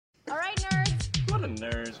I'm a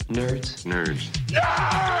nerd. Nerds. Nerds.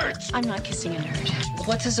 Nerds! I'm not kissing a nerd.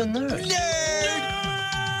 What is a nerd? Nerd!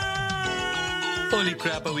 Holy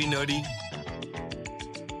crap, are we nerdy?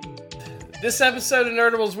 This episode of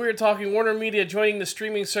Nerdables, we are talking Warner Media joining the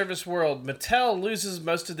streaming service world. Mattel loses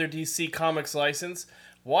most of their DC Comics license.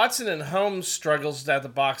 Watson and Holmes struggles at the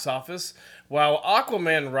box office, while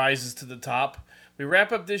Aquaman rises to the top. We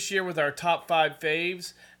wrap up this year with our top 5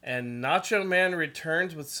 faves, and Nacho Man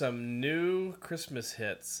returns with some new Christmas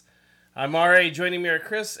hits. I'm R.A., joining me are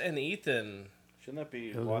Chris and Ethan. Shouldn't that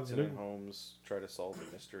be Watson and Holmes try to solve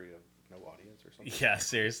the mystery of no audience or something? Yeah,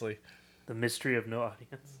 seriously. The mystery of no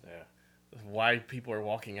audience. Yeah. Why people are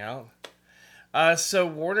walking out. So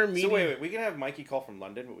Warner Media... So wait, we can have Mikey call from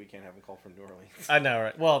London, but we can't have him call from New Orleans. I know,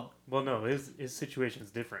 right? Well, no, his situation is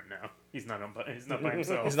different now. He's not by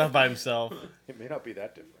himself. he's not by himself. It may not be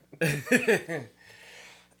that different.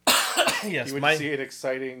 Yes, You would see an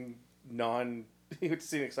exciting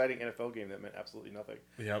NFL game that meant absolutely nothing.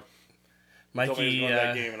 Yep. He told me Mikey, he was going to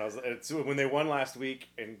that game, and when they won last week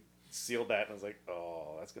and sealed that, and I was like,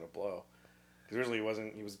 oh, that's gonna blow. Because originally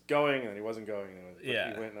he was going, and then he wasn't going, and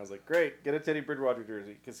he went, and I was like, great, get a Teddy Bridgewater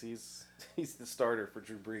jersey, because he's the starter for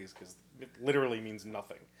Drew Brees, because it literally means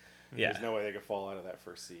nothing. Yeah. There's no way they could fall out of that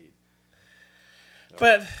first seed. So.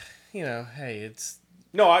 But, hey, it's...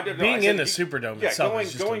 being in the Superdome itself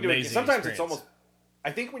is just an amazing sometimes experience. It's almost...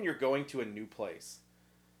 I think when you're going to a new place,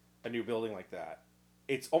 a new building like that,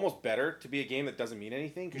 it's almost better to be a game that doesn't mean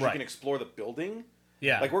anything, because you can explore the building.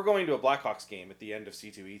 Yeah. Like, we're going to a Blackhawks game at the end of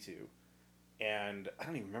C2E2, and I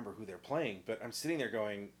don't even remember who they're playing, but I'm sitting there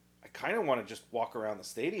going, I kind of want to just walk around the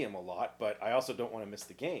stadium a lot, but I also don't want to miss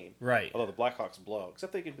the game. Right. Although the Blackhawks blow,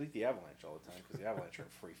 except they can beat the Avalanche all the time, because the Avalanche are in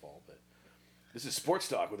free fall, but... This is Sports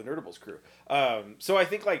Talk with the Nerdables crew. So I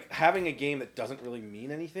think like having a game that doesn't really mean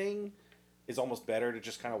anything is almost better to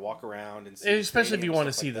just kind of walk around and see. Especially if you want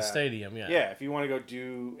to see the stadium, yeah. Yeah, if you want to go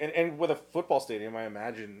do... And with a football stadium, I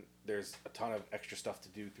imagine there's a ton of extra stuff to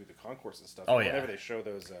do through the concourse and stuff. Oh, yeah. Whenever they show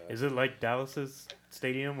those... Is it like Dallas's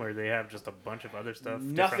stadium where they have just a bunch of other stuff?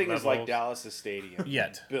 Nothing is like Dallas's stadium.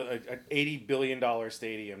 Yet. An $80 billion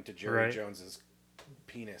stadium to Jerry Jones's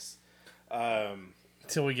penis.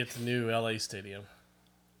 Until we get to new LA Stadium.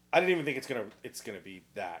 I didn't even think it's gonna be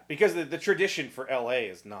that, because the tradition for LA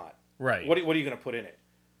is not right. What are you gonna put in it?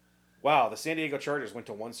 Wow, the San Diego Chargers went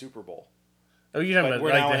to one Super Bowl. Oh, you know, like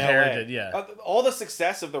the heritage, yeah. All the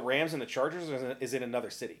success of the Rams and the Chargers is in another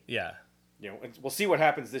city. Yeah. And we'll see what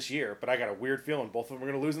happens this year, but I got a weird feeling both of them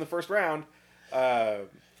are gonna lose in the first round. So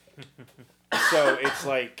it's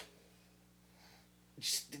like,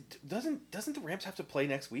 doesn't the Rams have to play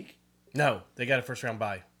next week? No, they got a first round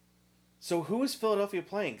bye. So who is Philadelphia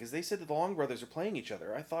playing? Because they said that the Long brothers are playing each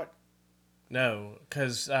other. I thought... No,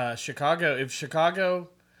 because LA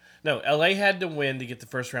had to win to get the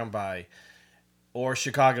first round bye, or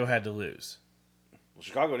Chicago had to lose. Well,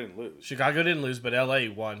 Chicago didn't lose. Chicago didn't lose, but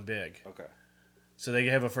LA won big. Okay. So they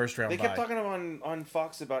have a first round bye. They kept talking on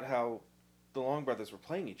Fox about how the Long brothers were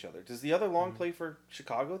playing each other. Does the other Long play for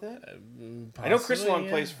Chicago then? Possibly, I know Chris Long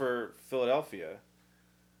plays for Philadelphia.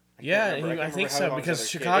 I think so, because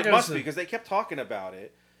Chicago... It must be, because they kept talking about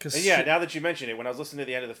it. And now that you mention it, when I was listening to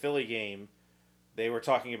the end of the Philly game, they were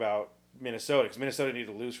talking about Minnesota, because Minnesota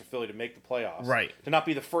needed to lose for Philly to make the playoffs. Right. To not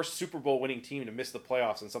be the first Super Bowl winning team to miss the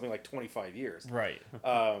playoffs in something like 25 years. Right.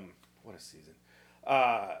 What a season.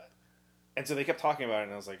 And so they kept talking about it,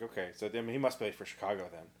 and I was like, okay, so he must play for Chicago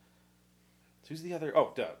then. So who's the other...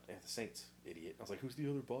 Oh, duh. Yeah, the Saints. Idiot. I was like, who's the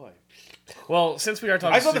other bye? Well, since we are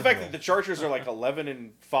talking... I saw the fact that the Chargers are like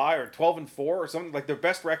 11-5 or 12-4 or something, like their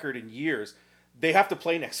best record in years. They have to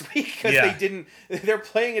play next week because they didn't... They're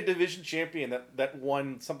playing a division champion that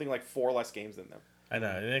won something like 4 less games than them. I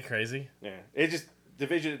know. Isn't it crazy? Yeah. It just...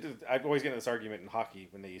 Division... I've always gotten this argument in hockey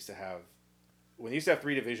when they used to have... When they used to have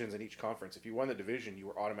 3 divisions in each conference, if you won the division, you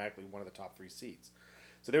were automatically one of the top 3 seeds.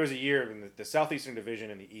 So there was a year when the Southeastern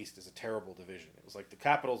Division in the East is a terrible division. It was like the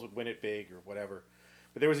Capitals would win it big or whatever.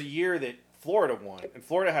 But there was a year that Florida won, and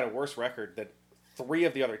Florida had a worse record than 3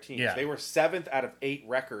 of the other teams. Yeah. They were 7th out of 8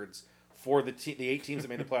 records for the 8 teams that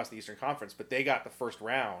made the playoffs of the Eastern Conference, but they got the first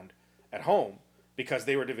round at home because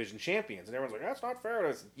they were division champions. And everyone's like, that's not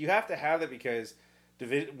fair. You have to have that because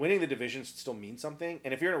winning the division still means something.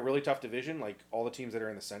 And if you're in a really tough division, like all the teams that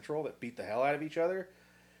are in the Central that beat the hell out of each other,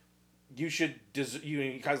 you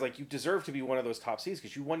deserve to be one of those top seeds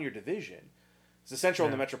because you won your division. The Central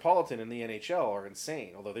and the Metropolitan and the NHL are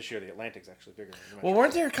insane. Although this year the Atlantic's actually bigger. Well,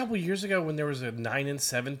 weren't there a couple years ago when there was a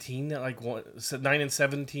 9-7 team that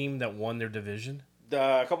 9-7 team that won their division?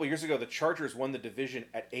 A couple years ago, the Chargers won the division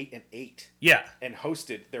at 8-8. Yeah, and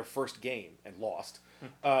hosted their first game and lost.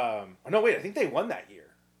 No, wait, I think they won that year.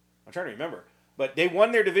 I'm trying to remember. But they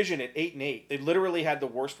won their division at 8-8. They literally had the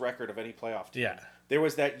worst record of any playoff team. Yeah. There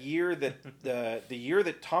was that year that the year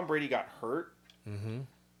that Tom Brady got hurt. Mm-hmm.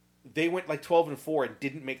 They went like 12-4 and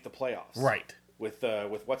didn't make the playoffs. Right. With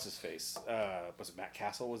what's his face? Was it Matt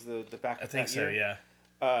Castle? Was the back? I think that so. year?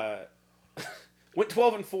 Yeah. Went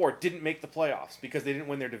 12-4, didn't make the playoffs because they didn't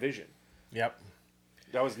win their division. Yep.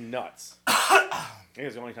 That was nuts. I think it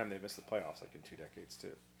was the only time they missed the playoffs, like in 2 decades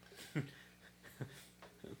too.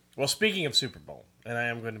 Well, speaking of Super Bowl, and I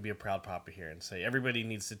am going to be a proud papa here and say everybody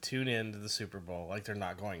needs to tune in to the Super Bowl, like they're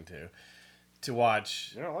not going to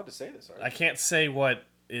watch. You're not allowed to say this, are you? I can't say what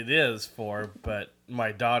it is for, but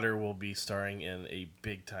my daughter will be starring in a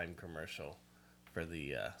big time commercial for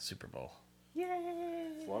the Super Bowl.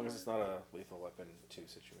 As long as it's not a Lethal Weapon 2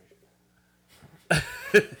 situation.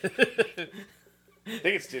 I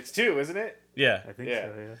think it's 2, isn't it? Yeah. I think Yeah.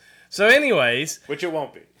 so, yeah. So, anyways, Which it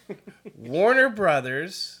won't be. Warner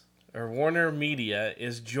Brothers or Warner Media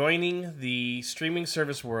is joining the streaming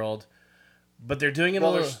service world, but they're doing it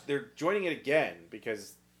Well, a little they're joining it again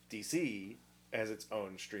because DC has its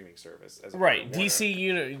own streaming service. As right. Warner.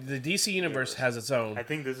 The DC universe has its own. I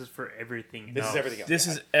think this is for everything. This is else. everything else. This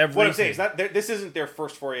is everything. What I'm saying is this isn't their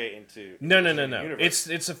first foray into No. universe.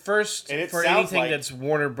 It's a first And it for sounds anything like- that's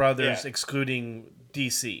Warner Brothers Yeah. excluding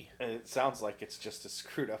DC. And it sounds like it's just as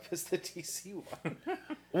screwed up as the DC one.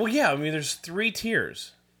 Well, yeah. I mean, there's 3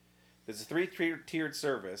 tiers. There's a 3-tiered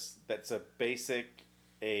service that's a basic,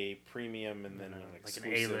 a premium, and then an like an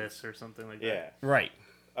exclusive. A-list or something like that. Yeah. Right.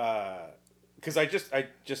 Because I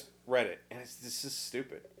just read it, and this is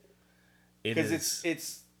stupid. It Because is.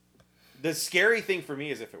 it's the scary thing for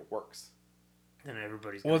me is if it works. Then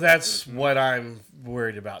everybody's Well, gonna- that's what I'm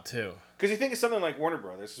worried about too. Because you think of something like Warner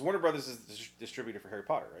Brothers. 'Cause Warner Brothers is the distributor for Harry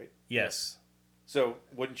Potter, right? Yes. So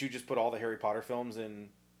wouldn't you just put all the Harry Potter films in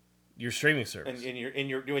Your streaming service. in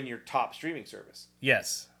your top streaming service?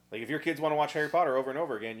 Yes. Like if your kids want to watch Harry Potter over and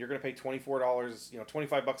over again, you're going to pay $24,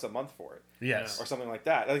 $25 a month for it, Yes. or something like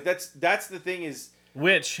that. Like that's the thing is.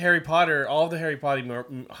 Which Harry Potter, all the Harry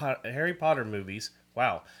Potter movies,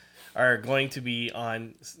 wow, are going to be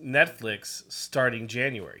on Netflix starting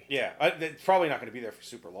January. Yeah, it's probably not going to be there for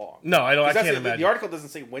super long. No, I don't. I 'Cause that's can't the imagine. The article doesn't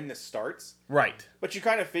say when this starts, Right. but you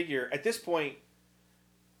kind of figure at this point,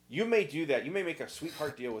 you may do that. You may make a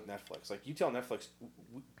sweetheart deal with Netflix. Like you tell Netflix,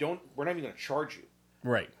 we're not even going to charge you,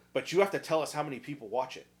 Right. but you have to tell us how many people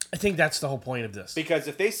watch it. I think that's the whole point of this. Because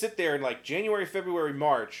if they sit there in like January, February,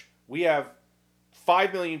 March, we have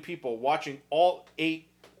 5 million people watching all eight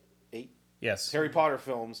Yes. Harry Potter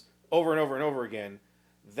films over and over and over again.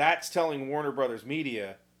 That's telling Warner Brothers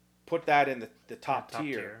Media, put that in the top top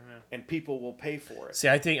tier, tier, yeah. and people will pay for it. See,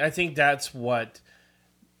 I think that's what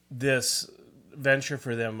this venture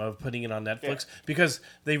for them of putting it on Netflix, because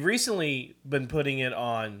they've recently been putting it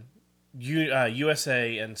on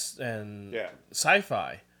USA and Yeah.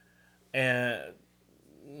 Sci-Fi, and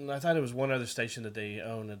I thought it was one other station that they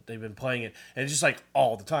own that they've been playing it, and it's just like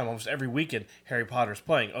all the time, almost every weekend, Harry Potter's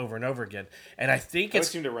playing over and over again, and I think I always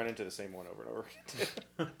it's, seem to run into the same one over and over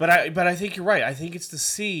again. but I think you're right. I think it's to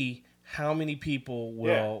see how many people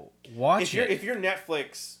will watch it. If you're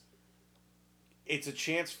Netflix, it's a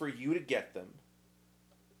chance for you to get them.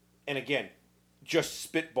 And again, just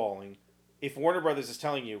spitballing. If Warner Brothers is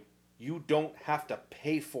telling you, you don't have to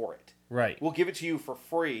pay for it. Right. We'll give it to you for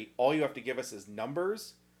free. All you have to give us is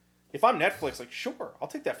numbers. If I'm Netflix, like, sure, I'll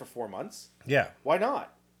take that for 4 months. Yeah. Why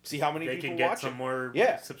not? See how many They people can get watch some it. more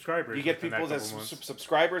Yeah. subscribers. You get within that people as couple months.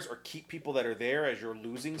 subscribers, or keep people that are there as you're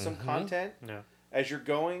losing some Mm-hmm. content Yeah. as you're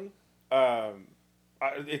going.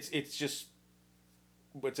 It's just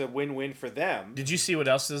it's a win-win for them. Did you see what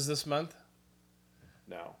else is this month?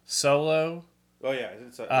 No. Solo, Oh yeah,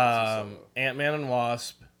 it's a solo. Ant-Man and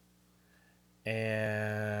Wasp,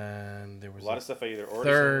 and there was A lot of stuff I either already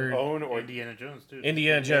third own or Indiana Jones too.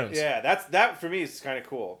 Indiana Jones. Yeah, that for me is kind of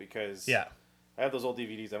cool because Yeah. I have those old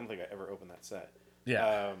DVDs. I don't think I ever opened that set.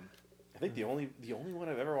 Yeah. I think the only one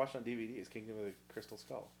I've ever watched on DVD is Kingdom of the Crystal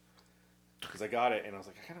Skull because I got it and I was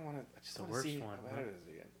like, I kind of want to. I just The want to worst see one, how bad huh? it is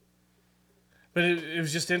again. But it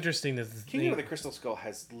was just interesting that the Kingdom of the Crystal Skull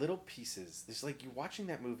has little pieces. There's like you're watching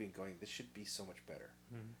that movie and going, this should be so much better.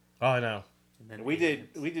 Oh, I know. And then And we did.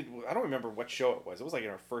 I don't remember what show it was. It was like in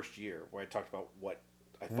our first year where I talked about what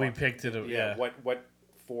I thought. We picked it. Yeah. What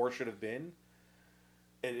 4 should have been.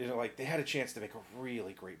 And like they had a chance to make a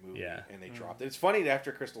really great movie, Yeah. and they dropped it. It's funny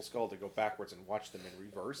after Crystal Skull to go backwards and watch them in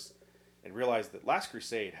reverse, and realize that Last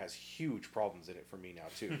Crusade has huge problems in it for me now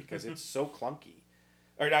too because it's so clunky,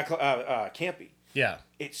 or not campy. Yeah.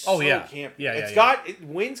 It's Oh, so yeah. campy. Yeah, It's yeah, got it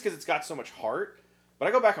wins because it's got so much heart, But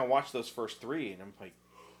I go back and watch those first three, and I'm like,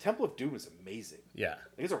 Temple of Doom is amazing. Yeah.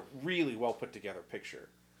 It's a really well put together picture.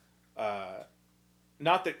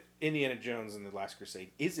 Not that Indiana Jones and the Last Crusade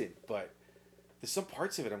isn't, but there's some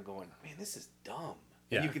parts of it I'm going, man, this is dumb.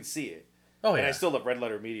 Yeah. And you can see it. Oh, And yeah. I still love Red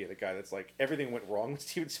Letter Media, the guy that's like, everything went wrong when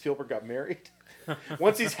Steven Spielberg got married.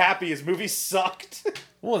 Once he's happy, his movie sucked.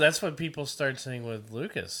 Well, that's what people started saying with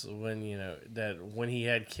Lucas when, that when he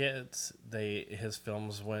had kids, his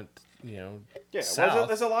films went, Yeah, south. well,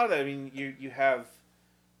 there's a lot of that. I mean, you have,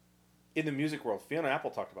 in the music world, Fiona Apple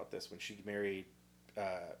talked about this when she married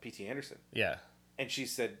P.T. Anderson. Yeah. And she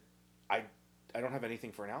said, I don't have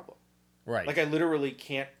anything for an album. Right. Like, I literally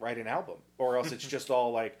can't write an album. Or else it's just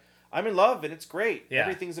all like, I'm in love and it's great. Yeah.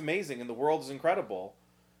 Everything's amazing and the world is incredible.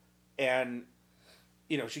 And,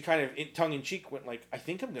 she kind of, tongue-in-cheek, went like, I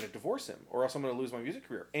think I'm going to divorce him or else I'm going to lose my music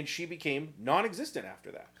career. And she became non-existent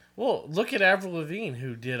after that. Well, look at Avril Lavigne,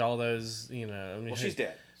 who did all those, Well, she's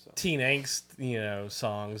dead. So. teen angst,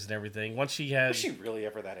 songs and everything. Once she had, Was she really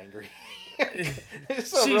ever that angry?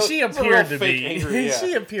 she appeared to be. Angry, yeah.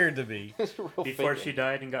 She appeared to be. Before she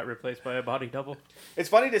died and got replaced by a body double. It's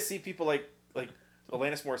funny to see people like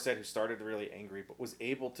Alanis Morissette, who started really angry, but was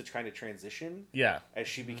able to kind of transition Yeah. as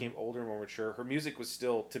she became older and more mature. Her music was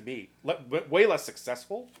still, to me, way less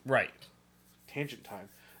successful. Right. Tangent time.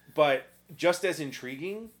 But just as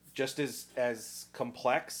intriguing, just as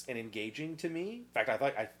complex and engaging to me. In fact,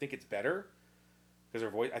 I think it's better because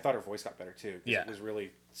I thought her voice got better too. 'Cause Yeah. it was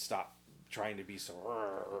really stopped trying to be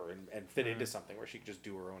so and fit into something where she could just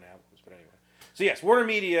do her own albums. But anyway, so yes, Warner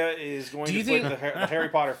Media is going Do to you put think- the Harry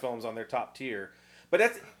Potter films on their top tier. But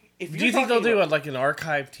that's if Do you think they'll do like an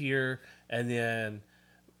archive tier and then,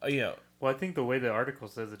 Well, I think the way the article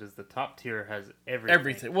says it is the top tier has everything.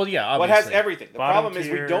 everything? Well, yeah, What obviously. has everything? The Bottom problem is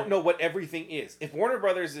we tier. don't know what everything is. If Warner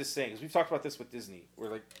Brothers is saying, because we've talked about this with Disney, we're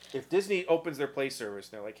like, if Disney opens their Play service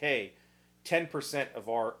and they're like, hey, 10% of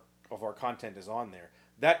our content is on there,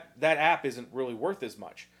 that app isn't really worth as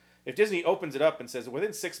much. If Disney opens it up and says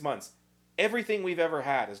within 6 months, everything we've ever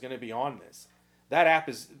had is going to be on this, that app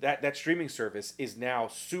is that streaming service is now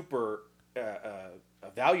super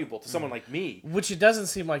valuable to someone like me. Which it doesn't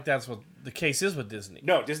seem like that's what the case is with Disney.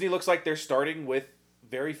 No, Disney looks like they're starting with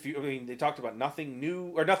very few. I mean, they talked about nothing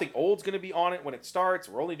new or nothing old's going to be on it when it starts.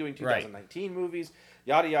 We're only doing 2019 movies,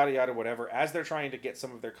 yada, yada, yada, whatever, as they're trying to get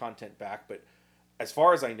some of their content back. But as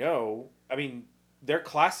far as I know, I mean, their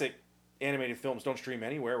classic animated films don't stream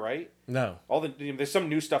anywhere, right? No. There's some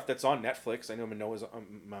new stuff that's on Netflix. I know Manoa's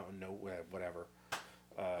whatever,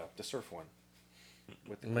 the surf one.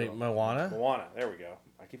 With the girl. Moana? There we go.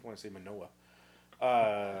 I keep wanting to say Manoa.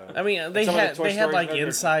 I mean, they some of the had Toy Story- like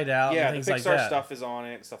Inside Out yeah, and things the like Pixar that. stuff is on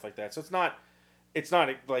it and stuff like that. So it's not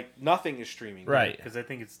like nothing is streaming. Right. Because I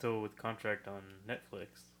think it's still with contract on Netflix.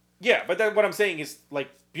 Yeah, but then what I'm saying is like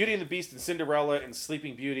Beauty and the Beast and Cinderella and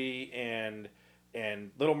Sleeping Beauty and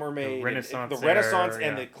Little Mermaid, The Renaissance and the Renaissance era,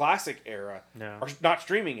 and yeah. the classic era No. are not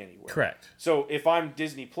streaming anywhere. Correct. So if I'm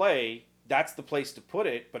Disney Play, that's the place to put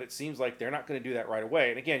it. But it seems like they're not going to do that right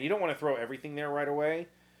away. And again, you don't want to throw everything there right away.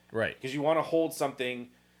 Right. Because you want to hold something.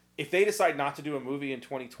 If they decide not to do a movie in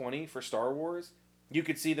 2020 for Star Wars, you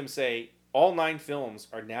could see them say all 9 films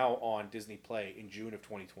are now on Disney Play in June of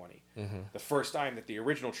 2020. Mm-hmm. The first time that the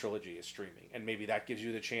original trilogy is streaming. And maybe that gives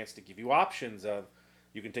you the chance to give you options of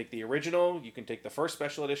you can take the original, you can take the first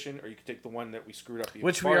special edition, or you can take the one that we screwed up even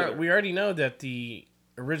Which farther. we already know that the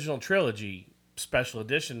original trilogy special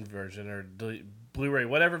edition version or Blu-ray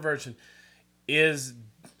whatever version is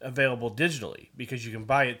available digitally because you can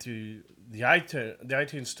buy it through the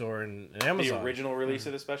iTunes store and the Amazon. original release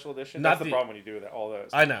of the special edition. Not That's the the- problem when you do that. All those.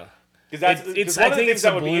 I know. Because It's- one I of the think things it's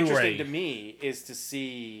that a would be interesting Blu-ray. to me is to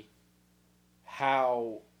see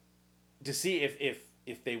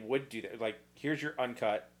if they would do that. Like, here's your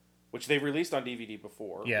uncut, which they released on DVD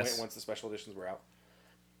before. Yes. Once the special editions were out.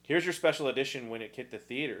 Here's your special edition when it hit the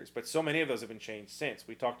theaters. But so many of those have been changed since.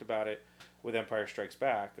 We talked about it with Empire Strikes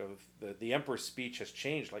Back. Of the Emperor's speech has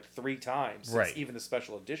changed like 3 times since Right. even the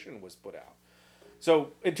special edition was put out.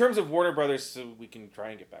 So in terms of Warner Brothers, so we can try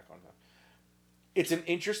and get back on that. It's an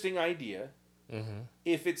interesting idea. Mm-hmm.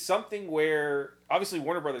 If it's something where obviously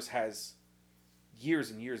Warner Brothers has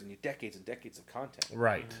years and years and decades of content.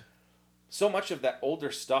 Right. So much of that older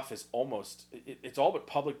stuff is almost it's all but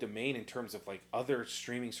public domain in terms of like other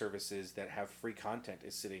streaming services that have free content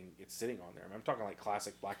it's sitting on there. I mean, I'm talking like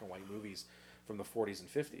classic black and white movies from the 40s and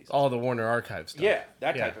 50s. All the Warner Archive stuff. Yeah,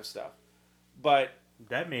 that Yeah. type of stuff. But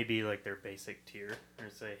That may be like their basic tier. Or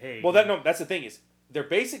say, hey. well, that's the thing is their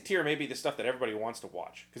basic tier may be the stuff that everybody wants to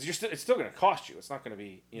watch because it's still going to cost you. It's not going to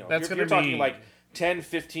be That's if you're gonna talking be- like 10,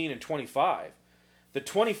 15, and 25. The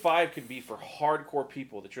 25 could be for hardcore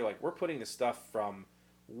people that you're like, we're putting this stuff from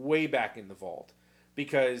way back in the vault.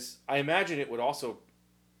 Because I imagine it would also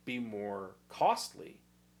be more costly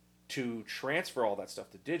to transfer all that stuff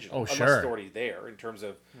to digital. Oh, unless sure. it's already there in terms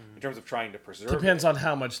of trying to preserve Depends it. on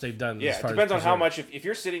how much they've done. Yeah, as it far as depends on how preserving. much. If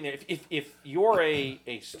you're sitting there, if you're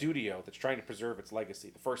a studio that's trying to preserve its legacy,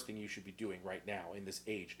 the first thing you should be doing right now in this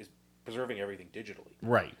age is preserving everything digitally,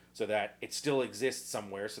 Right. so that it still exists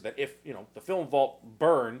somewhere. So that if the film vault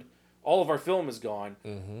burned, all of our film is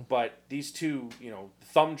gone. But these two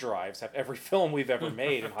thumb drives have every film we've ever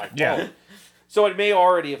made in high quality. Yeah. So it may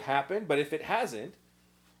already have happened, but if it hasn't,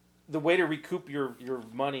 the way to recoup your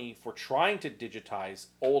money for trying to digitize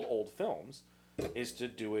old films is to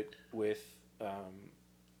do it with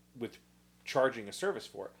charging a service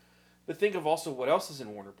for it. But think of also what else is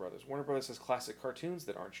in Warner Brothers. Warner Brothers has classic cartoons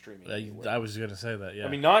that aren't streaming anywhere. I was going to say that. Yeah. I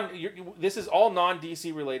mean, this is all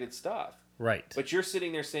non-DC related stuff. right. But you're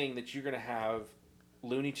sitting there saying that you're going to have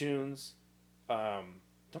Looney Tunes.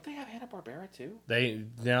 Don't they have Hanna-Barbera too? They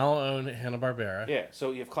now own Hanna-Barbera. Yeah,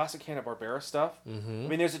 so you have classic Hanna-Barbera stuff. Mm-hmm. I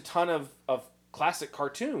mean, there's a ton of classic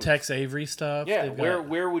cartoons. Tex Avery stuff. Yeah, They've got-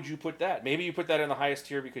 where would you put that? Maybe you put that in the highest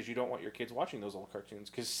tier because you don't want your kids watching those old cartoons.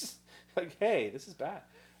 Because, like, hey, this is bad.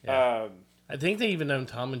 Yeah. I think they even own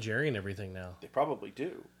Tom and Jerry and everything now. They probably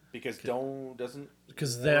do. Because doesn't...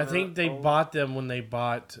 Because I think they bought them when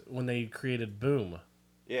they created Boom.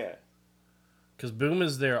 Yeah. Because Boom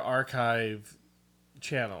is their archive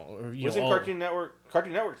channel. Or, Wasn't Cartoon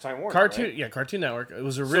Network Time Warner, Cartoon, right? yeah, Cartoon Network. It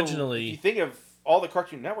was So originally. if you think of all the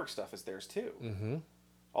Cartoon Network stuff is theirs too. Mm-hmm.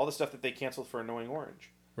 All the stuff that they canceled for Annoying Orange.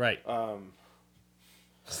 Right.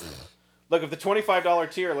 Look, if the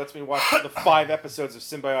 $25 tier lets me watch the 5 episodes of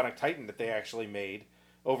Symbiotic Titan that they actually made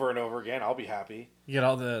over and over again, I'll be happy. You get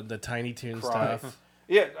all the Tiny Toon Cry. stuff.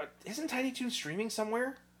 Yeah, isn't Tiny Toon streaming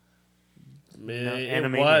somewhere? It was.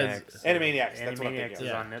 Animaniacs, that's what I'm Animaniacs thinking is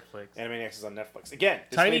Yeah. on Netflix. Animaniacs is on Netflix. Again,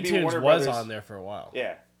 this Tiny may be Toons Warner was Brothers. on there for a while.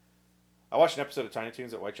 Yeah. I watched an episode of Tiny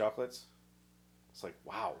Toons at White Chocolates. It's like,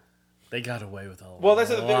 wow. They got away with a Well, that's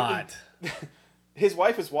the lot. His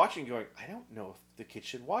wife was watching going, I don't know if the kid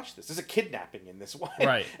should watch this. There's a kidnapping in this one.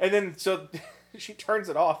 Right. And then so she turns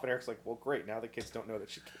it off, and Eric's like, well, great. Now the kids don't know that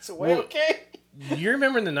she gets away. Well, Okay. You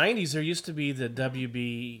remember in the 90s, there used to be the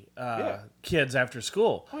WB kids after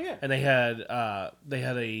school. Oh, yeah. And they had a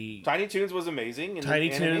Tiny Toons was amazing. And Tiny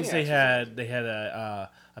the Toons. Animaniacs They was had amazing.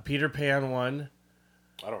 a Peter Pan one.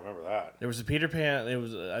 I don't remember that. There was a Peter Pan. It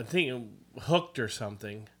was I think Hooked or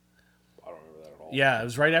something. I don't remember that at all. Yeah, it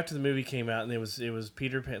was right after the movie came out, and it was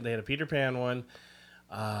Peter Pan. They had a Peter Pan one.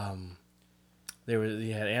 They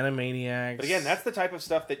had Animaniacs. But again, that's the type of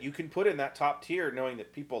stuff that you can put in that top tier, knowing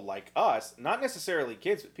that people like us, not necessarily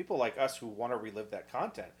kids, but people like us who want to relive that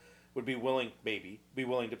content, would be willing to pay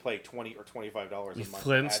 $20 or $25 a month.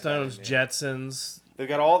 Flintstones, Jetsons, They've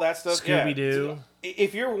got all that stuff. Scooby Doo. Yeah.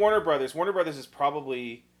 If you're Warner Brothers is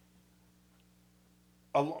probably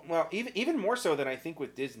even more so than I think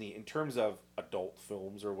with Disney in terms of adult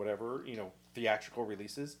films or whatever, theatrical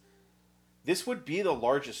releases. This would be the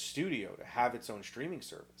largest studio to have its own streaming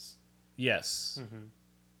service. Yes.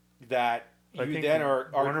 That I you think then are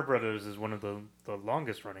Warner Brothers is one of the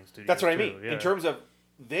longest running studios. That's what I too, mean. yeah. In terms of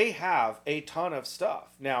they have a ton of stuff.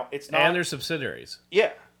 Now it's not And their subsidiaries.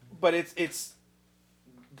 Yeah, but it's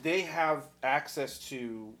they have access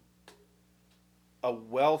to a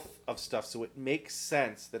wealth of stuff, so it makes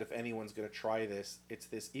sense that if anyone's going to try this, it's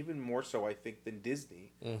this. Even more so, I think, than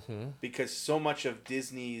Disney, because so much of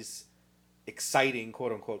Disney's exciting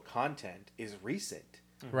quote unquote content is recent,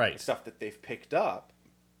 Right. stuff that they've picked up.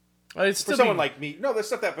 It's For someone like me, no, there's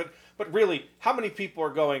stuff that, but really, how many people are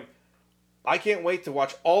going? I can't wait to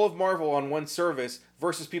watch all of Marvel on one service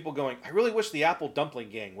versus people going, I really wish the Apple Dumpling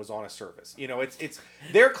Gang was on a service. It's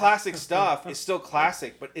their classic stuff is still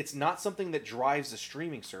classic, but it's not something that drives a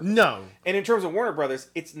streaming service. No. And in terms of Warner Brothers,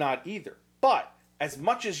 it's not either. But as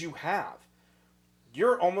much as you have,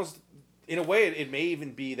 you're almost, in a way, it may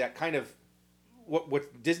even be that kind of,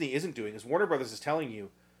 what Disney isn't doing is Warner Brothers is telling you,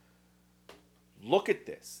 look at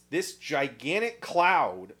this gigantic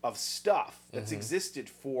cloud of stuff that's existed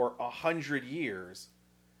for 100 years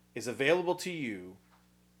is available to you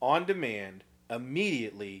on demand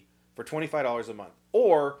immediately for $25 a month.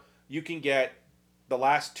 Or you can get the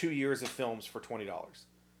last 2 years of films for $20.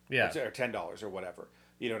 Yeah. Or $10 or whatever,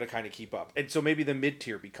 to kind of keep up. And so maybe the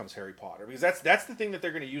mid-tier becomes Harry Potter, because that's the thing that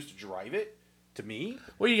they're going to use to drive it, to me.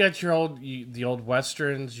 Well, you got the old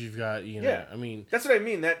westerns. You've got Yeah. I mean, That's what I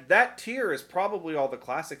mean. That tier is probably all the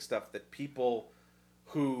classic stuff that people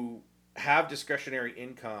who have discretionary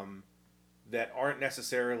income that aren't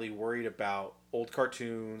necessarily worried about old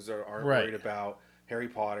cartoons or aren't Right. worried about Harry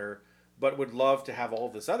Potter, but would love to have all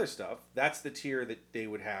this other stuff, that's the tier that they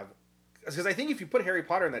would have. Because I think if you put Harry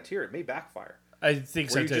Potter in that tier, it may backfire. I think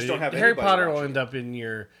so Where you too. just don't have Harry anybody Potter will watching end it.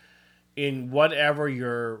 up in whatever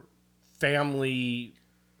your family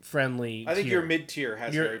friendly. I think tier. your mid-tier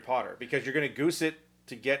has Your- Harry Potter because you're going to goose it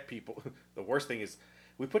to get people. The worst thing is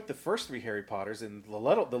we put the first 3 Harry Potters in the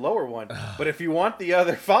lower one, but if you want the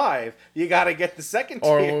other 5, you got to get the second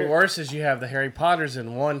Or tier. worse is you have the Harry Potters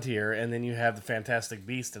in one tier, and then you have the Fantastic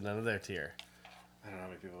Beast in another tier. I don't know how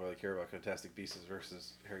many people really care about Fantastic Beasts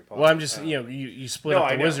versus Harry Potter. Well, I'm just you split No,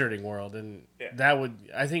 up I the know. Wizarding World, and Yeah. that would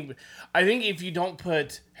I think if you don't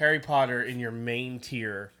put Harry Potter in your main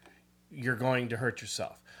tier, you're going to hurt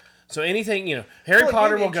yourself. So anything Harry Well,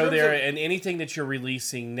 Potter again, will in go terms there, of- and anything that you're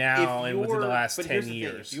releasing now and within the last but 10 here's the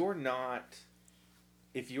years. thing,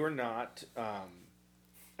 if you're not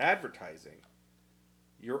advertising,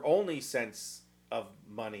 your only sense of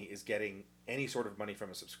money is getting any sort of money from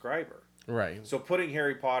a subscriber. Right. So putting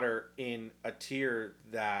Harry Potter in a tier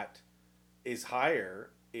that is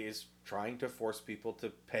higher is trying to force people to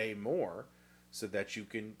pay more so that you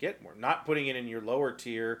can get more. Not putting it in your lower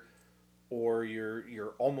tier or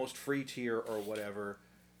your almost free tier or whatever.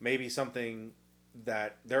 Maybe something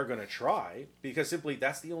that they're going to try because simply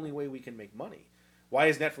that's the only way we can make money. Why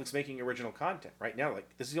is Netflix making original content right now?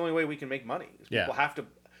 Like, this is the only way we can make money. Yeah.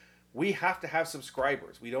 We have to have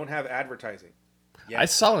subscribers. We don't have advertising. I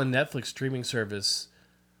saw a Netflix streaming service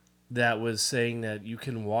that was saying that you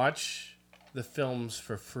can watch the films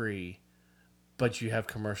for free, but you have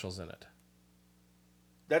commercials in it.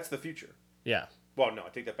 That's the future. Yeah. Well, no, I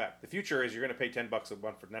take that back. The future is you're going to pay $10 a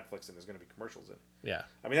month for Netflix, and there's going to be commercials in it. Yeah.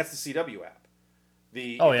 I mean, that's the CW app.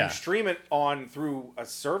 If yeah. you stream it on through a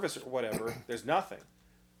service or whatever, there's nothing.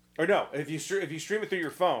 Or no, if you stream it through your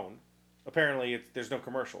phone, apparently there's no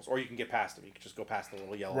commercials, or you can get past them. You can just go past the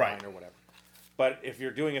little yellow Right. line or whatever. But if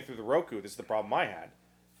you're doing it through the Roku, this is the problem I had,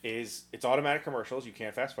 is it's automatic commercials. You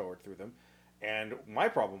can't fast forward through them. And my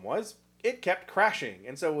problem was it kept crashing.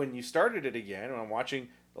 And so when you started it again, when I'm watching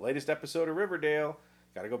the latest episode of Riverdale,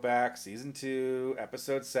 got to go back, season 2,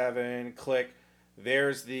 episode 7, click.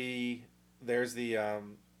 There's the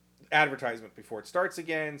advertisement before it starts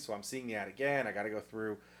again. So I'm seeing the ad again. I got to go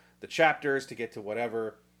through the chapters to get to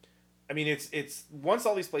whatever. I mean, it's once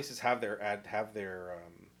all these places have their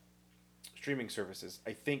streaming services,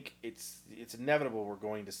 I think it's inevitable we're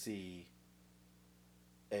going to see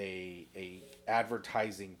a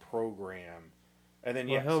advertising program, and then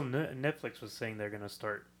Well, hell, Netflix was saying they're going to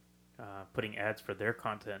start putting ads for their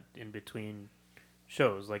content in between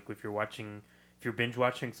shows. Like if you're binge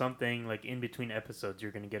watching something, like in between episodes,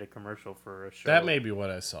 you're going to get a commercial for a show That may be what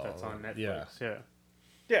I saw. that's on Netflix. Yeah.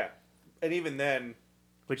 yeah, and even then,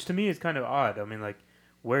 Which to me is kind of odd. I mean, like,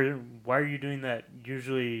 why are you doing that?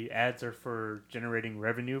 Usually ads are for generating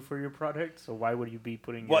revenue for your product, so why would you be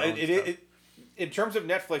putting your own stuff? In terms of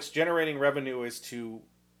Netflix, generating revenue is to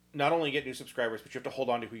not only get new subscribers, but you have to hold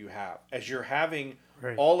on to who you have. As you're having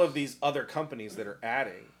Right. all of these other companies that are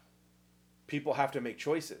adding, people have to make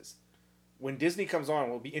choices. When Disney comes on, it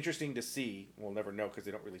will be interesting to see. We'll never know because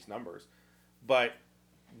they don't release numbers. But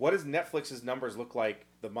what does Netflix's numbers look like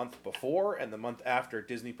the month before and the month after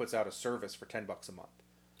Disney puts out a service for $10 a month?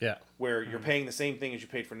 Yeah. Where you're paying the same thing as you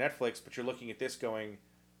paid for Netflix, but you're looking at this going,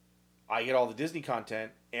 I get all the Disney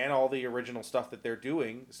content and all the original stuff that they're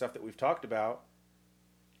doing, the stuff that we've talked about.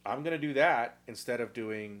 I'm going to do that instead of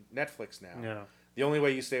doing Netflix now. Yeah. The only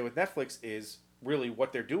way you stay with Netflix is really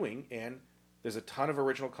what they're doing, and there's a ton of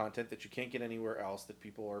original content that you can't get anywhere else that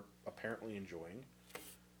people are apparently enjoying.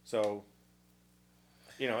 So,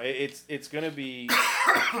 it's going to be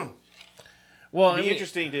Well,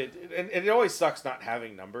 interesting to, and it always sucks not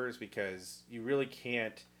having numbers because you really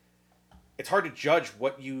can't. It's hard to judge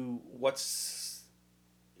what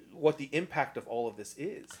the impact of all of this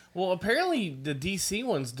is. Well, apparently the DC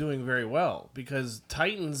one's doing very well because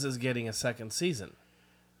Titans is getting a second season.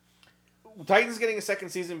 Titans getting a second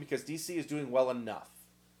season because DC is doing well enough.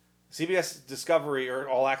 CBS Discovery or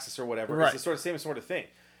All Access or whatever Right. is the same sort of thing.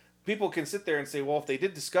 People can sit there and say, well, if they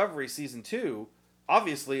did Discovery season 2,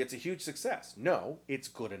 obviously it's a huge success. No, it's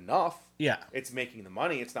good enough. Yeah. It's making the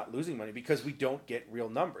money. It's not losing money because we don't get real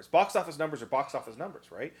numbers. Box office numbers are box office numbers,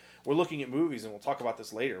 right? We're looking at movies, and we'll talk about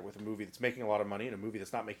this later with a movie that's making a lot of money and a movie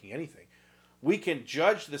that's not making anything. We can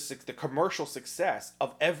judge the commercial success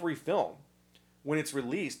of every film when it's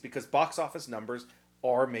released because box office numbers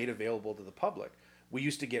are made available to the public. We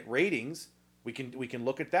used to get ratings. We can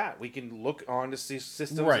look at that. We can look on the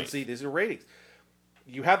systems Right. and see these are ratings.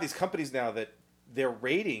 You have these companies now that their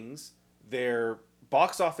ratings, their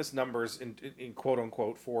box office numbers in quote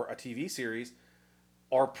unquote for a TV series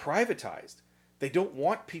are privatized. They don't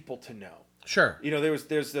want people to know. Sure. You know, there's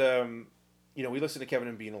we listen to Kevin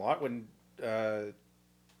and Bean a lot when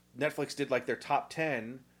Netflix did like their top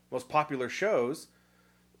 10 most popular shows.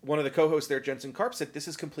 One of the co-hosts there, Jensen Karp, said this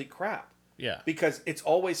is complete crap. Yeah. Because it's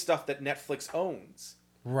always stuff that Netflix owns.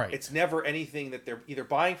 Right. It's never anything that they're either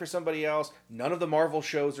buying for somebody else. None of the Marvel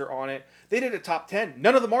shows are on it. They did a top 10.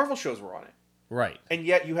 None of the Marvel shows were on it. Right. And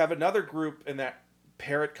yet you have another group in that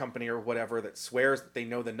parrot company or whatever that swears that they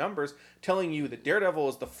know the numbers, telling you that Daredevil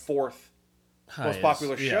is the fourth most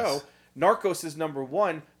popular show. Narcos is number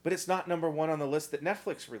 1, but it's not number 1 on the list that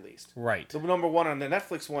Netflix released. Right. The number 1 on the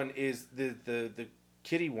Netflix one is the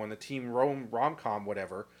kiddie one, the Team rom-com,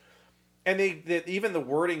 whatever. And even the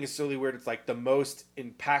wording is silly weird. It's like the most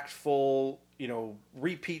impactful,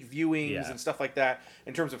 repeat viewings and stuff like that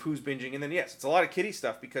in terms of who's binging. And then, yes, it's a lot of kiddie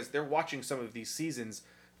stuff because they're watching some of these seasons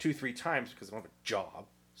 2-3 times because they don't have a job.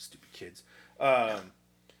 Stupid kids. Get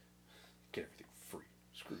everything free.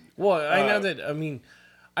 Screw you. Well, I know that,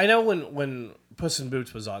 I know when Puss in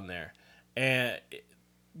Boots was on there, and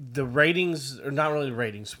the ratings, or not really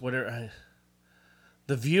ratings, whatever,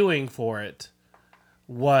 the viewing for it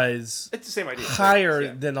was it's the same idea.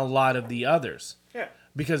 higher than a lot of the others. Yeah.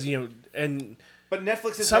 Because, and... But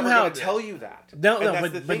Netflix is somehow never going to tell you that. No, and that's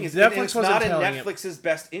but the thing is, Netflix it's wasn't not in telling it. Netflix's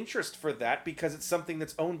best interest for that because it's something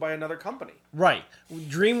that's owned by another company. Right.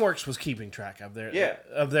 DreamWorks was keeping track of their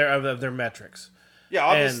metrics. Yeah,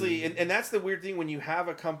 obviously, and that's the weird thing when you have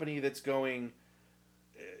a company that's going,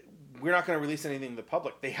 we're not going to release anything to the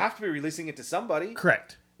public. They have to be releasing it to somebody.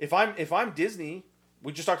 Correct. If I'm Disney,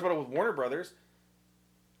 we just talked about it with Warner Brothers.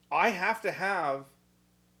 I have to have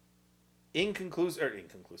conclusive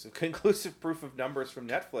proof of numbers from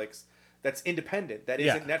Netflix that's independent. That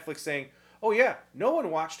isn't Netflix saying, "Oh yeah, no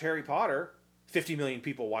one watched Harry Potter. 50 million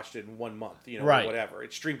people watched it in 1 month, right. or whatever.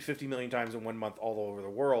 It streamed 50 million times in 1 month all over the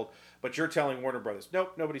world." But you're telling Warner Brothers,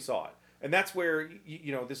 nope, nobody saw it. And that's where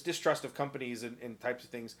this distrust of companies and types of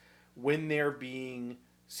things, when they're being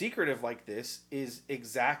secretive like this, is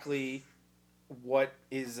exactly what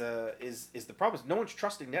is the problem. No one's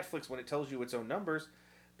trusting Netflix when it tells you its own numbers,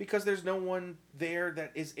 because there's no one there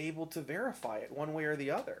that is able to verify it one way or the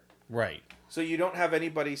other. Right. So you don't have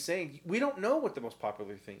anybody saying, we don't know what the most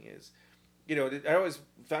popular thing is. I always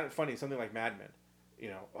found it funny, something like Mad Men.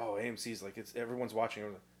 AMC's like, everyone's watching.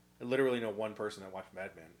 I literally know one person that watched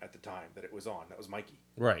Mad Men at the time that it was on. That was Mikey.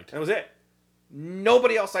 Right. And that was it.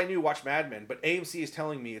 Nobody else I knew watched Mad Men, but AMC is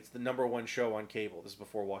telling me it's the number 1 show on cable. This is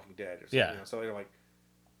before Walking Dead. Or something, Yeah. So they're like,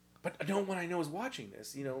 but no one I know is watching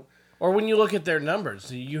this, Or when you look at their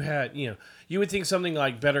numbers, you would think something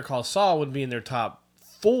like Better Call Saul would be in their top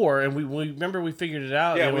 4, and we remember we figured it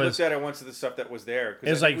out. Yeah, we looked at it once of the stuff that was there. It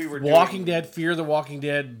was like Walking Dead, Fear the Walking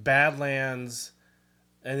Dead, Badlands,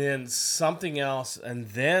 and then something else, and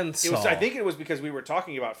then Saul. I think it was because we were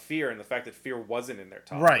talking about Fear and the fact that Fear wasn't in their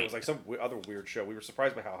top. Right. It was like some other weird show. We were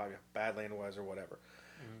surprised by how high Badland was or whatever.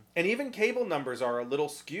 Mm-hmm. And even cable numbers are a little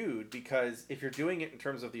skewed because if you're doing it in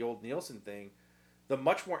terms of the old Nielsen thing, the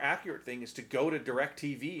much more accurate thing is to go to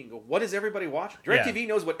DirecTV and go, what is everybody watching? DirecTV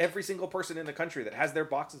knows what every single person in the country that has their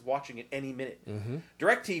boxes watching at any minute. Mm-hmm.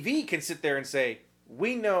 DirecTV can sit there and say,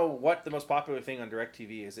 we know what the most popular thing on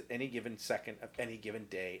DirecTV is at any given second of any given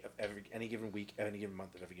day of any given week, of any given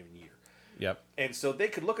month, of every given year. Yep. And so they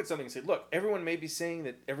could look at something and say, look, everyone may be saying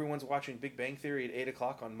that everyone's watching Big Bang Theory at 8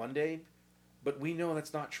 o'clock on Monday, but we know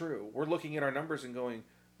that's not true. We're looking at our numbers and going,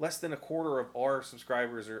 less than a quarter of our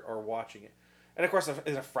subscribers are watching it. And of course,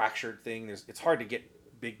 it's a fractured thing. It's hard to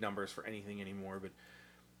get big numbers for anything anymore, but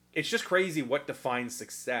it's just crazy what defines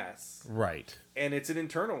success. Right. And it's an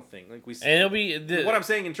internal thing. Like we. And it'll be what I'm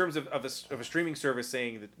saying in terms of a streaming service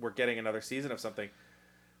saying that we're getting another season of something.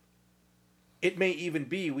 It may even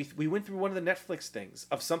be we went through one of the Netflix things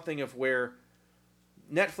of something of where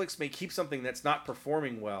Netflix may keep something that's not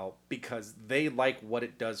performing well because they like what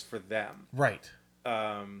it does for them. Right.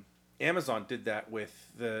 Amazon did that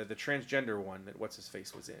with the transgender one that what's his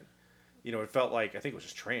face was in. It felt like I think it was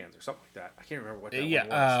just trans or something like that. I can't remember what that one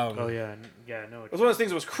was. No. It was one of those things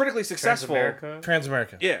that was critically successful.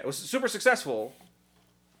 Transamerica. Yeah, it was super successful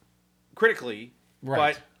critically,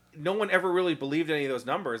 right. But no one ever really believed any of those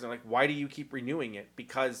numbers. And like, why do you keep renewing it?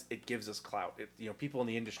 Because it gives us clout. People in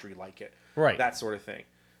the industry like it. Right. That sort of thing.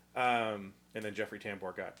 And then Jeffrey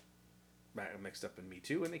Tambor got mixed up in Me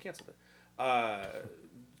Too, and they canceled it.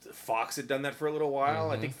 Fox had done that for a little while.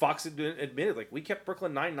 Mm-hmm. I think Fox had admitted, like, we kept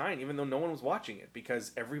Brooklyn Nine-Nine even though no one was watching it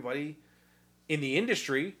because everybody in the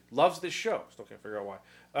industry loves this show. Still can't figure out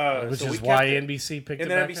why. Which is why NBC picked it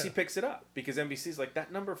up. And then NBC picks it up because NBC's like,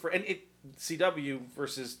 that number for... And CW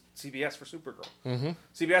versus CBS for Supergirl. Mm-hmm.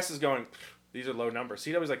 CBS is going, These are low numbers.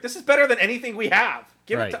 CW's like, this is better than anything we have.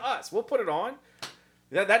 Give Right. it to us. We'll put it on.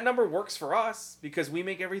 That number works for us because we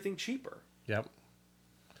make everything cheaper. Yep.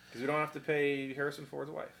 Because we don't have to pay Harrison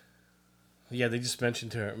Ford's wife. Yeah, they just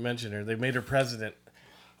mentioned her. They made her president.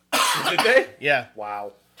 Did they? Yeah.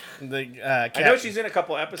 Wow. I I know she's in a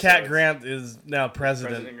couple episodes. Cat Grant is now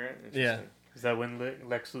president. President Grant? Yeah. Interesting. Is that when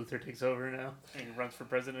Lex Luthor takes over now and runs for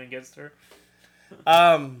president against her?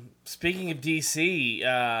 Speaking of DC,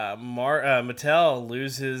 Mattel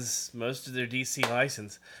loses most of their DC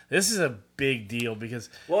license. This is a big deal because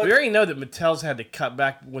we already know that Mattel's had to cut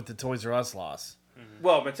back with the Toys R Us loss.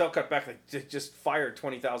 Well, Mattel cut back, like, just fired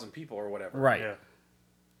 20,000 people or whatever. Right. Yeah.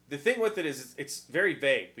 The thing with it is it's very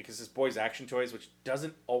vague because it's boys' action toys, which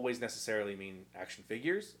doesn't always necessarily mean action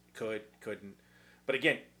figures. Could, couldn't. But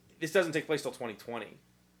again, this doesn't take place till 2020.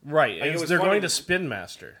 Right. Like, it was They're funny going to that- Spin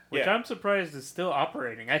Master. Which Yeah. I'm surprised is still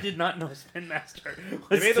operating. I did not know Spin Master They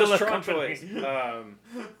was made still those a Tron company.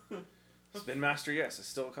 toys. Spin Master, yes, it's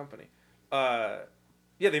still a company. Yeah,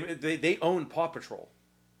 they own Paw Patrol.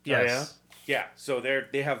 Yes. Yeah, so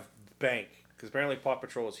they have bank because apparently Paw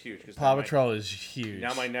Patrol is huge. 'Cause Paw now Patrol is huge.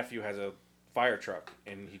 Now my nephew has a fire truck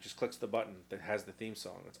and he just clicks the button that has the theme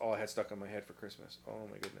song. That's all I had stuck on my head for Christmas. Oh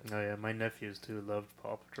my goodness! Oh yeah, my nephews too loved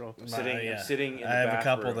Paw Patrol. I'm sitting in the I have a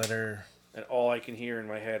couple bathroom, that are. and all I can hear in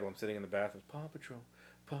my head while I'm sitting in the bathroom is Paw Patrol.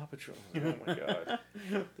 Paw Patrol. I'm like, oh my god!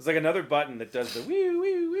 There's like another button that does the wee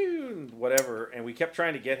wee wee and whatever, and we kept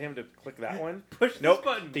trying to get him to click that one. Push this Nope.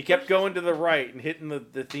 button. He kept going to the right and hitting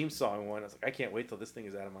the theme song one. I was like, I can't wait till this thing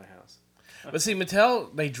is out of my house. But see,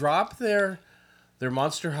 Mattel, they dropped their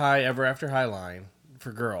Monster High Ever After High line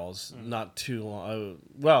for girls not too long.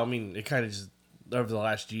 Well, I mean, it kind of just over the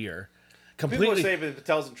last year. People Completely. say that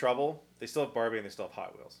Mattel's in trouble. They still have Barbie and they still have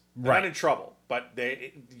Hot Wheels. They're Right. not in trouble, but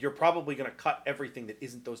you're probably going to cut everything that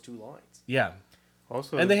isn't those two lines. Yeah.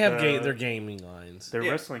 Also, And they have their gaming lines. their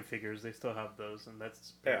Yeah. wrestling figures. They still have those, and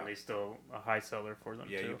that's apparently still a high seller for them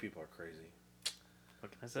Yeah, too. you people are crazy.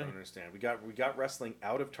 What can I I say? don't understand. We got wrestling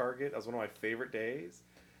out of Target. That was one of my favorite days.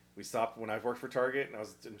 We stopped when I worked for Target and I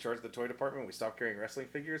was in charge of the toy department. We stopped carrying wrestling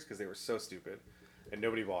figures because they were so stupid, and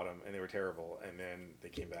nobody bought them, and they were terrible. And then they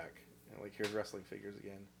came back, and like, here's wrestling figures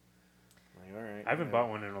again. I'm like, all right. I haven't bought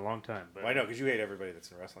one in a long time, but Well, I know because you hate everybody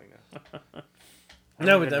that's in wrestling now. I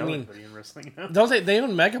No, don't but even I know mean- anybody in wrestling now. Don't they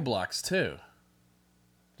own Mega Bloks too?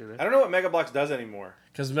 Do they? I don't know what Mega Bloks does anymore.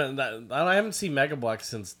 Because I haven't seen Mega Bloks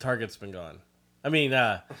since Target's been gone. I mean,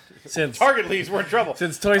 since Target leaves, we're in trouble.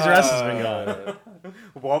 since Toys R Us has been gone.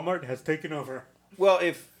 Walmart has taken over. Well,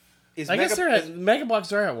 I guess Mega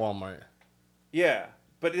Bloks are at Walmart. yeah,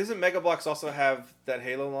 but doesn't Mega Bloks also have that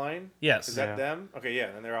Halo line? Yes. Is that Yeah. them? Okay, yeah,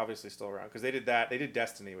 and they're obviously still around because they did that. They did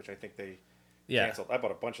Destiny, which I think they Yeah. canceled. I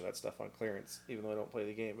bought a bunch of that stuff on clearance, even though I don't play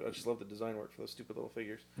the game. But I just love the design work for those stupid little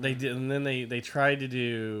figures. They did, and then they tried to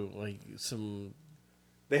do like some.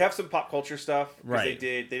 They have some pop culture stuff. 'Cause Right.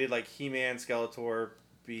 They did like He-Man, Skeletor,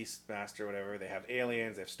 Beastmaster, whatever. They have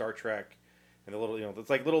Aliens. They have Star Trek, and the little it's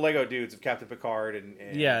like little Lego dudes of Captain Picard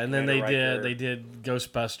and Yeah, and then Commander Riker. they did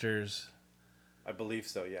Ghostbusters I believe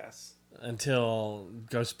so. Yes. until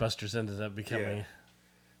Ghostbusters ended up becoming. Yeah.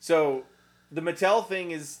 So the Mattel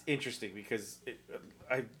thing is interesting because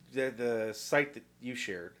the site that you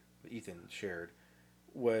shared, that Ethan shared,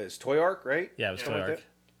 was Toy Arc, right? Yeah, it was Toy Something like Arc. that?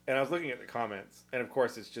 And I was looking at the comments, and of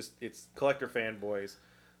course it's collector fanboys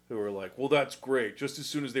who are like, "Well, that's great. Just as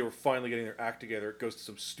soon as they were finally getting their act together, it goes to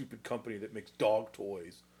some stupid company that makes dog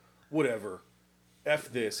toys. Whatever.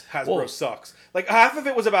 F this. Hasbro Well- sucks." Like half of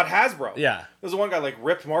it was about Hasbro. Yeah. There's one guy like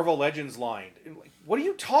ripped Marvel Legends line. And, like, what are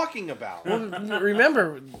you talking about?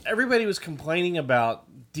 Remember, everybody was complaining about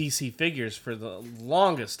DC figures for the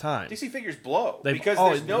longest time. DC figures blow They- because oh,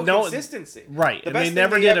 there's no no- consistency. right, The and they best thing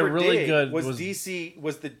never did a ever really did good- was was-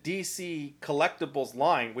 the DC collectibles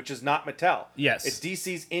line, which is not Mattel. Yes. It's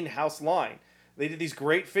DC's in-house line. They did these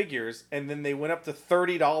great figures, and then they went up to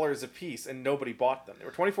 $30 a piece, and nobody bought them. They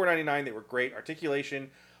were $24.99. They were great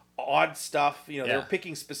articulation, odd stuff. They Yeah. were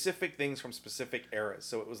picking specific things from specific eras.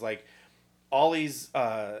 So it was like Ollie's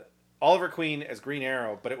Oliver Queen as Green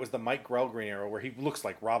Arrow, but it was the Mike Grell Green Arrow where he looks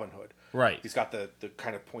like Robin Hood. Right. He's got the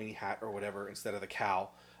kind of pointy hat or whatever instead of the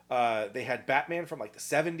cowl. They had Batman from like the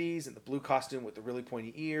 70s in the blue costume with the really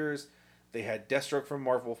pointy ears. They had Deathstroke from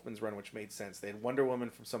Marv Wolfman's run, which made sense. They had Wonder Woman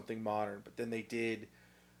from something modern, but then they did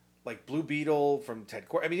like Blue Beetle from Ted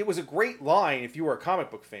Cord. I mean, it was a great line if you were a comic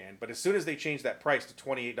book fan, but as soon as they changed that price to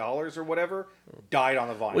 $28 or whatever, died on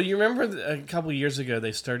the vine. Well, you remember a couple years ago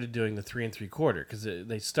they started doing the 3 3/4 because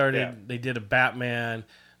they started. Yeah. They did a Batman.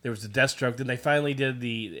 There was the Deathstroke. Then they finally did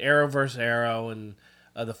the Arrowverse Arrow and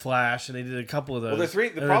the Flash, and they did a couple of those. Well,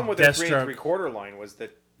 the problem with the 3 Deathstroke. 3/4 line was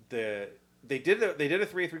that they did a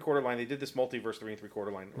 3 3/4 line. They did this multiverse 3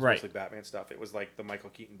 3/4 line. It was Right. mostly Batman stuff. It was like the Michael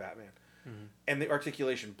Keaton Batman, and the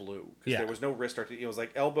articulation blew because Yeah. there was no wrist articulation. It was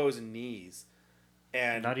like elbows and knees,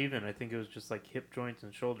 and Not even. I think it was just like hip joints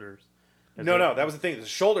and shoulders. no, that was the thing. The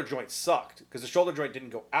shoulder joint sucked because the shoulder joint didn't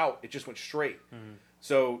go out; it just went straight.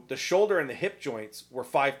 So the shoulder and the hip joints were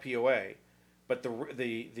 5 POA, but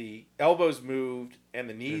the elbows moved and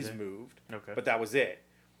the knees they? moved. Okay. But that was it.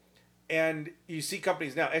 And you see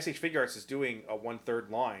companies now. SH Figure Arts is doing a 1/3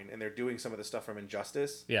 line, and they're doing some of the stuff from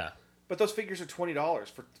Injustice. Yeah. But those figures are $20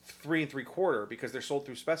 for 3 3/4 because they're sold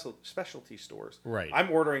through specialty stores. Right.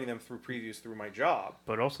 I'm ordering them through previews through my job.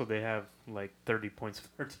 But also they have like 30 points of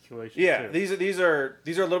articulation. Yeah, too. these are a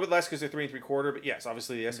little bit less because they're 3 3/4. But yes,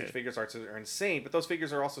 obviously the SH Okay. Figures Arts are insane. But those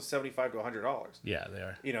figures are also $75 to $100. Yeah, they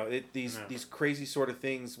are. You know, these Yeah. these crazy sort of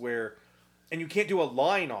things where, and you can't do a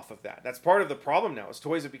line off of that. That's part of the problem now. Is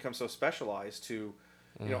toys have become so specialized to,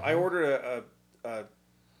 you know, I ordered a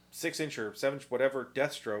 6-inch or 7-inch whatever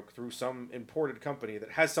Deathstroke through some imported company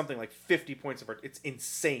that has something like 50 points of art. It's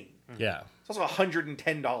insane. Yeah. It's also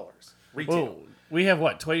 $110 retail. Well, we have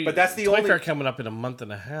what? But that's the Toy only- Fair coming up in a month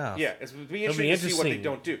and a half. Yeah, it'll be It'll be interesting to see what they interesting.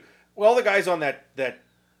 don't do. Well, all the guys on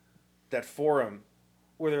that forum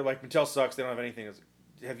where they're like, Mattel sucks, they don't have anything. It's,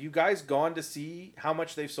 have you guys gone to see how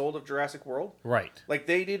much they've sold of Jurassic World? Right. Like,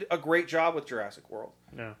 they did a great job with Jurassic World.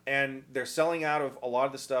 Yeah. And they're selling out of a lot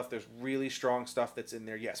of the stuff. There's really strong stuff that's in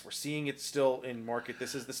there. Yes, we're seeing it still in market.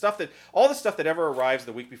 This is the stuff that, all the stuff that ever arrives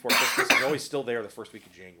the week before Christmas is always still there the first week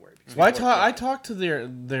of January. because Well, people are I planning. talked to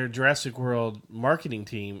their Jurassic World marketing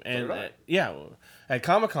team, and did I. yeah, at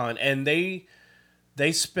Comic-Con, and they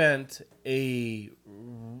spent a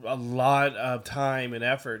lot of time and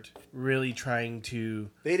effort really trying to,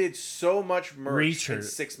 They did so much merch in Research.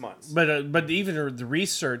 6 months. but even the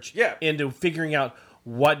research Yeah. into figuring out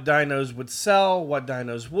what dinos would sell, what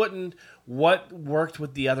dinos wouldn't, what worked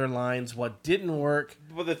with the other lines, what didn't work.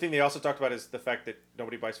 Well, the thing they also talked about is the fact that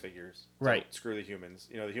nobody buys figures. So Right. Screw the humans.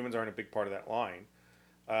 You know, the humans aren't a big part of that line.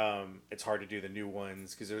 It's hard to do the new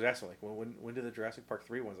ones because there's asking like, well, when do the Jurassic Park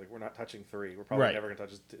 3 ones? Like, we're not touching 3. We're probably Right. never gonna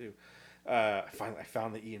touch 2. I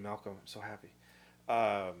found the Ian Malcolm. I'm so happy.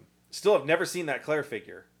 Still have never seen that Claire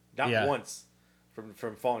figure. Not Yeah. once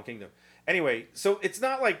from Fallen Kingdom. Anyway, so it's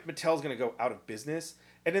not like Mattel's gonna go out of business.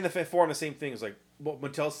 And in the forum, the same thing is like, well,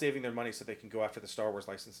 Mattel's saving their money so they can go after the Star Wars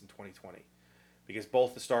license in 2020. Because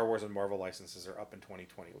both the Star Wars and Marvel licenses are up in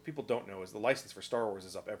 2020. What people don't know is the license for Star Wars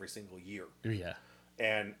is up every single year. Yeah.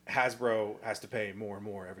 And Hasbro has to pay more and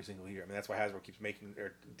more every single year. I mean, that's why Hasbro keeps making,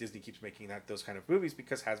 or Disney keeps making those kind of movies,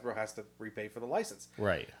 because Hasbro has to repay for the license.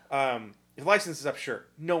 Right. If the license is up, sure,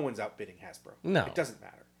 no one's outbidding Hasbro. No. It doesn't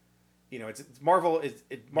matter. You know, it's Marvel and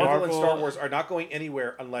Marvel- Star Wars are not going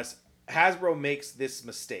anywhere unless Hasbro makes this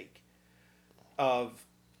mistake of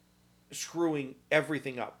screwing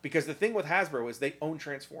everything up. Because the thing with Hasbro is they own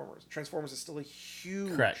Transformers. Transformers is still a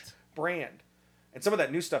huge Correct. brand. And some of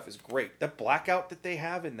that new stuff is great. That blackout that they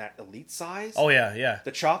have in that elite size, Oh yeah, yeah.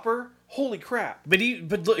 the chopper, holy crap. But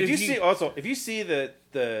look, If you see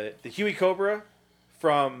the Huey Cobra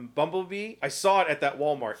from Bumblebee, I saw it at that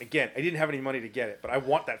Walmart. Again, I didn't have any money to get it, but I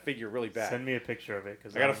want that figure really bad. Send me a picture of it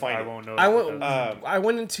because I gotta find I it. won't know. I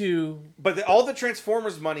went into But all the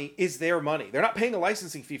Transformers money is their money. They're not paying a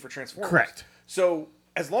licensing fee for Transformers. Correct. So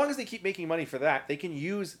as long as they keep making money for that, they can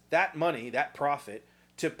use that money, that profit,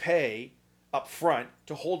 to pay up front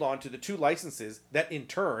to hold on to the 2 licenses that in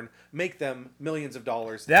turn make them millions of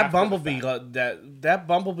dollars. that after the Bumblebee fact. that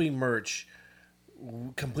Bumblebee merch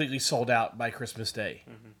completely sold out by Christmas Day.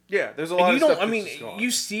 Yeah, there's a lot And you of don't. stuff I mean, that's just gone.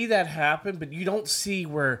 you see that happen, but you don't see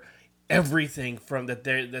where everything from that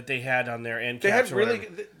they had on their end They caps had or really.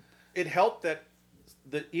 whatever. It helped that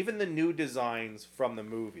even the new designs from the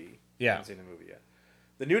movie. Yeah. I haven't seen the movie yet.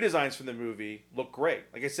 The new designs from the movie look great.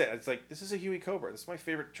 Like I said, it's like, this is a Huey Cobra. This is my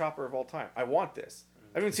favorite chopper of all time. I want this.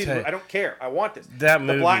 I haven't seen it. I don't care. I want this. That the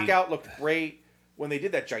movie- blackout looked great when they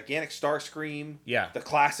did that gigantic Starscream. Yeah. The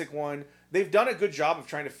classic one. They've done a good job of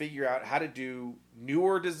trying to figure out how to do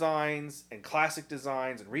newer designs and classic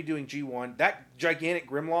designs and redoing G1. That gigantic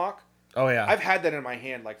Grimlock. Oh yeah. I've had that in my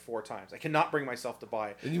hand like 4 times. I cannot bring myself to buy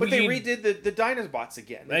it. You- But they you- redid the Dinobots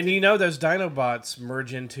again. and you know those Dinobots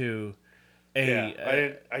merge into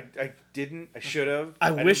a. I didn't. I should have.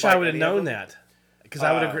 I wish I would have known that. Because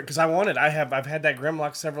I would have, because I've had that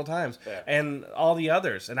Grimlock several times, Yeah. and all the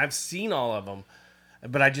others, and I've seen all of them,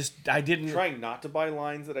 but I didn't. Trying not to buy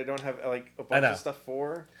lines that I don't have like a I bunch know. of stuff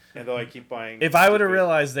for, and though I keep buying. If I would have stupid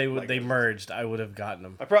realized they Legos. merged, I would have gotten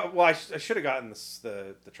them. I should have gotten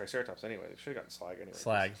the Triceratops anyway. I should have gotten Slag anyway.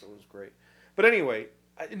 Slag. So it was great. But anyway,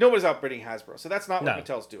 Nobody's outbidding Hasbro, so that's not what No.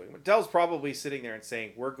 Mattel's doing. Mattel's probably sitting there and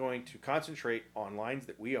saying, we're going to concentrate on lines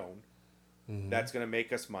that we own. That's going to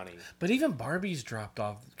make us money. But even Barbie's dropped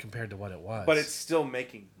off compared to what it was. But it's still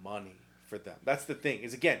making money for them. That's the thing.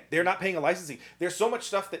 Is again, they're not paying a licensing. There's so much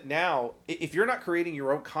stuff that now, if you're not creating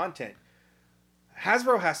your own content,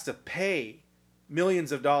 Hasbro has to pay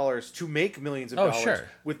millions of dollars to make millions of dollars sure.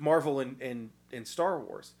 with Marvel and Star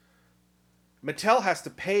Wars. Mattel has to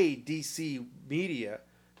pay DC Media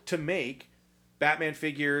to make Batman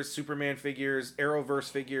figures, Superman figures,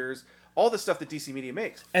 Arrowverse figures, all the stuff that DC Media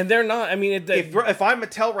makes. And they're not. I mean, If I'm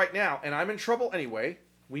Mattel right now and I'm in trouble anyway,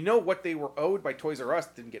 we know what they were owed by Toys R Us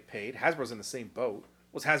that didn't get paid. Hasbro's in the same boat.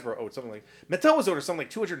 Was Hasbro owed something like Mattel was owed something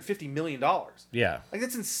like $250 million? yeah. Like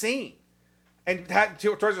that's insane. And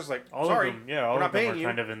Toys R Us like, All sorry, of them, yeah, all we're not of them paying are you.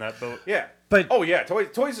 kind of in that boat. Yeah, But- oh yeah,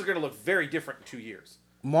 Toys is going to look very different in 2 years.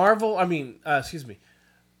 Marvel,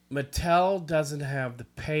 Mattel doesn't have the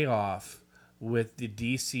payoff with the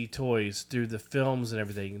DC toys through the films and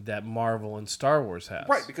everything that Marvel and Star Wars has.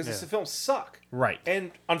 Right, because Yeah. the films suck. Right.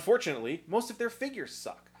 And unfortunately, most of their figures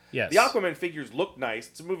suck. Yes. The Aquaman figures look nice.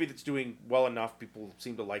 It's a movie that's doing well enough. People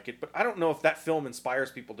seem to like it. But I don't know if that film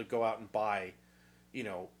inspires people to go out and buy,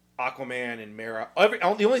 Aquaman and Mera. The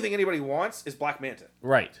only thing anybody wants is Black Manta.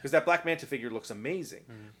 Right. Because that Black Manta figure looks amazing.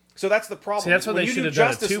 So that's the problem. See, that's what When they you should do have done,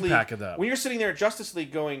 a Justice two-pack League- of them. When you're sitting there at Justice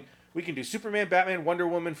League going, we can do Superman, Batman, Wonder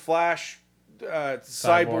Woman, Flash,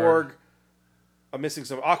 Cyborg. I'm missing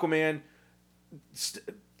some. Aquaman,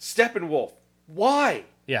 Steppenwolf. Why?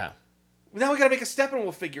 Yeah. Now we got to make a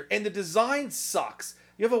Steppenwolf figure, and the design sucks.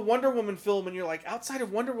 You have a Wonder Woman film, and you're like, outside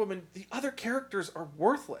of Wonder Woman, the other characters are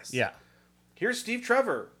worthless. Yeah. Here's Steve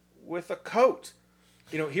Trevor with a coat.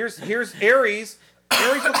 Here's Ares. Ares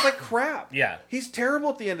looks like crap. Yeah. He's terrible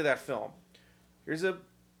at the end of that film. Here's a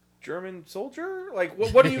German soldier. Like,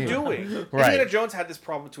 what are you doing? Right. Indiana Jones had this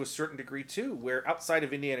problem to a certain degree too, where outside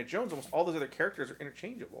of Indiana Jones, almost all those other characters are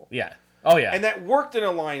interchangeable. Yeah. Oh, yeah. And that worked in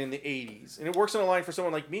a line in the 80s. And it works in a line for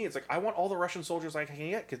someone like me. It's like, I want all the Russian soldiers I can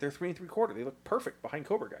get because they're 3 3/4. They look perfect behind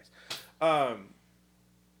Cobra guys.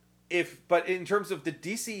 But in terms of the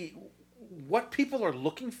DC, what people are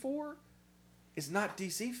looking for is not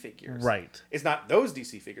DC figures. Right. It's not those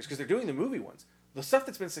DC figures because they're doing the movie ones. The stuff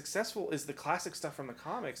that's been successful is the classic stuff from the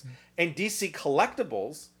comics. And DC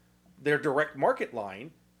Collectibles, their direct market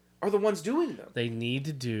line, are the ones doing them. They need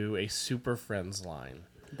to do a Super Friends line.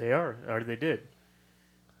 They are, or they did.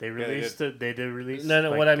 They they released did. They did release.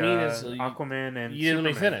 No, what I mean is Aquaman and you let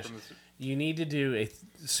me Superman finish. from You need to do a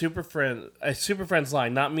Super Friends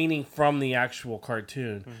line, not meaning from the actual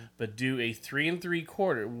cartoon, but do a 3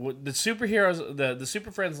 3/4. The superheroes, the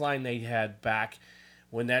Super Friends line they had back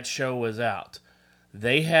when that show was out,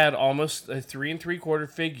 they had almost a 3 3/4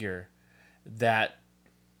 figure that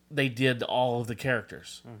they did all of the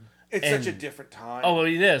characters. It's And- such a different time. Oh,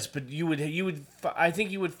 it is, but I think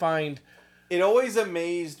you would find. It always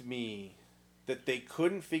amazed me that they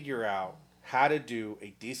couldn't figure out how to do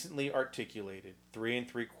a decently articulated 3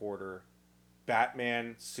 3/4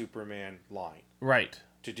 Batman Superman line. Right.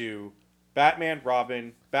 To do Batman,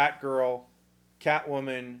 Robin, Batgirl,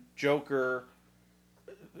 Catwoman, Joker,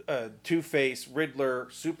 Two-Face, Riddler,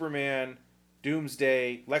 Superman,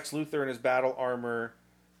 Doomsday, Lex Luthor in his battle armor,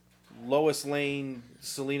 Lois Lane,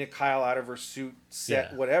 Selena Kyle out of her suit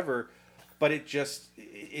set, Yeah. whatever. But it's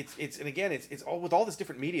all with all this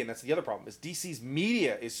different media, and that's the other problem. Is DC's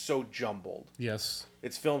media is so jumbled. Yes.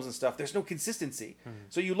 It's films and stuff. There's no consistency.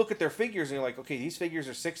 So you look at their figures and you're like, okay, these figures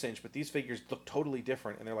are 6-inch, but these figures look totally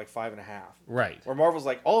different, and they're like 5.5. Right. Or Marvel's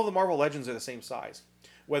like, all of the Marvel Legends are the same size.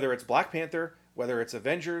 Whether it's Black Panther, whether it's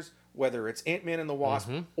Avengers, whether it's Ant-Man and the Wasp,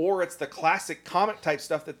 or it's the classic comic type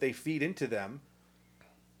stuff that they feed into them.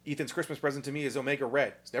 Ethan's Christmas present to me is Omega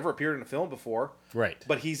Red. He's never appeared in a film before. Right.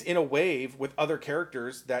 But he's in a wave with other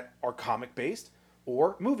characters that are comic-based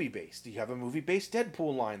or movie-based. You have a movie-based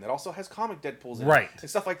Deadpool line that also has comic Deadpools in Right. it and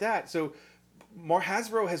stuff like that. So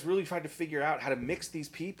Hasbro has really tried to figure out how to mix these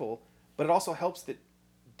people, but it also helps that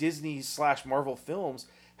Disney/Marvel Films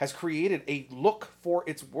has created a look for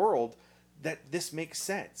its world that this makes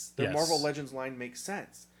sense. The Yes. Marvel Legends line makes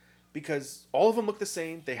sense. Because all of them look the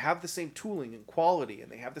same, they have the same tooling and quality, and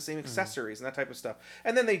they have the same accessories and that type of stuff.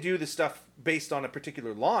 And then they do the stuff based on a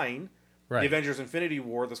particular line. Right. The Avengers Infinity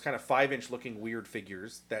War, those kind of 5-inch looking weird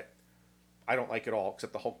figures that I don't like at all,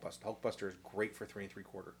 except the Hulkbuster. Hulkbuster is great for 3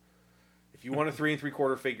 3/4. If you want a 3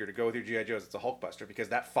 3/4 figure to go with your G.I. Joes, it's a Hulkbuster, because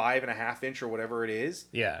that 5.5-inch or whatever it is,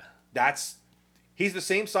 Yeah. he's the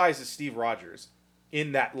same size as Steve Rogers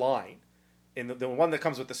in that line. In the one that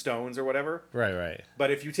comes with the stones or whatever. Right.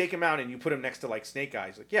 But if you take him out and you put him next to like Snake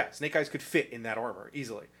Eyes, Snake Eyes could fit in that armor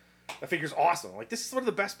easily. That figure's awesome. Like, this is one of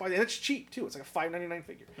the best buys, and it's cheap too. It's like a $5.99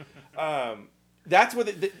 figure. That's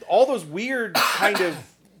what all those weird kind of,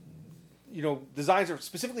 designs are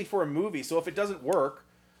specifically for a movie. So if it doesn't work,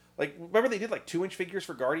 like, remember they did like 2-inch figures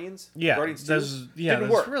for Guardians? Yeah, Guardians 2? Didn't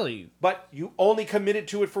that's work. really But you only committed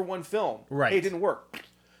to it for one film. Right. Hey, it didn't work.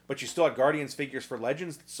 But you still had Guardians figures for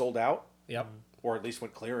Legends that sold out, yep. or at least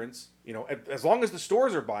went clearance. As long as the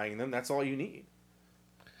stores are buying them, that's all you need.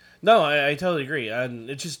 No, I totally agree, and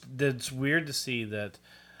it's weird to see that.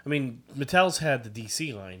 I mean, Mattel's had the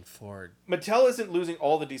DC line for. Mattel isn't losing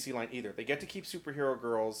all the DC line either. They get to keep Superhero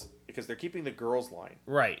Girls because they're keeping the girls line.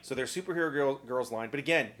 Right. So their Superhero Girls line. But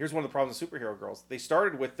again, here's one of the problems with Superhero Girls. They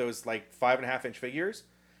started with those like 5.5-inch figures,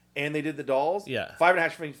 and they did the dolls. Yeah.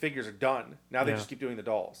 5.5-inch figures are done. Now they Yeah. just keep doing the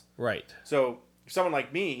dolls. Right. So someone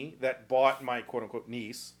like me that bought my quote unquote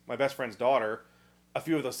niece, my best friend's daughter, a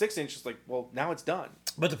few of those 6-inches, like, well, now it's done.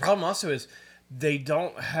 But the problem also is they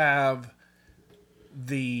don't have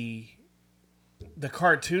the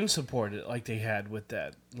cartoon supported like they had with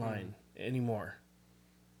that line anymore.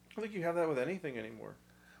 I don't think you have that with anything anymore.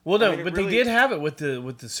 Well, no, I mean, but really- they did have it with the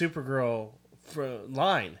Supergirl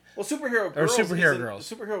line. Well, Superhero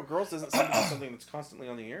Girls doesn't seem to be something that's constantly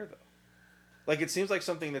on the air, though. Like, it seems like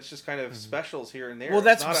something that's just kind of specials here and there. Well,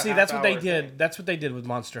 It's that's not a that's what they half-hour did. thing. That's what they did with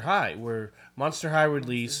Monster High, where Monster High would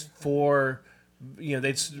release 4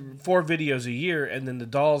 videos a year, and then the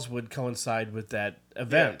dolls would coincide with that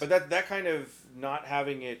event. Yeah, but that kind of not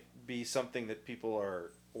having it be something that people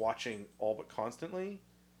are watching all but constantly.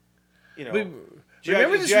 Remember G.I.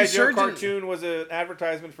 this Joe resurgent- cartoon was an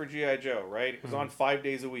advertisement for G.I. Joe, right? It was on 5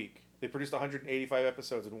 days a week. They produced 185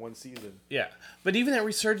 episodes in one season. Yeah, but even that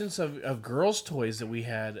resurgence of girls' toys that we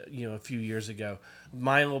had, a few years ago,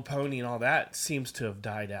 My Little Pony and all that seems to have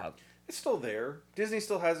died out. It's still there. Disney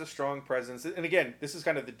still has a strong presence. And again, this is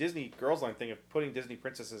kind of the Disney Girls Line thing of putting Disney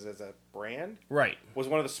princesses as a brand Right. was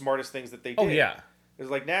one of the smartest things that they did. Oh, yeah. It's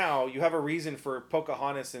like now you have a reason for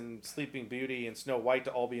Pocahontas and Sleeping Beauty and Snow White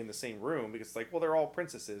to all be in the same room because it's like, well, they're all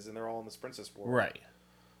princesses and they're all in this princess world. Right.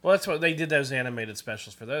 Well, that's what they did those animated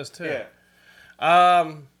specials for those, too.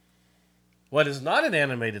 Yeah. What is not an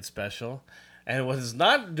animated special, and what is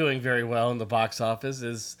not doing very well in the box office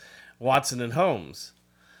is Watson and Holmes.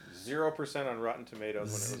 0% on Rotten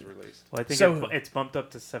Tomatoes when it was released. Well, I think So- it's bumped up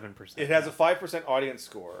to 7%. It has a 5% audience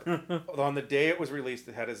score. On the day it was released,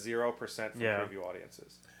 it had a 0% from Yeah. preview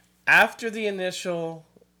audiences. After the initial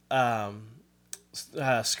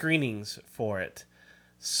screenings for it,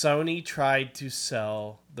 Sony tried to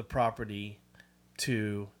sell the property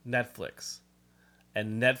to Netflix,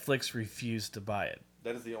 and Netflix refused to buy it.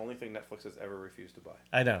 That is the only thing Netflix has ever refused to buy.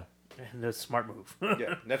 I know. And a smart move.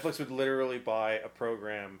 Yeah, Netflix would literally buy a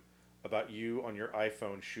program about you on your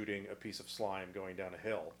iPhone shooting a piece of slime going down a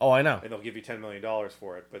hill. Oh, I know. And they'll give you $10 million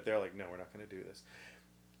for it, but they're like, no, we're not going to do this.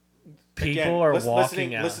 People Again, are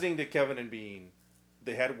walking out. Listening to Kevin and Bean,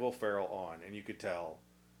 they had Will Ferrell on, and you could tell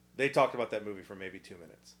they talked about that movie for maybe 2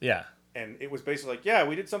 minutes. Yeah. And it was basically like, yeah,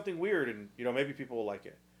 we did something weird, and maybe people will like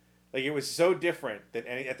it. Like, it was so different that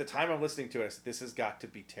at the time I'm listening to it, I said, this has got to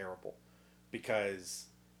be terrible, because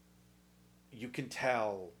you can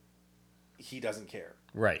tell he doesn't care,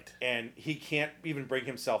 Right. and he can't even bring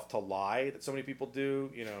himself to lie that so many people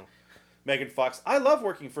do. Megan Fox, I love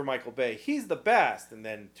working for Michael Bay. He's the best. And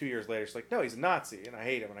then 2 years later, she's like, no, he's a Nazi, and I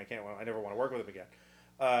hate him, and I never want to work with him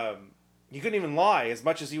again. He couldn't even lie as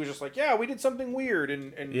much as he was just like, yeah, we did something weird,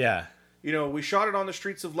 and Yeah. we shot it on the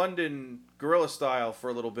streets of London, guerrilla style, for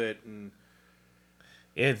a little bit. And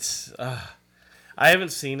It's. I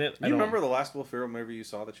haven't seen it. you remember the last Will Ferrell movie you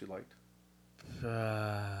saw that you liked?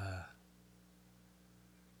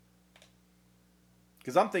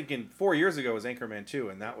 Because I'm thinking 4 years ago was Anchorman 2,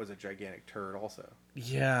 and that was a gigantic turd also.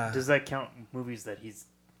 Yeah. Does that count movies that he's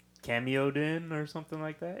cameoed in or something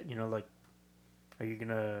like that? Are you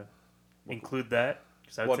gonna include that?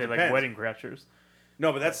 Because I would Well, it say like depends. Wedding Crashers.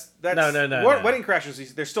 No, but that's No. Wedding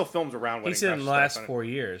Crashers. There's still films around. He Wedding said in Crashers the that last kind of- 4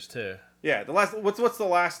 years, too. Yeah, the last. What's the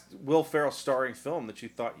last Will Ferrell starring film that you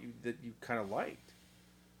thought that you kind of liked?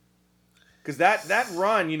 Because that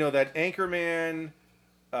run, that Anchorman,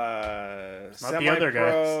 Not the other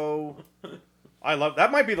Semi-Pro. I love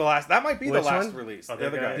that. Might be the last. That might be Which the last one? release. Other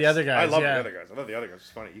Guys. The Other Guys, I love yeah. the other guys. I thought the other guys was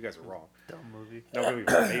funny. You guys are wrong. Dumb movie. No, movie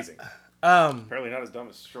was amazing. Apparently not as dumb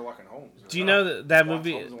as Sherlock and Holmes. Do you know that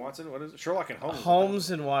movie, Holmes and Watson? What is it? Sherlock and Holmes.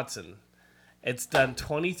 Holmes and Watson, it's done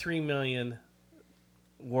 $23 million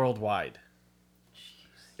worldwide.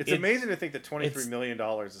 It's It- amazing to think that $23 it's- million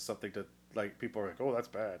is something to like. People are like, oh, that's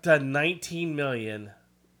bad. Done $19 million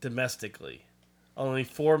domestically. Only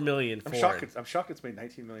 $4 million I'm foreign. shocked. I'm shocked it's made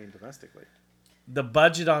 $19 million domestically. The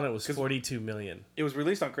budget on it was $42 million. It was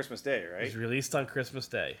released on Christmas Day, It right? was released on Christmas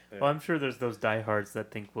Day. Well, I'm sure there's those diehards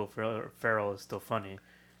that think Will Ferrell is still funny.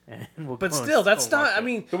 And will But go and still, that's still not. watch I it.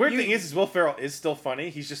 mean, The weird thing is Will Ferrell is still funny.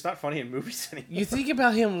 He's just not funny in movies anymore. you think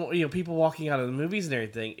about him. People walking out of the movies and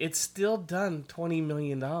everything. It's still done $20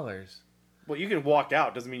 million. Well, you can walk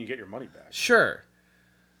out. Doesn't mean you get your money back. Sure.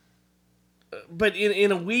 But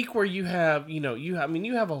in a week where you have you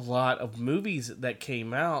have a lot of movies that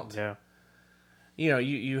came out. Yeah.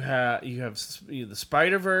 You have the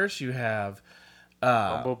Spider-Verse. You have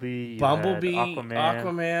Bumblebee. Bumblebee, you had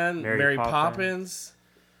Aquaman, Mary Poppins.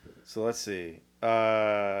 So let's see.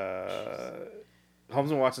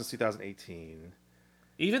 Holmes and Watson's 2018.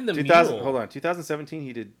 Even the 2000. Mule. Hold on. 2017.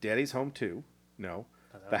 He did Daddy's Home 2. No.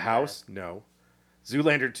 that The was House. No.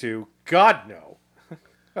 Zoolander 2. God no.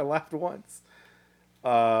 I laughed once.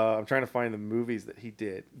 I'm trying to find the movies that he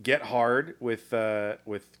did. Get Hard with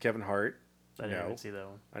Kevin Hart. I didn't No. even see that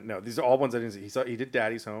one. No, these are all ones I didn't see. He did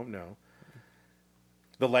Daddy's Home. No.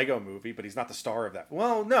 The Lego Movie, but he's not the star of that.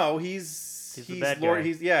 Well, no, he's the bad Lord. guy.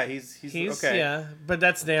 He's okay. Yeah, but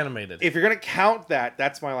that's the animated. If you're gonna count that,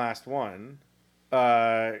 that's my last one.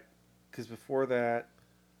 Because before that,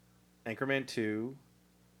 Anchorman 2,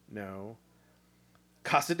 no.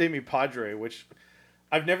 Casa de Mi Padre, which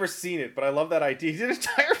I've never seen it, but I love that idea. He did an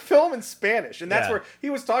entire film in Spanish, and that's Yeah. where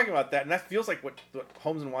he was talking about that, and that feels like what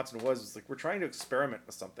Holmes and Watson was like, we're trying to experiment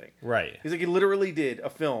with something. Right. He's like, he literally did a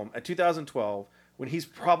film at 2012 when he's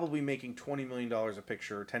probably making $20 million a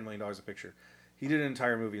picture or $10 million a picture. He did an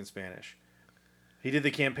entire movie in Spanish. He did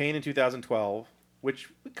The Campaign in 2012, which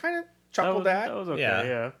we kind of chuckled at. That was okay, Yeah.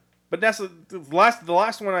 yeah. But that's the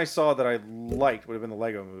last one I saw that I liked would have been the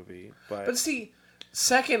Lego Movie. But see,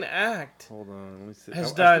 second act Hold on, let me see. has I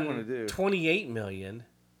still wanna done do 28 million.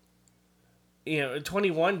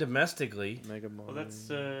 21 domestically, Mega Well, Mall. that's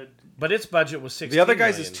but its budget was 16 The other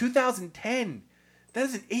guys million. is 2010. That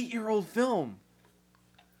is an 8-year-old film.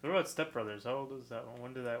 what about Step Brothers? How old is that one?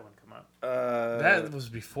 When did that one come out? That was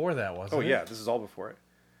before that, wasn't Oh it? yeah, this is all before it.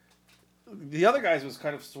 The other guys was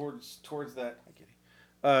kind of towards that.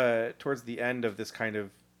 Towards the end of this kind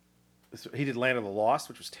of, he did Land of the Lost,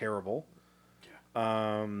 which was terrible.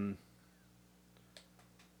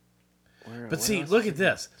 But see, look at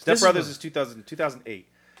this. Step This Brothers is is 2008.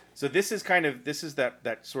 So this is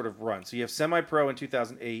that sort of run. So you have Semi Pro in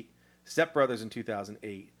 2008, Step Brothers in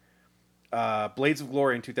 2008, Blades of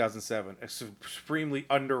Glory in 2007. A supremely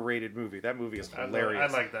underrated movie. That movie is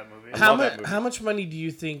hilarious. I like that movie. how love that much? movie. How much money do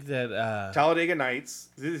you think that? Talladega Nights.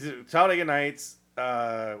 Talladega Nights.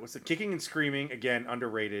 What's it? Kicking and Screaming, again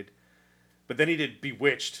underrated. But then he did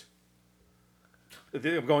Bewitched.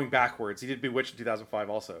 I'm going backwards. He did Bewitched in 2005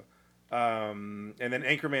 also. And then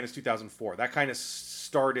Anchorman is 2004. That kind of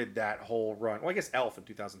started that whole run. Well, I guess Elf in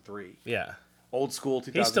 2003. Yeah, Old School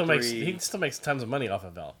 2003. he still makes tons of money off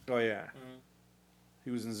of Elf. Oh yeah.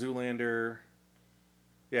 He was in Zoolander.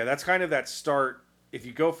 Yeah, that's kind of that start. If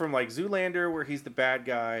you go from like Zoolander, where he's the bad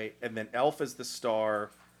guy, and then Elf is the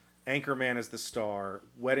star, Anchorman is the star,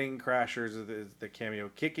 Wedding Crashers is the cameo,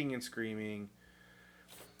 Kicking and Screaming,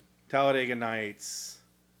 Talladega Nights,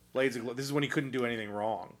 Blades of Glory. This is when he couldn't do anything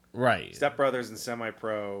wrong. Right. Step Brothers and Semi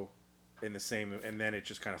Pro in the same, and then it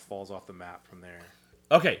just kind of falls off the map from there.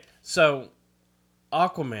 Okay, so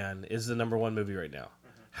Aquaman is the #1 movie right now.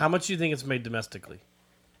 How much do you think it's made domestically?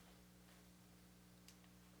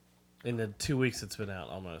 In the 2 weeks it's been out,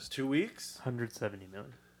 almost. 2 weeks. 170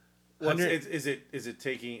 million. Well, Hundred- is it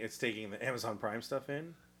taking the Amazon Prime stuff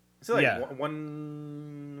in? Is it like Yeah.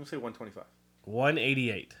 let's say 125.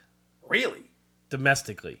 188 Really?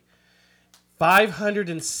 domestically.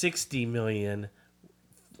 560 million.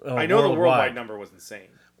 I know the worldwide number was insane.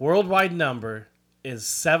 Worldwide number is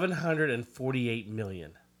 748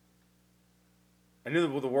 million. I knew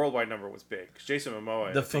the worldwide number was big 'cause Jason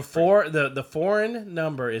Momoa. The foreign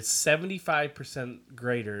number is 75%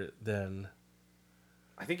 greater than.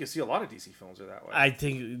 I think you see a lot of DC films are that way. I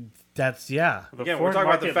think that's yeah. The Again, we're foreign talking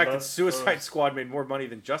about the market fact that loves Suicide those- Squad made more money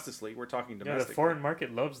than Justice League. We're talking Yeah, domestic. the foreign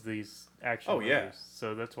market loves these action Oh, yeah. movies,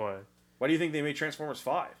 so that's why. Why do you think they made Transformers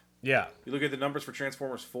 5? Yeah. You look at the numbers for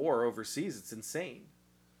Transformers 4 overseas; it's insane.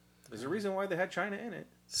 There's a reason why they had China in it.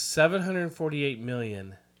 748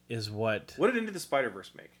 million is what. What did Into the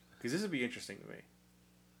Spider-Verse make? Because this would be interesting to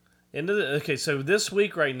me. Okay, so this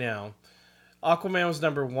week right now, Aquaman was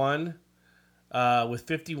 #1 with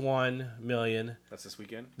 51 million That's this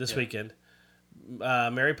weekend. this Yeah. weekend.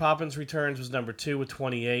 Mary Poppins Returns was #2 with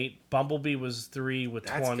 28. Bumblebee was 3 with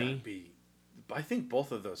That's 20. gotta be. I think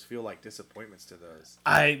both of those feel like disappointments to those.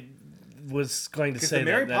 was going to Because say the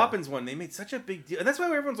Mary that. Poppins one, they made such a big deal. And that's why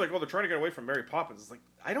everyone's like, oh, they're trying to get away from Mary Poppins. It's like,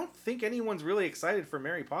 I don't think anyone's really excited for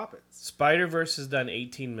Mary Poppins. Spider-Verse has done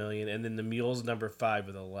 18 million, and then The Mule's number 5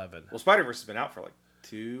 with 11. Well, Spider-Verse has been out for like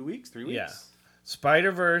 2 weeks, 3 weeks. Yeah.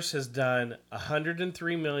 Spider-Verse has done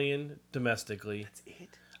 103 million domestically That's it.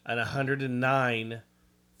 and 109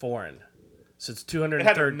 foreign. So it's It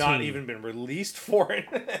 213. had not even been released foreign.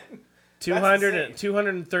 200, insane.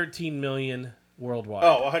 213 million worldwide.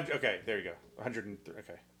 Oh, 100. Okay, there you go. 103.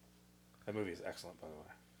 Okay. That movie is excellent, by the way.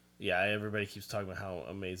 Yeah, everybody keeps talking about how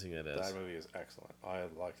amazing it is. That movie is excellent. I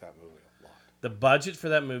like that movie a lot. The budget for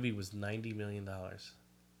that movie was $90 million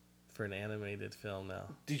for an animated film now.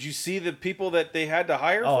 Did you see the people that they had to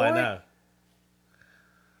hire Oh, for I it? know.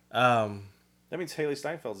 That means Haley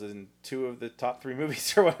Steinfeld's in 2 of the top 3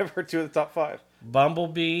 movies or whatever, 2 of the top 5.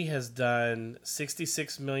 Bumblebee has done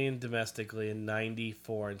 66 million domestically and 90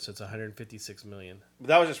 foreign, so it's 156 million. But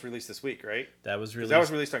that was just released this week, right? That was 'Cause released. that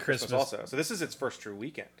was released on Christmas also. So this is its first true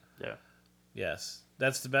weekend. Yeah. Yes,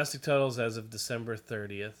 that's domestic totals as of December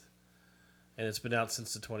 30th, and it's been out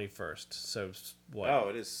since the 21st. So what? Oh,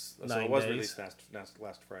 it is. So 9 it was days? released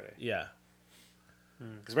last Friday. Yeah,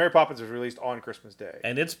 Because Mary Poppins was released on Christmas Day.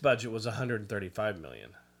 and its budget was 135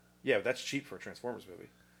 million. Yeah, but that's cheap for a Transformers movie.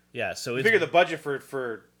 Yeah, so You it's figure the budget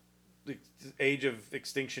for the Age of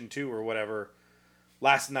Extinction 2 or whatever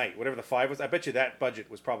last night, whatever the 5 was, I bet you that budget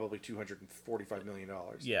was probably $245 million.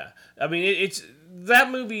 yeah. I mean, it's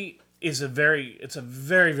that movie is a very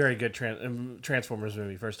very good Transformers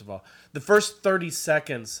movie. First of all, the first 30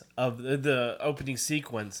 seconds of the opening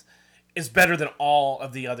sequence is better than all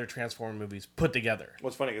of the other Transformer movies put together.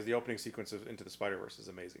 What's funny is the opening sequence of Into the Spider-Verse is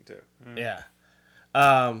amazing too. Yeah.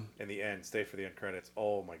 And the end, stay for the end credits.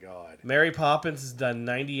 Oh my god. Mary Poppins has done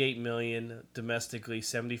 98 million domestically,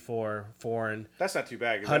 74 foreign, That's not too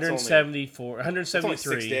bad. 174, That's only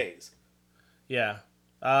 173. 6 days.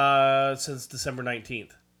 Yeah. Since December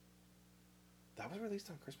 19th. That was released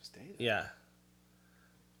on Christmas Day? Though. Yeah.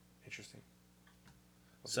 Interesting.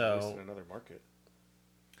 So- Released in another market.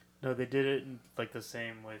 No, they did it like the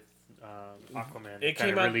same with Aquaman. It They came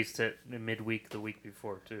kinda out- released it midweek the week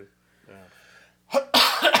before too.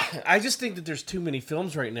 I just think that there's too many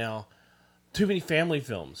films right now. Too many family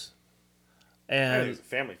films. I think And it's a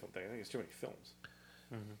family film thing. I think it's too many films.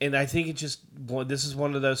 I think it just this is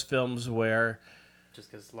one of those films where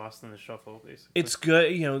Just gets lost in the shuffle, basically. it's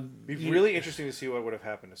good, It'd be really interesting to see what would have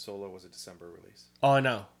happened if Solo was a December release. Oh, I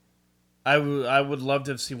know. I would love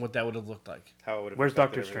to have seen what that would have looked like. How it would have Where's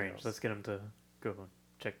affected Doctor everything Strange? else. Let's get him to go and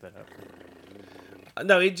check that out.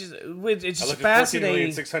 No, it's just I looked at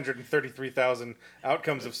fascinating. 14,633,000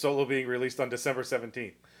 outcomes of Solo being released on December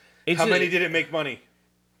 17th. It's How just, many did it make money?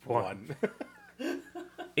 One.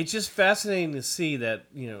 It's just fascinating to see that,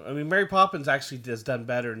 I mean, Mary Poppins actually has done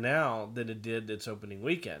better now than it did its opening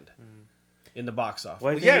weekend in the box office.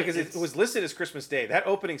 Well, I Well, think yeah, because it's- it was listed as Christmas Day. That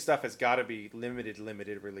opening stuff has got to be limited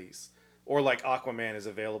release. Or like Aquaman is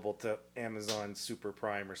available to Amazon Super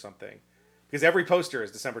Prime or something. Because every poster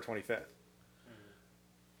is December 25th.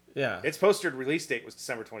 Yeah. Its postered release date was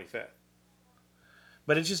December 25th.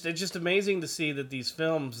 But it's just amazing to see that these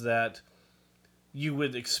films that you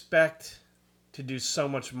would expect to do so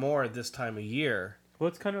much more at this time of year. Well,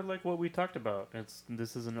 it's kind of like what we talked about.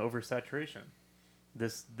 This is an oversaturation.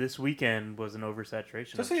 This weekend was an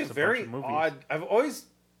oversaturation. So I of think just it's a bunch very of movies. odd. I've always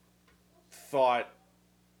thought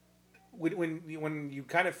when you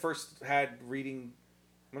kind of first had reading,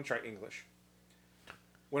 I'm gonna try English.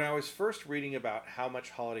 When I was first reading about how much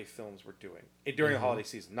holiday films were doing during the holiday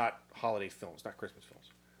season, not holiday films, not Christmas films,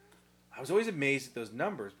 I was always amazed at those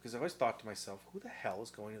numbers because I always thought to myself, who the hell is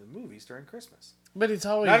going to the movies during Christmas? But it's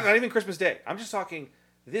always Not even Christmas Day. I'm just talking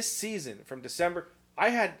this season from December.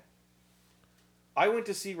 I went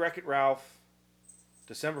to see Wreck-It Ralph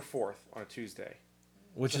December 4th on a Tuesday.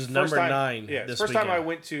 which It's is the first number time- 9 Yeah, it's this the first time I weekend.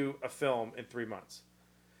 went to a film in 3 months.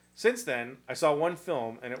 Since then, I saw one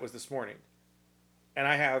film, and it was this morning. And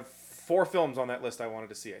I have 4 films on that list I wanted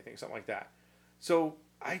to see, I think, something like that. So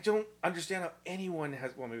I don't understand how anyone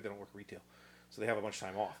has... Well, maybe they don't work retail, so they have a bunch of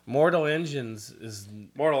time off. Mortal Engines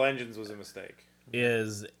Mortal Engines was a mistake.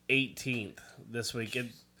 is 18th this week.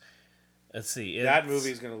 Let's see. That it's movie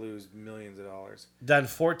is going to lose millions of dollars. done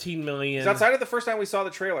 14 million. Because outside of the first time we saw the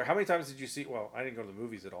trailer, how many times did you see... Well, I didn't go to the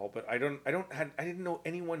movies at all, but I didn't know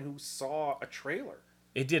anyone who saw a trailer.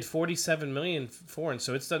 It did 47 million foreign,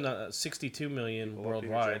 so it's done 62 million Well, Peter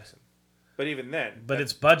worldwide. Jackson. But even then... But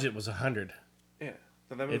its budget was 100. Yeah.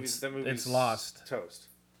 So that movie's it's lost. Toast.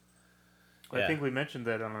 I Yeah. think we mentioned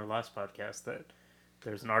that on our last podcast that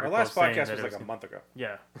there's an Our article last saying podcast that was it like a month ago.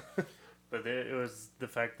 Yeah, but it was the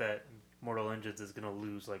fact that Mortal Engines is going to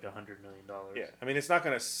lose like $100 million. Yeah, I mean, it's not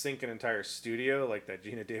going to sink an entire studio like that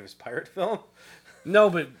Gina Davis pirate film. No,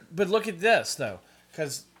 but look at this though,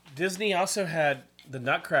 because Disney also had the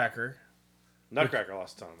Nutcracker. Nutcracker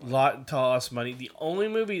lost a ton of money. Lost money. The only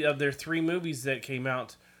movie of their 3 movies that came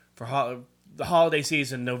out for the holiday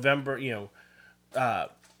season, November,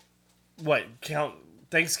 count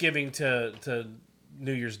Thanksgiving to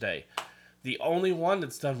New Year's Day. The only one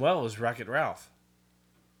that's done well is Wreck-It Ralph.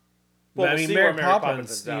 Well, I we'll mean, see Mary where Mary Poppins, Poppins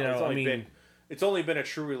ends out. you know, It's only been a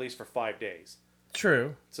true release for 5 days.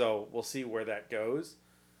 True. So we'll see where that goes.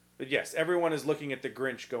 But yes, everyone is looking at The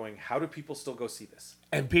Grinch going, how do people still go see this?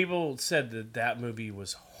 And people said that movie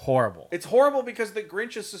was horrible. It's horrible because The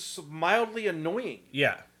Grinch is just mildly annoying.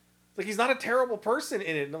 Yeah. Like, he's not a terrible person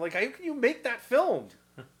in it. And like, how can you make that film?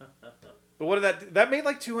 But what did that made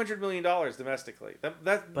like $200 million domestically. But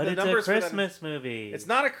the it's numbers a for Christmas movie. It's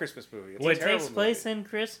not a Christmas movie. It's It a terrible takes place movie. in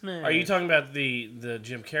Christmas. Are you talking about the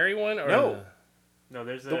Jim Carrey one? Or No. No,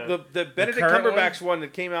 there's The Benedict current Cumberbatch one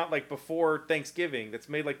that came out like before Thanksgiving that's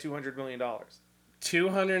made like $200 million.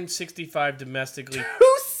 265 domestically,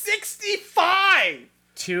 265.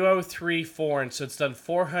 203 foreign, so it's done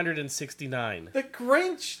 469. The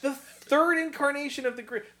Grinch, the third incarnation of the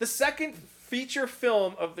Grinch, the second feature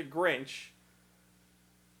film of the Grinch.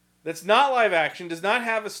 That's not live action, does not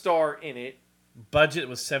have a star in it. Budget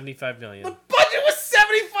was 75 million. The budget was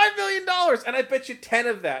 $75 million, and I bet you 10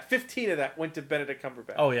 of that, 15 of that went to Benedict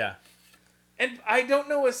Cumberbatch. Oh yeah, And I don't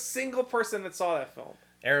know a single person that saw that film.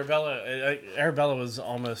 Arabella was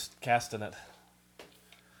almost cast in it.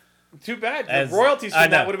 Too bad. As- the royalties I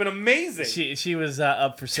from that know. would have been amazing. She was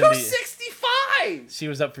up for Cindy. 265. She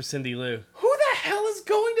was up for Cindy Lou. Who the hell is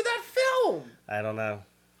going to that film? I don't know.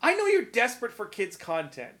 I know you're desperate for kids'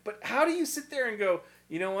 content, but how do you sit there and go,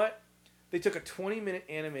 you know what? They took a 20-minute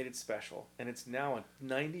animated special, and it's now a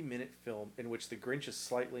 90-minute film in which the Grinch is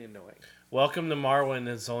slightly annoying. Welcome to Marwen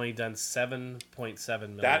has only done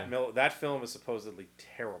 7.7 million. That film is supposedly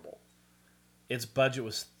terrible. Its budget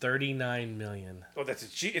was 39 million. Oh, it's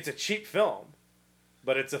a cheap film,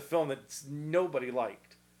 but it's a film that nobody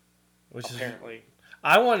liked. Which Apparently, is,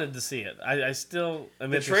 I wanted to see it. I still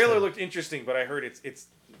am the interested. trailer looked interesting, but I heard it's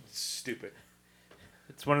stupid.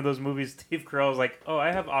 It's one of those movies. Steve Carell's like, "Oh,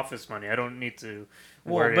 I have office money. I don't need to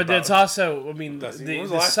Well, worry but about." it's also, I mean, When the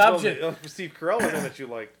was last subject, film that Steve Carell was in that you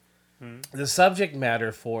liked? the subject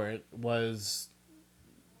matter for it was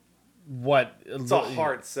what It's a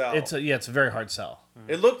hard sell. It's a very hard sell.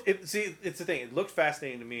 It's the thing. It looked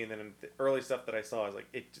fascinating to me, and then in the early stuff that I saw, I was like,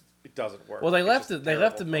 it doesn't work. Well, they It's left just they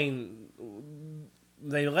left the terrible. main.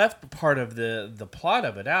 They left part of the plot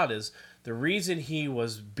of it out. Is the reason he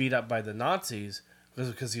was beat up by the Nazis was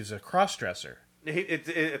because he was a cross-dresser.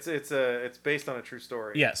 It's based on a true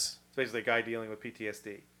story. Yes, It's basically a guy dealing with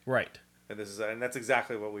PTSD, right. and that's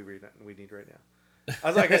exactly what we need right now. I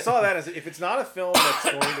was like, I saw that as if it's not a film that's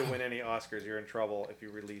going to win any Oscars, you're in trouble if you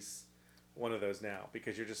release one of those now,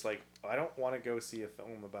 because you're just like, I don't want to go see a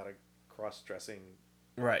film about a cross-dressing,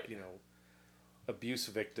 Right. abuse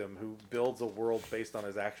victim who builds a world based on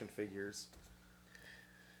his action figures.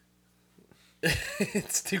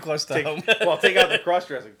 It's too close to home. Take out the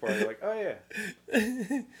cross-dressing part. You're like, oh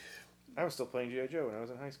yeah. I was still playing G.I. Joe when I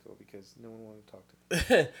was in high school because no one wanted to talk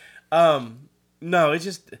to me. No, it's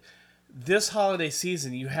just this holiday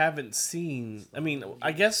season you haven't seen. I mean,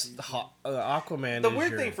 I guess Aquaman. The is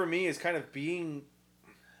weird your, thing for me is kind of being.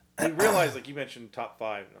 I realized, like you mentioned, top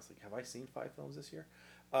 5, and I was like, have I seen 5 films this year?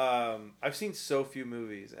 I've seen so few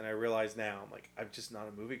movies, and I realize now, I'm like, I'm just not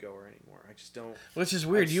a moviegoer anymore. I just don't. which is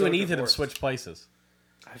weird. I'm You so and Ethan have divorced. switched places.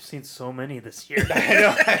 I've seen so many this year. I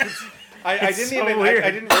know. I It's didn't so even. weird.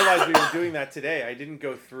 I didn't realize we were doing that today. I didn't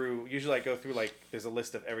go through. Usually, I go through like there's a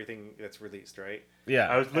list of everything that's released, right? Yeah,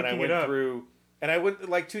 I was And I looking went it up. through, and I went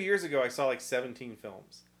like 2 years ago. I saw like 17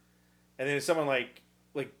 films, and then someone like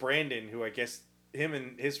Brandon, who I guess him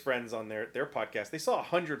and his friends on their podcast, they saw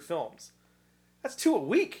 100 films. That's 2 a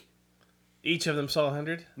week. each of them saw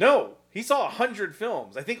 100. No, he saw 100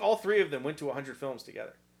 films. I think all 3 of them went to 100 films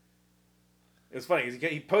together. It was funny.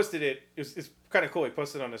 He posted it. It's kind of cool. He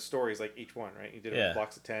posted on his stories like each one, right? He did it in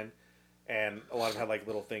blocks of 10, and a lot of them had like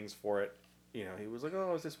little things for it. He was like, "Oh,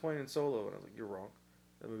 I was disappointed in Solo," and I was like, "You're wrong.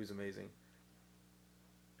 That movie's amazing."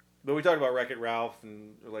 But we talked about Wreck-It Ralph,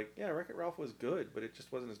 and we're like, "Yeah, Wreck-It Ralph was good, but it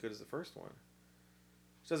just wasn't as good as the first one."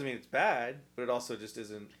 Which doesn't mean it's bad, but it also just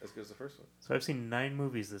isn't as good as the first one. So I've seen 9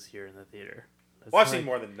 movies this year in the theater. That's Well, I've like- seen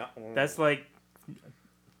more than That's like,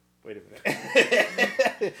 Wait a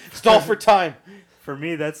minute. Stall for time. for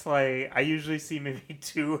me, that's like, I usually see maybe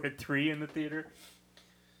 2 or 3 in the theater.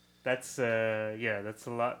 That's, that's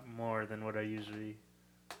a lot more than what I usually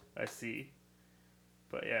I see.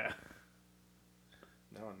 But yeah.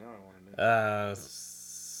 No, I want to know.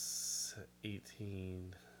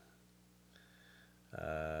 18.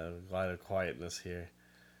 A lot of quietness here.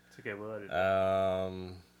 It's okay. We'll let it.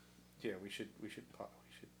 Yeah, we should.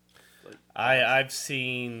 Like, I've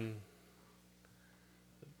seen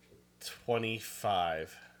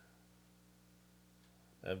 25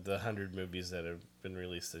 of the 100 movies that have been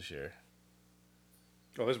released this year.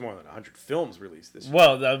 oh, there's more than 100 films released this year.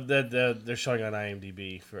 Well, they're showing on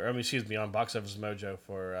IMDb on Box Office Mojo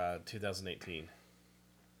for 2018.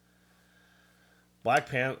 Black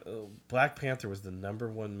Panther was the number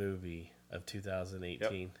one movie of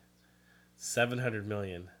 2018. Yep. 700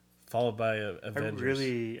 million, followed by Avengers.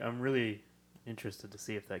 I'm really interested to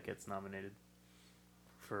see if that gets nominated.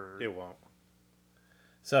 For It won't.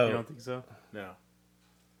 So you don't think so? No.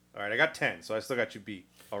 All right, I got 10, so I still got you beat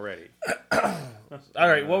already. all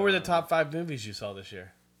right, what were the top 5 movies you saw this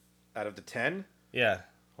year? Out of the 10, Yeah.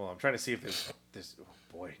 well, I'm trying to see if there's. Oh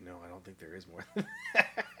boy, no, I don't think there is more than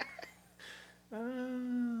that.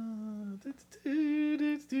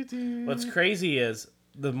 What's crazy is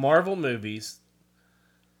the Marvel movies.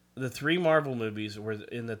 The 3 Marvel movies were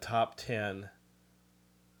in the top 10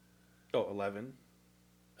 Oh, 11.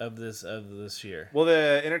 of this year. Well,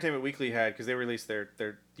 the Entertainment Weekly had, because they released their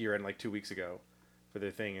year end like 2 weeks ago for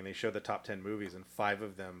their thing, and they showed the top 10 movies, and 5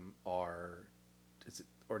 of them are,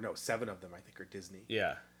 7 of them I think are Disney.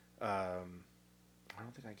 Yeah. I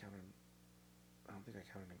don't think I counted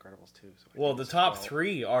Incredibles 2. So Well, the top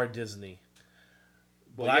 3 are Disney.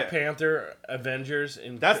 Well, Black yeah. Panther, Avengers,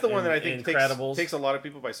 That's the one that I think Incredibles. takes a lot of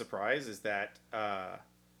people by surprise. Is that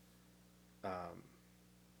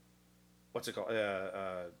what's it called?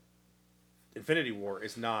 Infinity War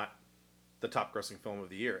is not the top grossing film of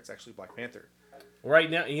the year. It's actually Black Panther.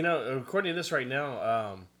 Right now, according to this right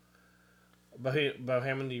now,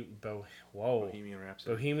 Bohemian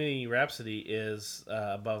Rhapsody is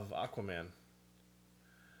above Aquaman.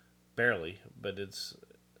 Barely, but it's...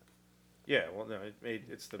 Yeah, well, no,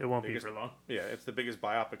 it's the It won't biggest, be for long. Yeah, it's the biggest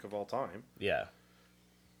biopic of all time. Yeah.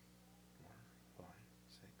 5,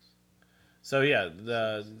 6, So, yeah,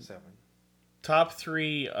 the 7, top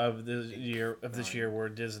 3 of this year were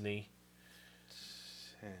Disney.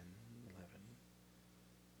 10,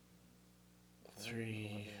 11.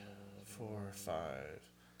 3, 4, 5.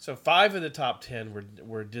 So 5 of the top 10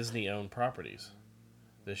 were Disney-owned properties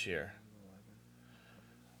this year.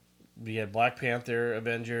 We had Black Panther,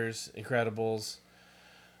 Avengers, Incredibles,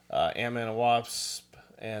 Ant-Man and Wasp,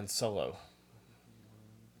 and Solo.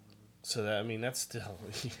 So that's still...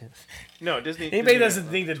 No, Disney. Anybody Disney doesn't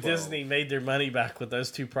think that 12. Disney made their money back with those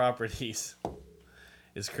 2 properties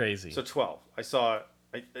is crazy. So 12.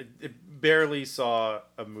 I barely saw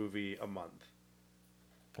a movie a month.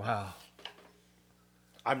 Wow.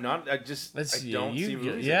 I'm not. I don't see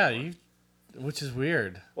movies anymore. Which is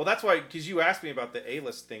weird. Well, that's why, because you asked me about the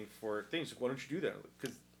A-list thing for things. Why don't you do that?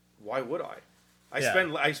 Because why would I?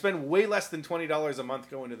 I spend way less than $20 a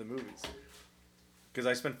month going to the movies. Because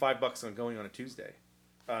I spend $5 on going on a Tuesday.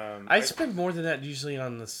 I spend more than that usually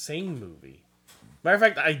on the same movie. Matter of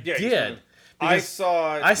fact, I did. I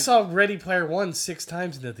I saw Ready Player One 6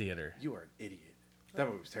 times in the theater. You are an idiot. That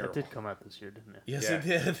movie was terrible. That did come out this year, didn't it? Yes, Yeah. it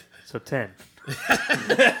did. So 10.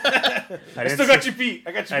 I still got you beat.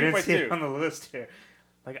 I got you I beat didn't by see 2. it on the list here.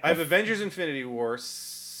 Like I have Avengers Infinity War,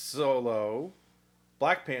 Solo,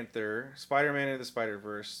 Black Panther, Spider-Man Into the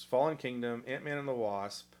Spider-Verse, Fallen Kingdom, Ant-Man and the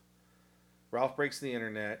Wasp, Ralph Breaks the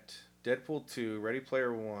Internet, Deadpool 2, Ready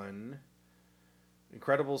Player One,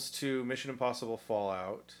 Incredibles 2, Mission Impossible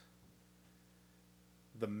Fallout.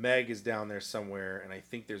 The Meg is down there somewhere, and I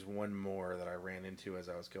think there's one more that I ran into as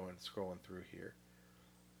I was scrolling through here.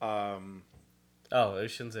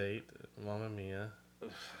 Ocean's 8, Mamma Mia,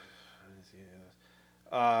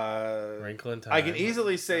 Wrinkle in Time. I can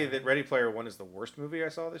easily say that Ready Player One is the worst movie I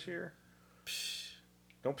saw this year. Psh,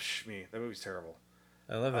 Don't psh me. That movie's terrible.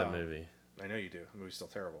 I love that movie. I know you do. The movie's still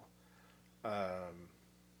terrible.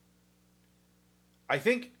 I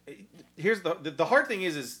think here's the hard thing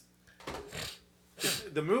is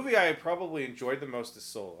the movie I probably enjoyed the most is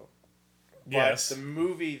Solo. But Yes. the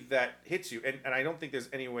movie that hits you, and I don't think there's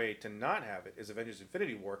any way to not have it, is Avengers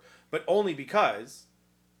Infinity War, but only because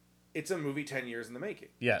it's a movie 10 years in the making.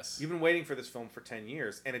 Yes. You've been waiting for this film for 10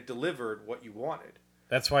 years, and it delivered what you wanted.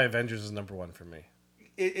 That's why Avengers is number 1 for me.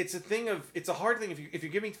 It's a hard thing. If you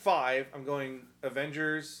give me 5, I'm going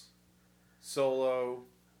Avengers, Solo,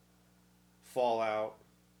 Fallout,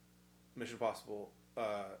 Mission Impossible,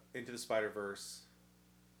 Into the Spider-Verse.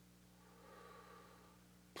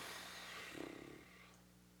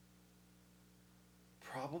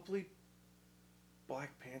 Probably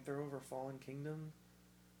Black Panther over Fallen Kingdom,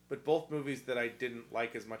 but both movies that I didn't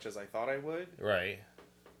like as much as I thought I would. Right.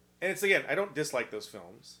 And it's, again, I don't dislike those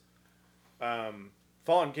films.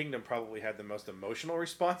 Fallen Kingdom probably had the most emotional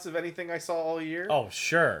response of anything I saw all year. Oh,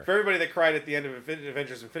 sure. For everybody that cried at the end of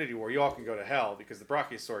Avengers Infinity War, you all can go to hell because the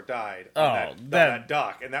Brachiosaur died Oh, on that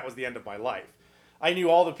dock, and that was the end of my life. I knew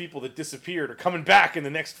all the people that disappeared are coming back in the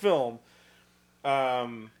next film.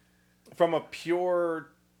 From a pure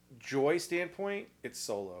joy standpoint, it's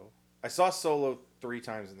Solo. I saw Solo 3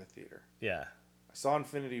 times in the theater. Yeah. I saw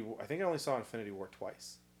Infinity War. I think I only saw Infinity War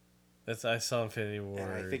twice. I saw Infinity War.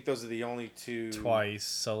 And I think those are the only 2. Twice.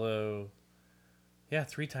 Solo. Yeah,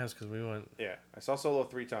 3 times because we went. Yeah, I saw Solo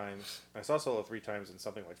 3 times. I saw Solo 3 times in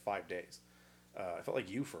something like 5 days. I felt like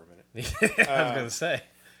you for a minute. I was going to say.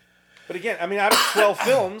 But again, I mean, out of 12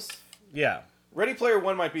 films, Yeah. Ready Player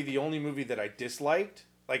One might be the only movie that I disliked.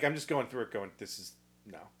 Like, I'm just going through it going, this is,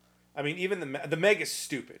 no. I mean, even the Meg is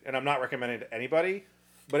stupid, and I'm not recommending it to anybody,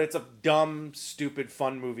 but it's a dumb, stupid,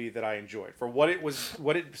 fun movie that I enjoyed. For what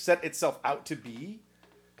it set itself out to be,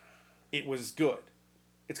 it was good.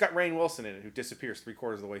 It's got Rainn Wilson in it, who disappears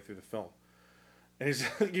 3/4 of the way through the film. And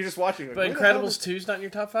you're just watching it. But Incredibles 2 is not in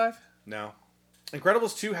your top 5? No.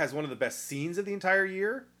 Incredibles 2 has one of the best scenes of the entire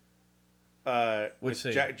year. Which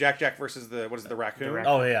scene? Jack versus the raccoon.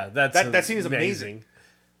 Oh, yeah. That scene is amazing.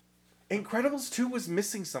 Incredibles 2 was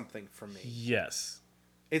missing something for me. Yes.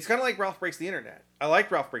 It's kind of like Ralph Breaks the Internet. I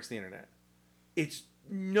like Ralph Breaks the Internet. It's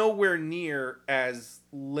nowhere near as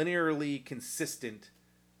linearly consistent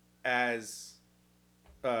as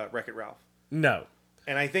Wreck-It Ralph. No.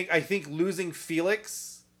 And I think losing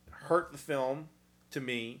Felix hurt the film to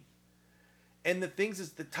me. And the things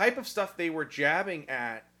is the type of stuff they were jabbing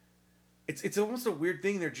at. It's almost a weird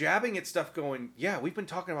thing. They're jabbing at stuff going, yeah, we've been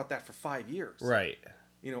talking about that for 5 years. Right.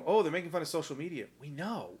 You know, oh, they're making fun of social media. We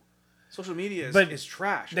know. Social media is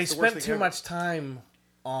trash. They it's the worst spent thing too ever. much time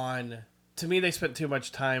on... To me, they spent too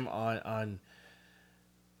much time on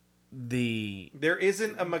the... There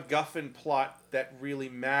isn't a MacGuffin plot that really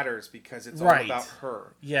matters because it's all Right. about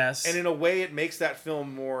her. Yes. And in a way, it makes that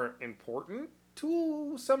film more important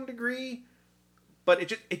to some degree.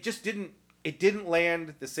 But it just didn't... It didn't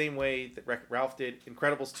land the same way that Wreck-It Ralph did.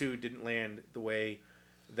 Incredibles 2 didn't land the way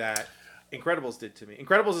that Incredibles did to me.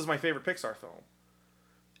 Incredibles is my favorite Pixar film.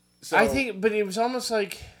 So I think, but it was almost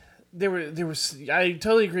like there was. I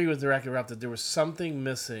totally agree with the Wreck-It Ralph that there was something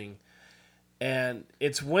missing, and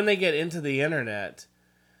it's when they get into the internet.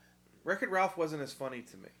 Wreck-It Ralph wasn't as funny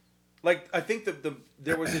to me. Like, I think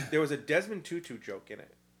there was a Desmond Tutu joke in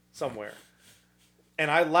it somewhere, and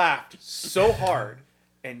I laughed so hard,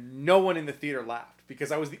 and no one in the theater laughed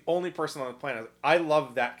because I was the only person on the planet. I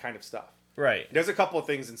love that kind of stuff. Right. There's a couple of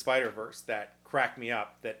things in Spider-Verse that crack me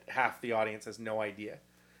up that half the audience has no idea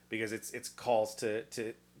because it's calls to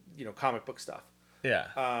comic book stuff. Yeah.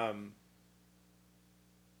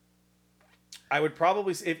 I would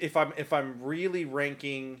probably say if I'm really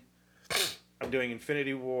ranking, I'm doing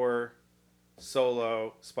Infinity War,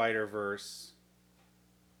 Solo, Spider-Verse,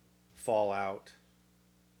 Fallout.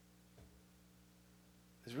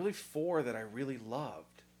 There's really 4 that I really loved.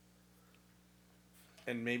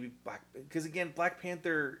 And maybe because again, Black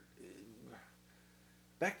Panther's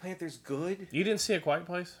good. You didn't see A Quiet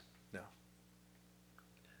Place? No.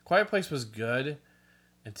 Quiet Place was good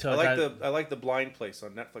until I like the Blind Place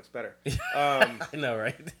on Netflix better. I know,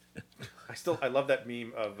 right? I love that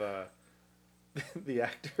meme of the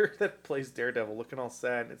actor that plays Daredevil looking all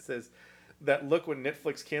sad, and it says that look when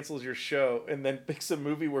Netflix cancels your show and then picks a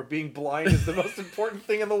movie where being blind is the most important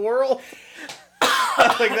thing in the world.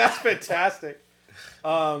 Like, that's fantastic.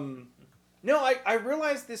 No, I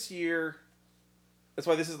realized this year, that's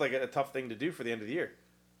why this is like a tough thing to do for the end of the year.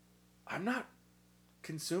 I'm not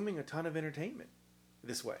consuming a ton of entertainment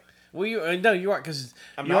this way. Well, you aren't because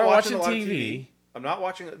I'm you not are watching watching a lot of TV. I'm not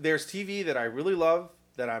watching. There's TV that I really love,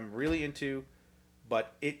 that I'm really into,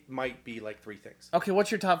 but it might be like 3 things. Okay, what's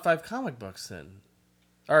your top 5 comic books then?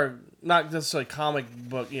 Or not necessarily comic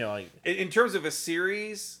book, like... In terms of a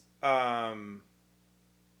series, Jason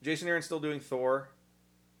Aaron's still doing Thor,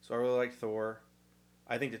 so I really like Thor.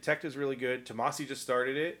 I think Detective's really good. Tomasi just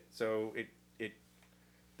started it, so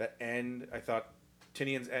that end, I thought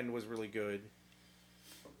Tinian's end was really good.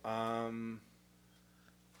 Gosh,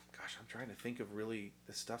 I'm trying to think of really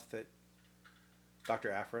the stuff that Dr.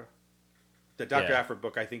 Aphra. The Dr. Aphra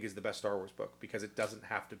book, I think, is the best Star Wars book because it doesn't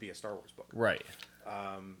have to be a Star Wars book. Right.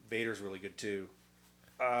 Vader's really good too.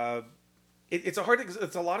 It's a hard thing.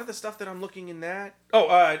 It's a lot of the stuff that I'm looking in that.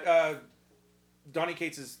 Oh, Donny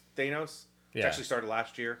Cates' Thanos, which actually started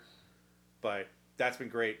last year, but that's been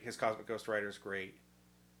great. His Cosmic Ghost Rider is great.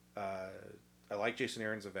 I like Jason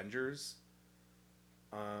Aaron's Avengers.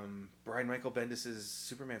 Brian Michael Bendis'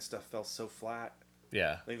 Superman stuff fell so flat.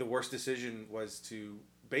 Yeah. I think the worst decision was to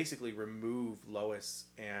basically remove Lois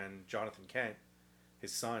and Jonathan Kent,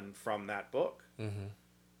 his son, from that book. Mm-hmm.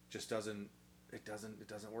 Just doesn't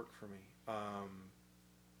work for me.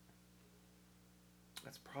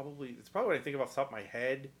 It's probably what I think of off the top of my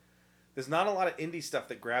head. There's not a lot of indie stuff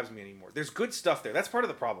that grabs me anymore. There's good stuff there. That's part of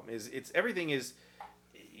the problem. Everything is,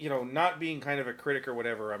 not being kind of a critic or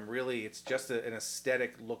whatever. It's just an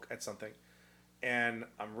aesthetic look at something, and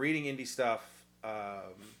I'm reading indie stuff.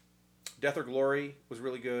 Death or Glory was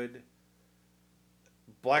really good.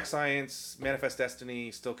 Black Science, Manifest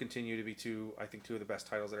Destiny still continue to be two of the best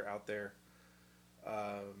titles that are out there.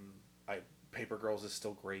 Paper Girls is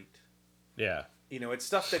still great. Yeah. It's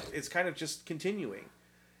stuff that is kind of just continuing.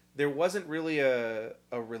 There wasn't really a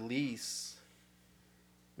release.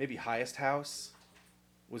 Maybe Highest House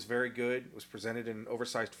was very good. It was presented in an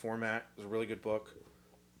oversized format. It was a really good book.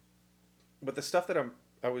 But the stuff that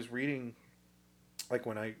I was reading, like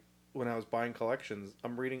when I was buying collections,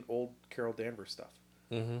 I'm reading old Carol Danvers stuff.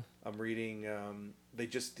 Mm-hmm. I'm reading. They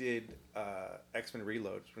just did X-Men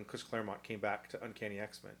Reloads when Chris Claremont came back to Uncanny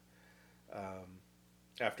X-Men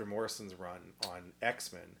after Morrison's run on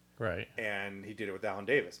X-Men. Right. And he did it with Alan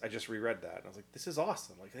Davis. I just reread that and I was like, this is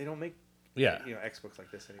awesome. Like they don't make X books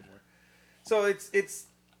like this anymore. So it's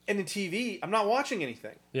and in TV, I'm not watching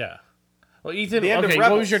anything. Yeah. Well, Ethan, The End of okay, what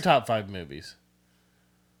Rebels. was your top 5 movies?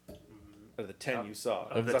 Of the 10 you saw.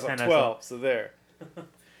 Of the I saw 10 I 12, so there.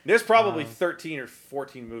 There's probably 13 or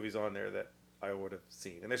 14 movies on there that I would have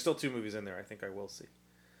seen. And there's still 2 movies in there I think I will see.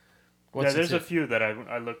 There's a few that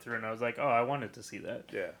I looked through and I was like, oh, I wanted to see that.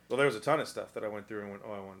 Yeah. Well, there was a ton of stuff that I went through and went,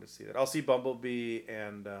 oh, I wanted to see that. I'll see Bumblebee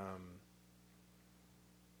and, oh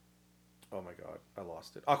my God, I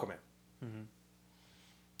lost it. Aquaman. Mm-hmm.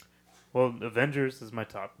 Well, Avengers is my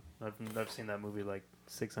top. I've seen that movie like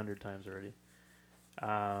 600 times already.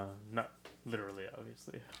 Not literally,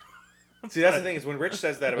 obviously. See, that's the thing is when Rich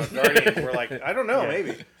says that about Guardians, we're like, I don't know,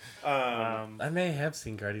 maybe. I may have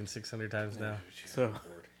seen Guardians 600 times now. So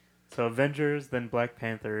Avengers, then Black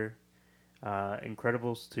Panther,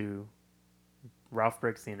 Incredibles 2, Ralph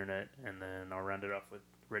Breaks the Internet, and then I'll round it off with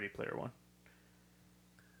Ready Player One.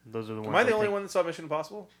 Those are the ones. Am I the only one that saw Mission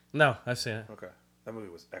Impossible? No, I've seen it. Okay. That movie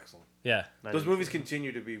was excellent. Yeah. Those movies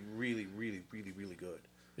continue to be really, really, really, really good.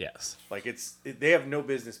 Yes. Like they have no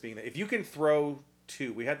business being there. If you can throw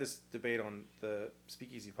 2, we had this debate on the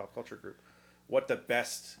Speakeasy Pop Culture Group, what the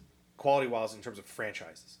best quality-wise in terms of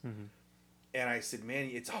franchises. Mm-hmm. And I said,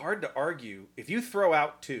 man, it's hard to argue. If you throw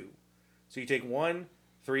out 2, so you take 1,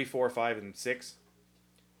 3, 4, 5, and 6,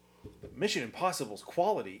 Mission Impossible's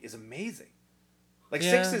quality is amazing. Like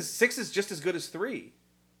 6 is just as good as 3,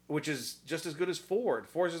 which is just as good as 4. And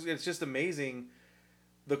 4 is it's just amazing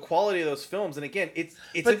the quality of those films. And again, it's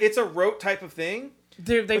a rote type of thing.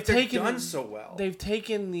 They've done so well. They've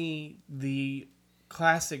taken the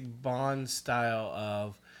classic Bond style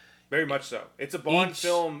of very much so. It's a Bond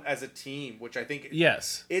film as a team, which I think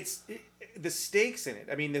yes. It's the stakes in it.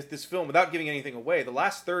 I mean, this film, without giving anything away, the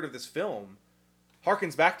last third of this film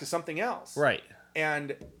harkens back to something else. Right.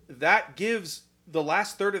 And that gives the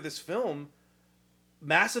last third of this film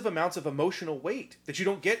massive amounts of emotional weight that you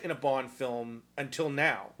don't get in a Bond film until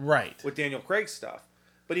now. Right. With Daniel Craig's stuff.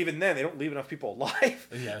 But even then, they don't leave enough people alive.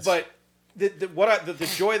 Yes. But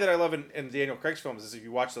the joy that I love in Daniel Craig's films is if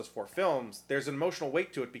you watch those 4 films, there's an emotional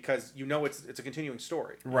weight to it because you know it's a continuing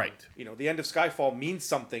story. Right. You know, the end of Skyfall means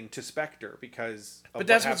something to Spectre because of But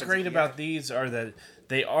that's what what's great about these are that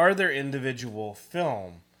they are their individual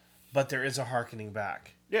film, but there is a harkening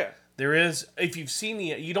back. Yeah. There is, if you've seen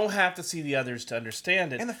you don't have to see the others to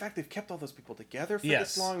understand it. And the fact they've kept all those people together for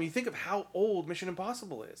this long. I mean, you think of how old Mission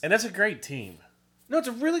Impossible is. And that's a great team. No, it's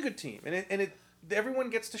a really good team. And everyone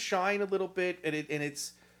gets to shine a little bit. And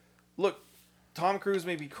it's, look, Tom Cruise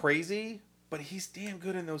may be crazy, but he's damn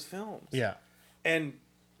good in those films. Yeah. And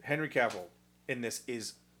Henry Cavill in this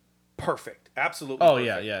is perfect. Absolutely Oh,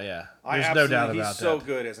 perfect. yeah. There's no doubt about that. He's so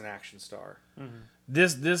good as an action star. Mm-hmm.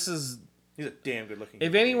 This is... He's a damn good looking.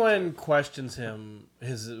 If anyone questions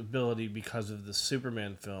his ability because of the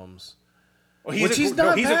Superman films, well, he's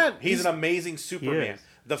not bad. He's an amazing Superman.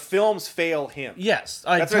 The films fail him. Yes,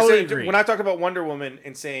 I That's totally what I agree. said when I talked about Wonder Woman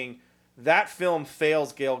and saying that film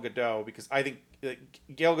fails Gal Gadot because I think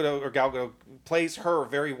Gal Gadot plays her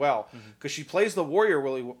very well because she plays the warrior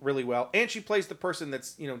really, really well, and she plays the person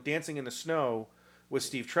that's dancing in the snow with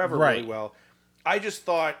Steve Trevor really well. I just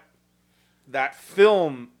thought that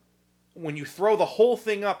film, when you throw the whole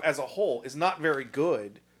thing up as a whole, is not very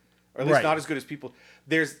good. or at least Right. not as good as people.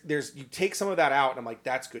 There's you take some of that out, and I'm like,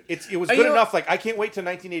 that's good. It was You good know- enough. Like I can't wait till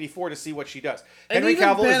 1984 to see what she does. And Henry even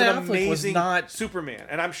Cavill is Ben an Affleck was amazing not- Superman,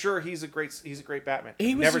 and I'm sure he's a great Batman.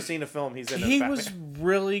 He was- Never seen a film he's in. as He Batman. was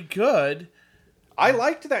really good. I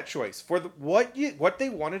liked that choice for what they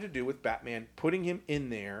wanted to do with Batman. Putting him in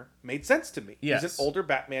there made sense to me. Yes. He's an older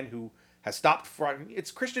Batman who has stopped.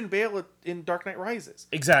 It's Christian Bale in Dark Knight Rises,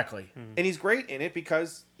 Exactly. and he's great in it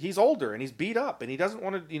because he's older and he's beat up and he doesn't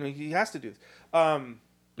want to. He has to do this.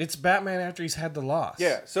 It's Batman after he's had the loss.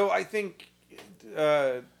 Yeah, so I think,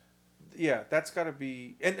 that's got to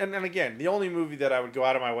be. And again, the only movie that I would go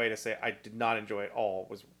out of my way to say I did not enjoy at all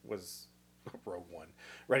was Rogue One,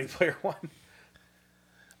 Ready Player One.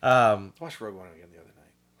 I watched Rogue One again the other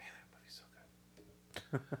night. Man, that movie's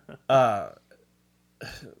so good.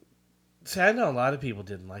 See, I know a lot of people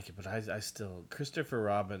didn't like it, but I still Christopher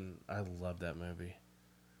Robin. I love that movie.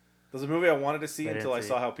 It was a movie I wanted to see I didn't until I see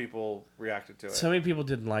saw it. how people reacted to it. So many people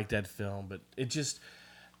didn't like that film, but it just,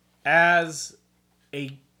 as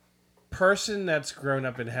a person that's grown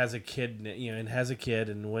up and has a kid,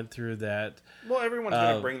 and went through that. Well, everyone's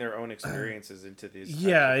going to bring their own experiences into these.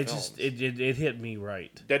 Yeah, kinds it of just films. it hit me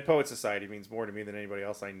right. Dead Poet Society means more to me than anybody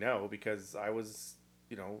else I know because I was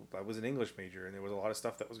an English major and there was a lot of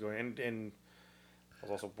stuff that was going and I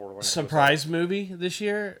was also borderline Surprise movie this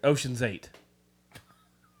year, Ocean's 8.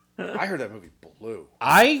 I heard that movie blew.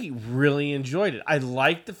 I really enjoyed it. I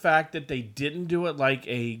liked the fact that they didn't do it like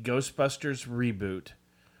a Ghostbusters reboot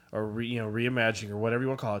or reimagining or whatever you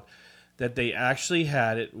want to call it. That they actually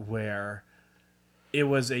had it where it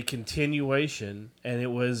was a continuation, and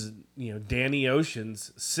it was Danny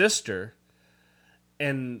Ocean's sister,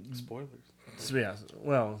 and Spoilers. yeah,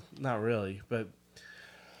 well, not really, but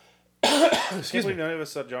Excuse me. None of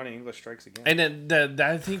us saw Johnny English Strikes Again. and then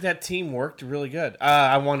I think that team worked really good.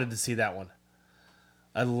 I wanted to see that one.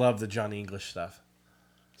 I love the Johnny English stuff.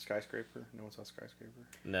 Skyscraper. No one saw Skyscraper.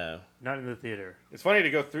 No. Not in the theater. It's funny to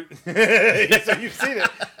go through. So you've seen it.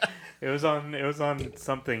 It was on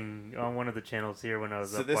something on one of the channels here when I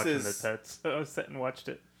was So up this watching is- the pets. I was sitting and watched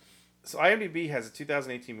it. So IMDb has a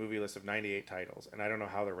 2018 movie list of 98 titles, and I don't know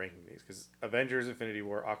how they're ranking these because Avengers: Infinity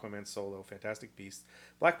War, Aquaman, Solo, Fantastic Beasts,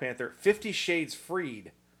 Black Panther, 50 Shades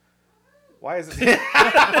Freed. Why is it?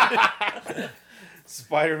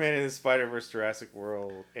 Spider-Man and the Spider-Verse, Jurassic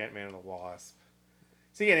World, Ant-Man and the Wasp.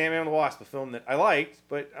 See, again, Ant-Man and the Wasp, a film that I liked,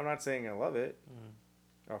 but I'm not saying I love it.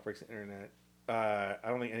 Outbreaks the internet. I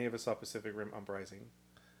don't think any of us saw Pacific Rim Uprising.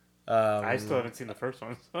 I still haven't seen the first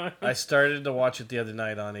one. I started to watch it the other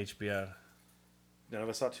night on HBO. None of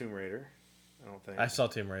us saw Tomb Raider. I don't think. I saw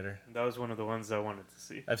Tomb Raider. That was one of the ones I wanted to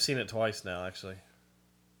see. I've seen it twice now, actually.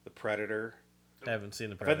 The Predator. I haven't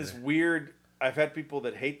seen the I've had Predator. this weird. I've had people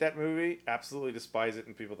that hate that movie absolutely despise it,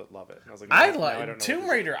 and people that love it. And I was like, I now like don't know Tomb what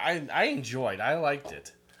to Raider. I enjoyed. I liked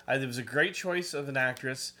it. It was a great choice of an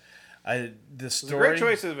actress. The do. It's a story. great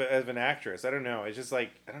choice of an actress. I don't know. It's just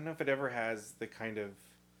like I don't know if it ever has the kind of.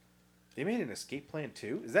 They made an Escape Plan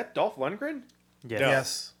 2? Is that Dolph Lundgren? Yeah.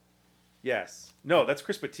 Yes. Yes. No, that's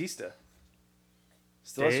Chris Bautista.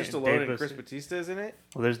 Sylvester Dave Stallone and Chris Bautista. Bautista is in it.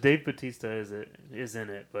 Well, there's Dave Bautista is in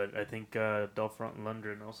it, but I think Dolph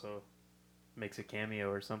Lundgren also makes a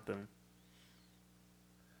cameo or something.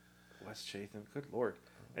 Wes Chatham. Good lord.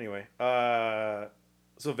 Anyway,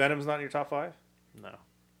 so Venom's not in your top 5? No,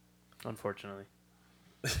 unfortunately,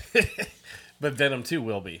 But Venom 2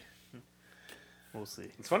 will be. we'll see.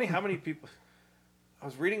 It's funny how many people. I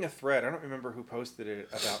was reading a thread. I don't remember who posted it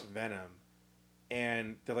about Venom,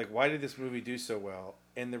 and they're like, "Why did this movie do so well?"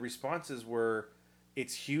 And the responses were,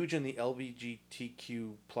 "It's huge in the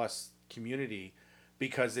LGBTQ plus community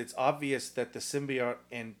because it's obvious that the symbiote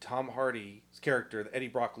and Tom Hardy's character, Eddie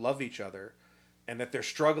Brock, love each other, and that they're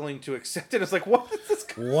struggling to accept it." It's like, what is this?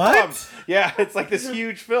 What? From? Yeah, it's like this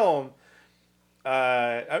huge film.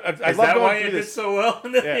 I Is love that going why through it did this. so well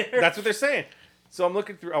in the Yeah, theater? that's what they're saying. So I'm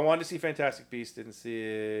looking through. I wanted to see Fantastic Beasts. Didn't see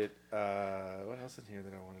it. What else in here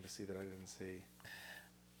that I wanted to see that I didn't see?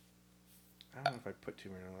 I don't know if I put too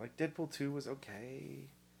many on. Like Deadpool 2 was okay.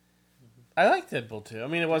 I like Deadpool 2. I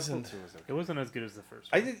mean, it wasn't. Deadpool 2 was okay. It wasn't as good as the first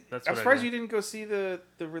I one. did. That's I'm what I surprised know. you didn't go see the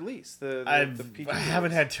release. The PG I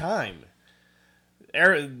haven't release. had time.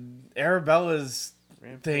 Arabella's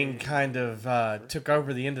Rampage, thing kind of took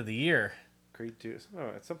over the end of the year. Creed 2. Oh,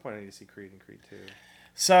 at some point I need to see Creed and Creed 2.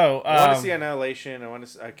 So I want to see Annihilation. I want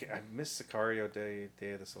to. I miss Sicario, Day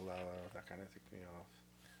of the Soleil. That kind of took me off.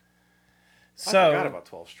 I forgot so about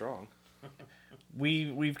 12 Strong.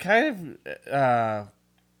 we've kind of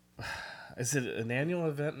is it an annual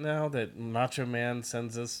event now that Macho Man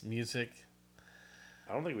sends us music?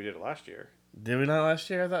 I don't think we did it last year. Did we not last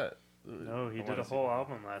year? I thought No, he I did wanna a see whole that.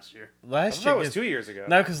 album last year. I Last thought year that was 2 years ago.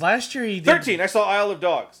 No, because last year he did 13. I saw Isle of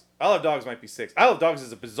Dogs. Isle of Dogs might be 6. Isle of Dogs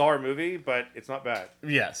is a bizarre movie, but it's not bad.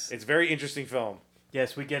 Yes, It's a very interesting film.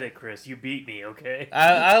 Yes, we get it, Chris. You beat me, okay?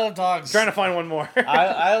 Isle of Dogs. Trying to find one more.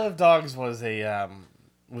 Isle of Dogs was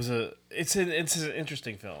it's an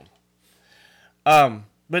interesting film.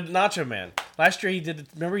 But Nacho Man. Last year he did.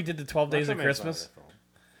 Remember he did the 12 Days Nacho of Man's Christmas. not a good film.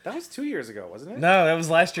 That was 2 years ago, wasn't it? No, that was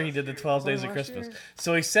last year. He did the 12 Was it Days of last Christmas. year?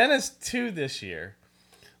 So he sent us 2 this year.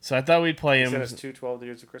 So I thought we'd play You him. sent us 12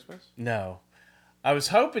 Years of Christmas? No, I was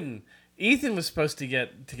hoping Ethan was supposed to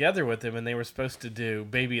get together with him, and they were supposed to do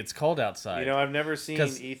 "Baby It's Cold Outside." You know, I've never seen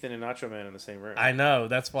 'Cause- Ethan and Nacho Man in the same room. I know.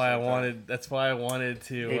 That's why I Same time. wanted. That's why I wanted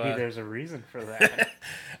to. Maybe there's a reason for that.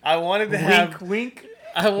 I wanted to have. wink.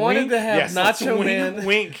 I wanted to have Yes, that's Nacho wink, Man.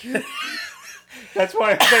 Wink. That's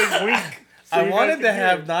why I say wink. So I you guys wanted can to hear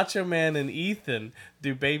have it. Nacho Man and Ethan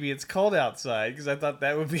do "Baby It's Cold Outside" because I thought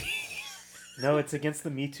that would be. No, it's against the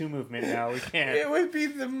Me Too movement now. We can't. It would be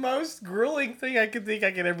the most grueling thing I could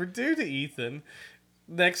ever do to Ethan.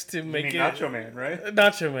 Next to You make mean it Nacho Man, right?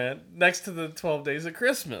 Nacho Man. Next to the 12 Days of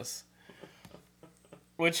Christmas,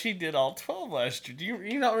 which he did all 12 last year. Do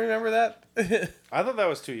you not remember that? I thought that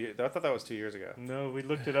was 2 years. I thought that was 2 years ago. No, we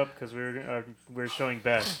looked it up because we were showing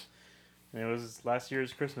Beth. And it was last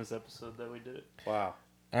year's Christmas episode that we did it. Wow.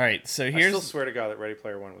 All right, so I here's still swear to God that Ready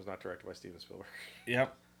Player One was not directed by Steven Spielberg.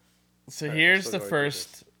 yep. So All right, here's still the going through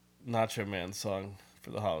first Nacho Man song for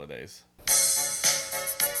the holidays,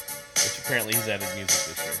 which apparently he's added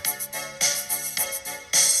music this year.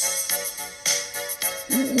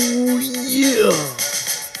 Ooh yeah.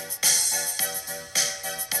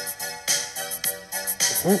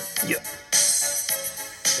 Oh yeah.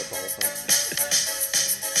 That's the whole thing.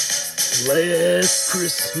 Last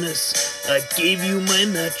Christmas, I gave you my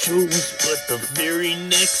nachos, but the very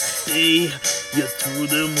next day, you threw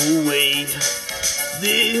them away.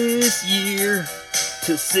 This year,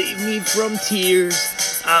 to save me from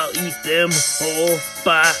tears, I'll eat them all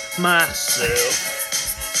by myself.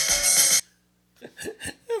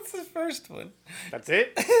 That's the first one. That's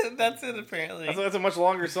it? That's it apparently. That's a much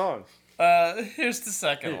longer song. Here's the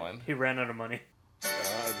second one. He ran out of money. Did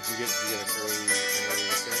you get an early thing?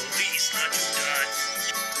 Please, Nacho God.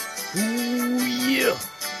 Ooh, yeah.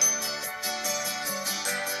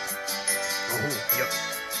 Oh, yep.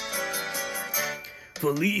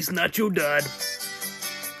 Feliz Nacho Dad.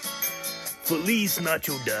 Feliz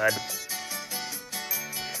Nacho Dad.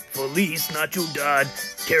 Feliz Nacho Dad.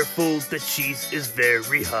 Careful, the cheese is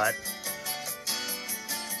very hot.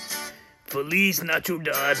 Feliz Nacho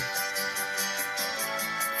Dad.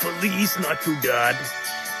 Feliz Nacho Dad.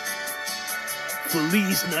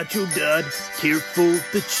 Feliz Nacho Dad. Careful,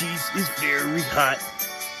 the cheese is very hot.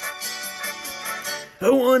 I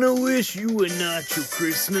wanna wish you a nacho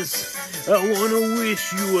Christmas. I wanna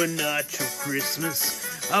wish you a nacho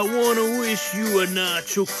Christmas. I wanna wish you a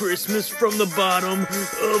nacho Christmas from the bottom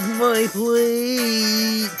of my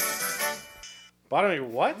plate. Bottom of your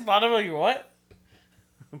what? Bottom of your what?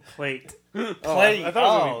 Plate. Oh, Plate. I thought it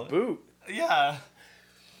was going to be boot. Yeah.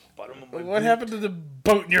 Bottom of my What boot. happened to the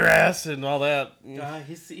boat in your ass and all that?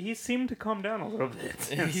 He seemed to calm down a little bit.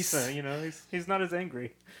 He's- you know, he's not as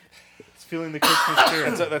angry. He's feeling the Christmas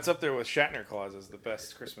spirit. That's up there with Shatner Claus as the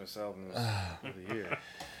best Christmas albums of the year.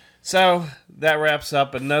 So that wraps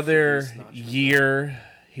up another year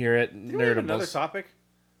here at Did we have another Nerdables. topic?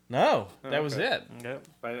 No, that was okay. it. Yep.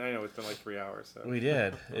 I know it's been like 3 hours. So. We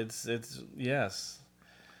did. It's yes.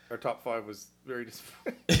 Our top 5 was very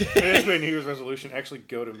disappointing. That's my New Year's resolution. Actually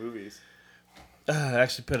go to movies.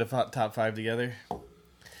 Actually put a top 5 together.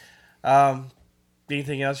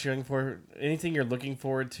 Anything else you're looking for? Anything you're looking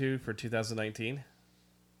forward to for 2019?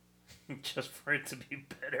 Just for it to be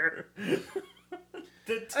better.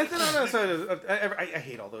 I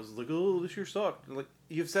hate all those. Like, oh, this year sucked. Like,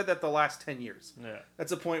 you've said that the last 10 years. Yeah.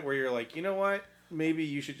 That's a point where you're like, you know what? Maybe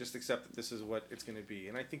you should just accept that this is what it's going to be.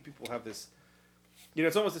 And I think people have this,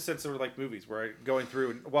 it's almost a sense of like movies where going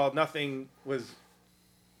through, and while nothing was,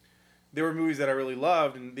 there were movies that I really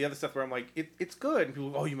loved, and the other stuff where I'm like, it's good. And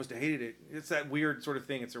people, oh, you must have hated it. It's that weird sort of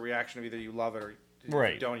thing. It's a reaction of either you love it or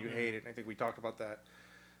Right. you don't, you hate it. And I think we talked about that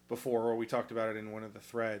before, or we talked about it in one of the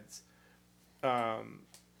threads.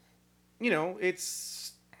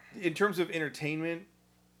 It's in terms of entertainment.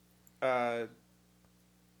 A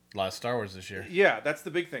lot of Star Wars this year. Yeah, that's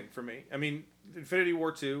the big thing for me. I mean, Infinity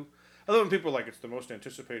War 2. I love when people are like, it's the most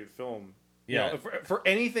anticipated film. Yeah. For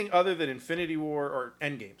anything other than Infinity War or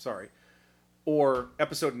Endgame, sorry, or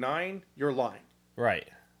Episode 9, you're lying. Right.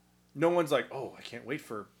 No one's like, oh, I can't wait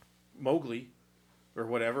for Mowgli or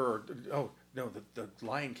whatever. Or, oh, no, the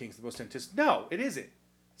Lion King's the most anticipated. No, it isn't.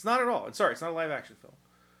 It's not at all. Sorry, it's not a live action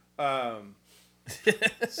film.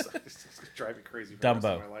 It's driving me crazy for the rest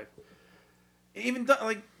of Dumbo. my life. Even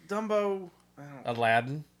like Dumbo, I don't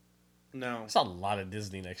Aladdin. know. It's a lot of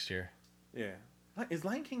Disney next year. Yeah. Is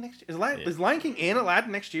Lion King next year? Is Lion King and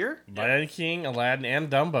Aladdin next year? Lion King, Aladdin, and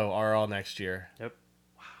Dumbo are all next year. Yep.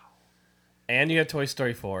 And you have Toy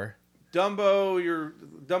Story 4. Dumbo.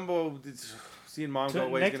 Seeing mom So go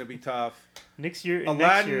away is next- going to be tough. Next year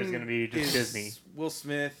Aladdin is going to be just Disney. Will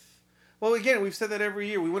Smith. Well, again, we've said that every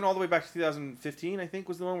year. We went all the way back to 2015. I think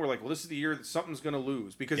was the one we're like, well, this is the year that something's going to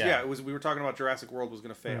lose because Yeah. it was. We were talking about Jurassic World was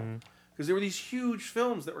going to fail because there were these huge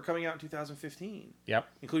films that were coming out in 2015, Yep.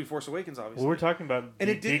 including Force Awakens, obviously. Well, we're talking about And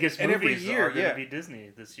the it did- biggest and every movies year, are going yeah. to be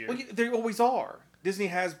Disney this year. Well, they always are. Disney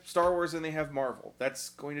has Star Wars and they have Marvel.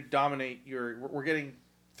 That's going to dominate your. We're getting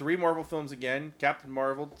 3 Marvel films again: Captain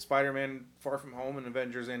Marvel, Spider-Man: Far From Home, and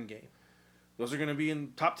Avengers: Endgame. Those are going to be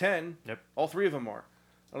in top 10. Yep. All 3 of them are.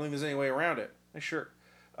 I don't think there's any way around it. Sure.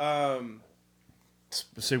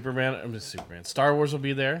 Superman. Star Wars will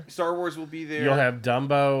be there. Star Wars will be there. You'll have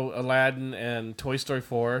Dumbo, Aladdin, and Toy Story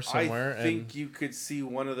 4 somewhere. I think you could see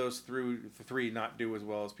one of those 3 not do as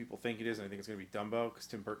well as people think it is, and I think it's going to be Dumbo because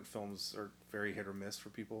Tim Burton films are very hit or miss for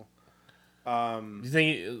people. You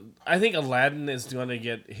think? I think Aladdin is going to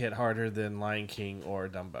get hit harder than Lion King or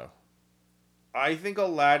Dumbo. I think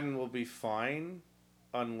Aladdin will be fine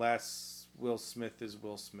unless Will Smith is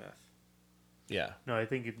Will Smith. Yeah. No, I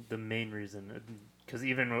think the main reason, because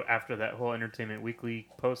even after that whole Entertainment Weekly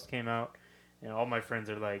post came out, and all my friends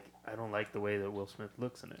are like, I don't like the way that Will Smith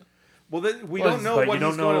looks in it. Well, we Well, don't know but what you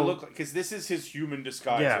he's don't going to know- look like because this is his human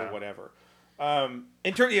disguise Yeah. or whatever. But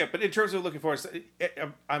in terms of looking forward,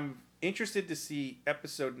 I'm interested to see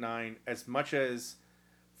Episode 9 as much as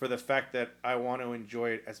for the fact that I want to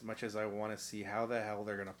enjoy it as much as I want to see how the hell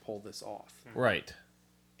they're going to pull this off. Right.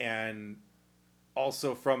 And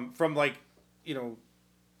also from like,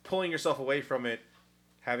 pulling yourself away from it,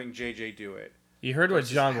 having JJ do it. You heard what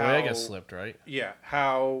Versus John how- Boyega slipped, right? Yeah,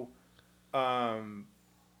 how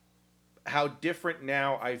different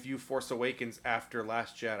now I view Force Awakens after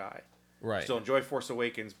Last Jedi. Right. Still enjoy Force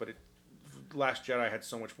Awakens, but Last Jedi had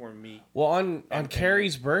so much more meat. Well, on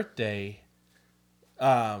Carrie's birthday,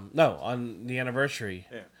 on the anniversary,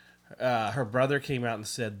 her brother came out and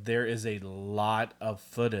said there is a lot of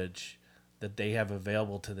footage that they have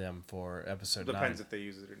available to them for Episode 9. Depends if they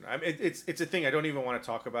use it or not. I mean, it's a thing. I don't even want to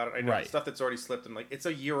talk about it. I know Right. stuff that's already slipped, and it's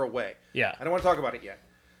a year away. Yeah. I don't want to talk about it yet.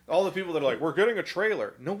 All the people that are like, we're getting a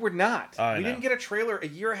trailer. No, we're not. I We know. didn't get a trailer a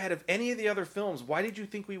year ahead of any of the other films. Why did you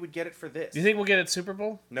think we would get it for this? Do you think we'll get it Super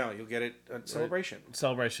Bowl? No, you'll get it at Celebration.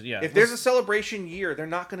 Celebration, yeah. If there's a celebration year, they're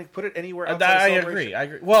not going to put it anywhere outside I of Celebration.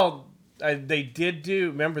 agree. Well, they did do.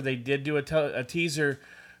 Remember, they did do a teaser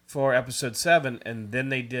for Episode 7, and then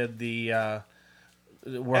they did the We're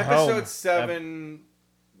Home. Episode 7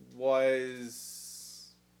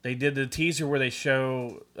 was... They did the teaser where they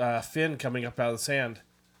show Finn coming up out of the sand,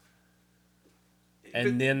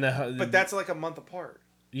 and then But that's like a month apart.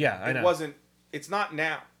 yeah, I know. It wasn't... It's not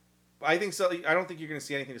now. I think so. I don't think you're going to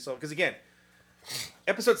see anything to celebrate. Because again,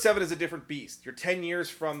 Episode 7 is a different beast. You're 10 years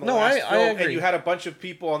from the last I film, agree. and you had a bunch of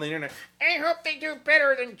people on the internet, I hope they do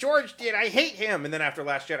better than George did. I hate him. And then after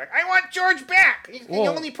Last Jedi, I want George back. He's the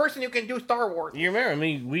Well- only person who can do Star Wars. You remember? I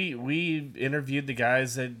mean, we interviewed the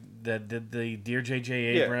guys that did the Dear J.J.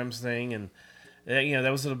 Abrams thing, and that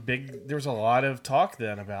was there was a lot of talk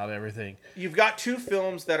then about everything. You've got 2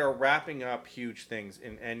 films that are wrapping up huge things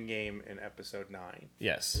in Endgame and Episode 9.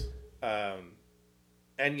 Yes.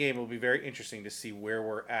 Endgame will be very interesting to see where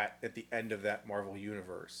we're at the end of that Marvel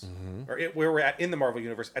universe, or where we're at in the Marvel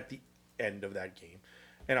universe at the end of that game,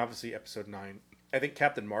 and obviously Episode 9. I think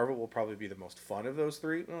Captain Marvel will probably be the most fun of those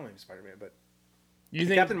 3. Well, maybe Spider-Man, but You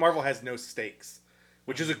think? Captain Marvel has no stakes,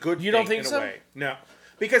 which is a good. You thing don't think in so? a way. No,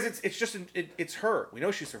 because it's just it's her. We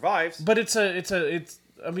know she survives. But it's.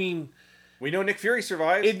 I mean, We know Nick Fury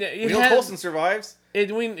survives. It we know has- Coulson survives.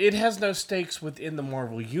 it has no stakes within the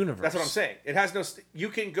Marvel universe. That's what I'm saying. It has no. You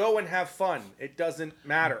can go and have fun. It doesn't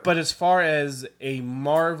matter. But as far as a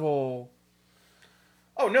Marvel,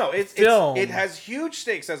 oh no, film. it has huge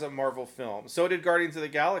stakes as a Marvel film. So did Guardians of the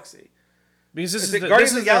Galaxy. because this is Guardians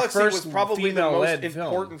this of the is their Galaxy was first probably the most female-led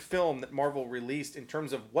important film that Marvel released in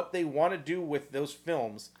terms of what they want to do with those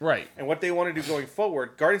films, Right. and what they want to do going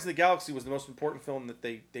forward. Guardians of the Galaxy was the most important film that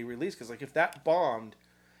they released because if that bombed,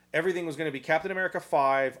 everything was going to be Captain America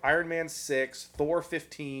 5, Iron Man 6, Thor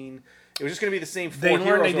 15. It was just going to be the same 4 They heroes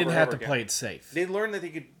learned they over didn't and have over to again. play it safe. They learned that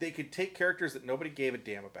they could take characters that nobody gave a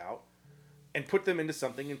damn about and put them into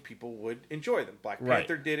something and people would enjoy them. Black Right.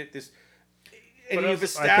 Panther did it. And But you've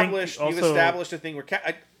also- I think established also- a thing where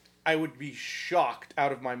I would be shocked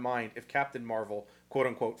out of my mind if Captain Marvel, quote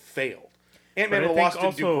unquote, failed. But Ant-Man I and the think Wasp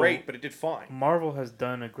didn't do also- great, but it did fine. Marvel has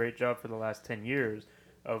done a great job for the last 10 years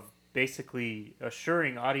of basically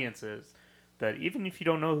assuring audiences that even if you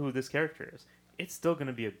don't know who this character is, it's still going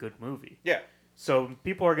to be a good movie. Yeah. So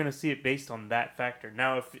people are going to see it based on that factor.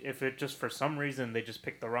 Now, if it just for some reason they just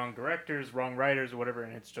picked the wrong directors, wrong writers, or whatever,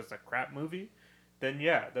 and it's just a crap movie, then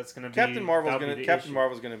yeah, that's going to be Captain Marvel's issue.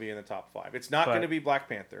 going to be in the top 5. It's not But- going to be Black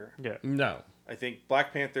Panther. Yeah. No. I think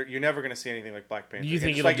Black Panther. You're never going to see anything like Black Panther. You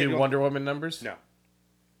think It's it'll like do it- Wonder Woman numbers? No.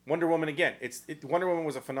 Wonder Woman again. Wonder Woman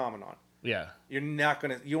was a phenomenon. Yeah. You're not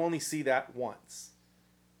gonna. You only see that once.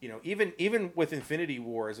 You know, even with Infinity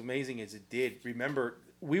War, as amazing as it did, remember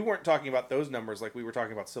we weren't talking about those numbers like we were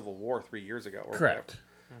talking about Civil War 3 years ago. Or Correct.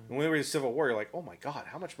 whatever. When we were in Civil War, you're like, oh my god,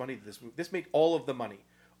 how much money did this? This made all of the money.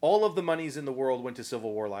 All of the monies in the world went to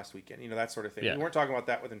Civil War last weekend. You know, that sort of thing. Yeah. We weren't talking about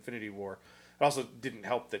that with Infinity War. It also didn't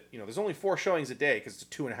help that there's only 4 showings a day because it's a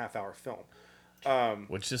 2.5 hour film.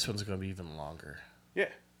 Which this one's going to be even longer. Yeah,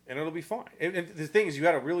 and it'll be fine. And the thing is, you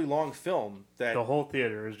had a really long film that The whole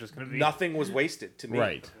theater is just going to be... nothing was wasted to me.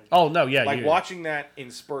 Right. Oh, no, yeah. Like watching that in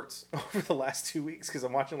spurts over the last 2 weeks because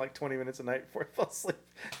I'm watching like 20 minutes a night before I fall asleep.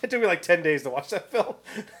 It took me like 10 days to watch that film.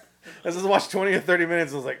 I just watched 20 or 30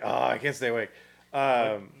 minutes. I was like, oh, I can't stay awake.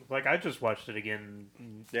 Like, I just watched it again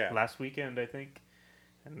last weekend, I think.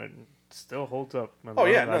 And it still holds up. I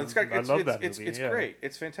love that movie. It's yeah. great.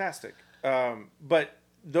 It's fantastic. But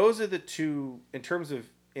those are the two, in terms of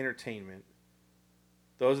entertainment,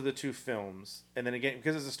 those are the two films. And then again,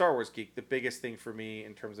 because as a Star Wars geek, the biggest thing for me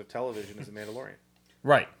in terms of television is The Mandalorian.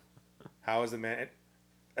 Right. How is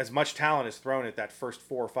as much talent is thrown at that first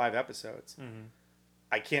 4 or 5 episodes. Mm-hmm.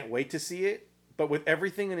 I can't wait to see it. But with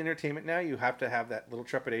everything in entertainment now, you have to have that little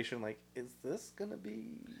trepidation. Like, is this gonna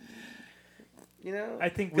be? I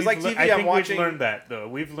think because like TV, I'm watching. We've learned that though.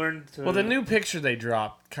 We've learned to. Well, the new picture they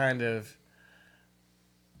dropped kind of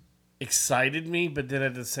excited me, but then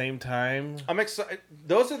at the same time, I'm excited.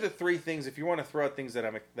 Those are the 3 things. If you want to throw out things that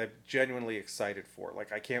I'm genuinely excited for,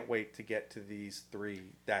 like I can't wait to get to these 3.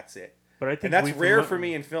 That's it. But I think and that's rare for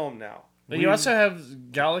me in film now. but you also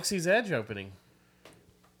have Galaxy's Edge opening.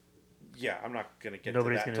 Yeah, I'm not gonna get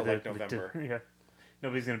Nobody's to that gonna until like November. Yeah.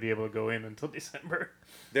 Nobody's gonna be able to go in until December.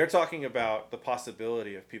 They're talking about the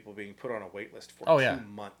possibility of people being put on a wait list for 2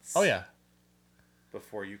 months. Oh yeah.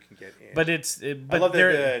 Before you can get in. But I love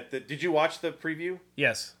did you watch the preview?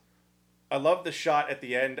 Yes. I love the shot at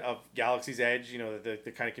the end of Galaxy's Edge,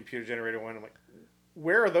 the kind of computer generated one. I'm like,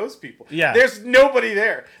 where are those people? Yeah. There's nobody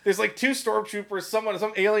there. There's like 2 stormtroopers,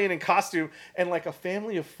 some alien in costume, and like a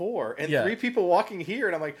family of 4, and 3 people walking here.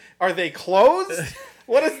 And I'm like, are they closed?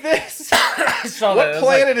 What is this? What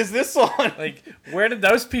planet is this on? Like, where did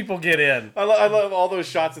those people get in? I love all those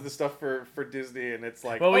shots of the stuff for Disney, and it's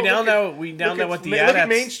like, well, we now know what the look at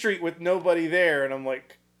Main Street with nobody there, and I'm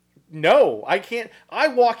like, no, I can't. I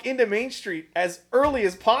walk into Main Street as early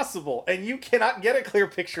as possible, and you cannot get a clear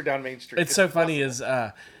picture down Main Street. It's so funny is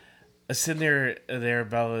sitting there,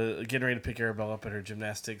 Arabella, getting ready to pick Arabella up at her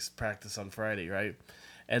gymnastics practice on Friday, right?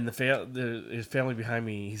 And his family behind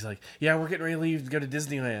me, he's like, yeah, we're getting ready to leave to go to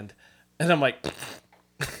Disneyland. And I'm like,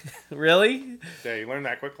 really? Yeah, you learn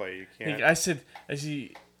that quickly. You can't. I said,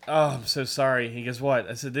 oh, I'm so sorry. He goes, what?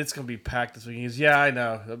 I said, it's going to be packed this week. He goes, yeah, I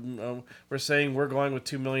know. We're saying we're going with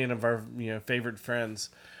 2 million of our favorite friends.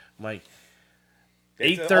 I'm like,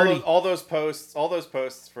 8:30. All those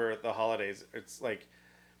posts for the holidays. It's like,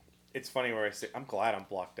 it's funny where I say, I'm glad I'm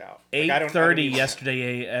blocked out. Like, 8:30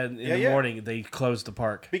 yesterday in the morning, they closed the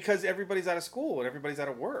park. Because everybody's out of school and everybody's out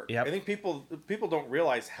of work. Yep. I think people don't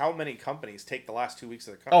realize how many companies take the last 2 weeks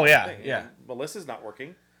of the Oh, company. yeah. Melissa's not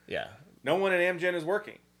working. Yeah. No one at Amgen is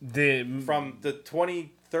working. From the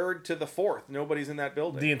 23rd to the 4th, nobody's in that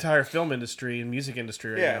building. The entire film industry and music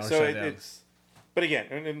industry right now are so shut down. But again,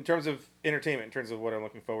 in terms of entertainment, in terms of what I'm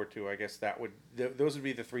looking forward to, I guess those would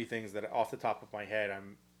be the 3 things that off the top of my head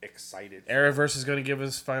I'm excited for. Arrowverse is going to give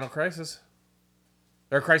us Final Crisis.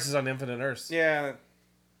 Or Crisis on Infinite Earths. Yeah.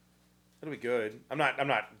 It'll be good. I'm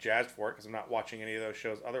not jazzed for it because I'm not watching any of those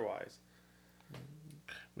shows otherwise.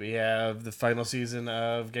 We have the final season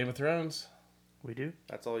of Game of Thrones. We do.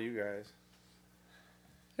 That's all you guys.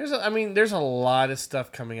 There's a lot of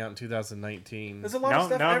stuff coming out in 2019. There's a lot of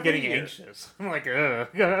stuff now I'm every getting year. anxious. I'm like, I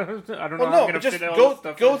don't know. Well, how I'm no, gonna but just fit all this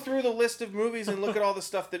stuff go in. through the list of movies and look at all the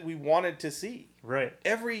stuff that we wanted to see. Right.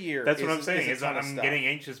 Every year. That's what I'm is saying. a Is ton of I'm stuff. getting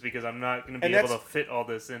anxious because I'm not going to And be able that's- to fit all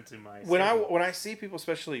this into my. When schedule. I see people,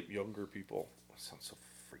 especially younger people, I sound so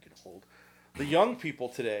freaking old. the young people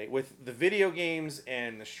today with the video games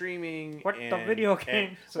and the streaming. What the and, video and-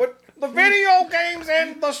 games? What the video games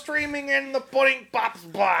and the streaming and the pudding pops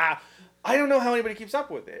blah. I don't know how anybody keeps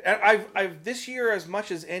up with it. And I've this year, as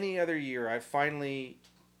much as any other year, I've finally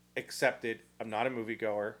accepted I'm not a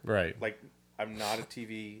moviegoer. Right. Like I'm not a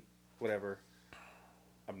TV whatever.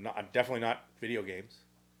 I'm definitely not video games.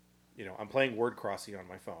 You know, I'm playing Word Crossing on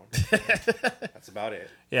my phone. That's about it.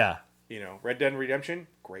 Yeah. You know, Red Dead Redemption,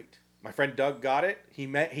 great. My friend Doug got it. He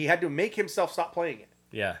had to make himself stop playing it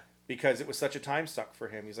Yeah. because it was such a time suck for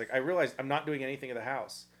him. He's like, I realized I'm not doing anything at the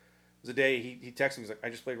house. It was a day he texted me. He's like, I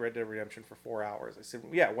just played Red Dead Redemption for 4 hours. I said,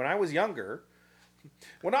 yeah, when I was younger,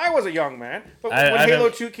 when I was a young man. But when Halo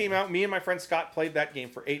 2 came out, me and my friend Scott played that game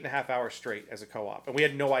for 8.5 hours straight as a co-op. And we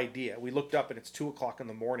had no idea. We looked up and it's 2 o'clock in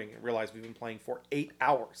the morning and realized we've been playing for 8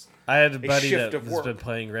 hours. I had a buddy shift that of has work. been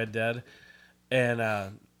playing Red Dead,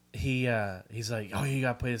 and he's like, "Oh, you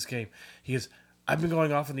got to play this game." He goes, "I've been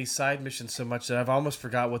going off on these side missions so much that I've almost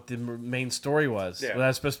forgot what the main story was. Yeah. What I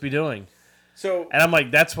was supposed to be doing." So And I'm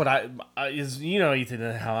like, "That's what you know,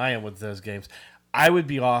 Ethan, how I am with those games. I would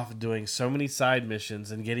be off doing so many side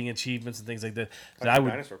missions and getting achievements and things like that. That I would.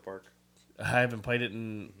 Dinosaur Park. I haven't played it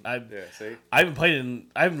in. Yeah, see? I haven't played it in.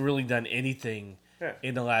 I haven't really done anything Yeah.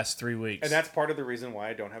 in the last 3 weeks. And that's part of the reason why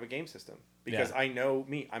I don't have a game system. Because Yeah. I know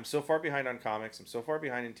me. I'm so far behind on comics. I'm so far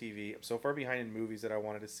behind in TV. I'm so far behind in movies that I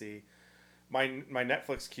wanted to see. My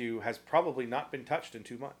Netflix queue has probably not been touched in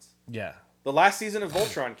 2 months. Yeah. The last season of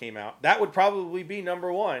Voltron came out. That would probably be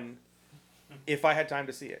number 1 if I had time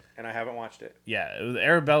to see it. And I haven't watched it. Yeah, the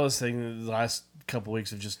Arabella's thing the last couple weeks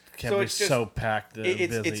have just kept So me it's just- so packed and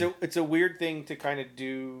busy. It's a weird thing to kind of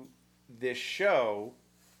do this show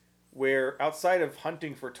where outside of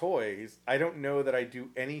hunting for toys, I don't know that I do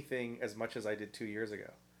anything as much as I did 2 years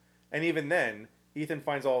ago. And even then, Ethan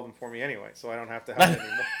finds all of them for me anyway, so I don't have to hunt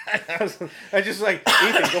anymore. I just like,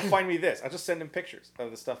 Ethan, go find me this. I'll just send him pictures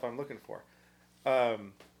of the stuff I'm looking for.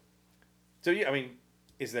 So yeah, I mean,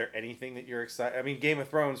 is there anything that you're excited? I mean, Game of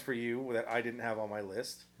Thrones for you that I didn't have on my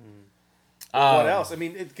list. What else? I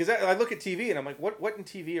mean, because I look at TV and I'm like, what in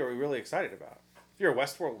TV are we really excited about? If you're a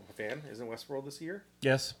Westworld fan, isn't Westworld this year?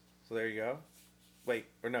 Yes. So there you go. Wait,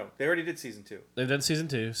 or no, they already did season 2. They've done season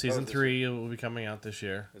 2. Season this 3 will be coming out this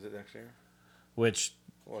year, Is it next year? which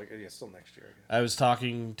Well, yeah, still next year. I guess. I was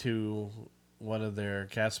talking to one of their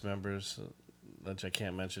cast members, which I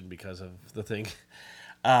can't mention because of the thing.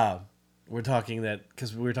 We're talking that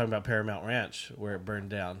because we were talking about Paramount Ranch where it burned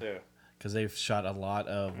down Yeah. because they've shot a lot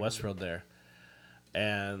of Westworld there,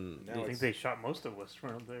 and Now I think it's- they shot most of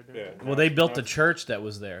Westworld there. Didn't Yeah. they? well, they built the church that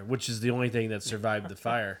was there, which is the only thing that survived the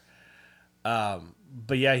fire.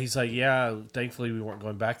 But yeah, he's like, yeah, thankfully we weren't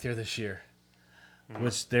going back there this year,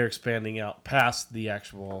 which they're expanding out past the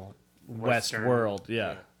actual West Western, world.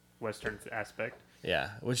 Yeah. Western aspect.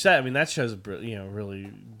 Yeah, which that shows really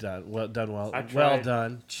done well. I Well tried.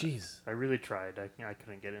 done. Jeez, I really tried. I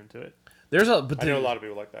couldn't get into it. there's a I know a lot of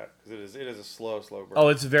people like that because it is a slow burn. Oh,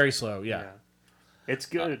 it's very slow. Yeah, It's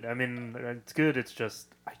good. I mean, it's good. It's just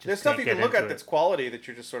I just There's stuff can't you can get look at into that's it. quality that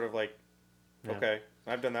you're just sort of like, Yeah. okay,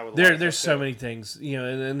 I've done that with. A lot of there's stuff so too. many things,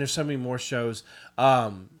 and there's so many more shows.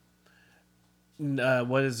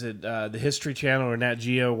 What is it? The History Channel or Nat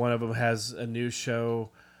Geo? One of them has a new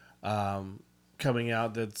show coming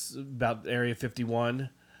out that's about Area 51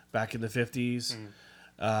 back in the 50s,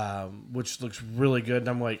 which looks really good. And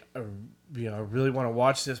I'm like, I really want to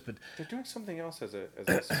watch this, but They're doing something else as a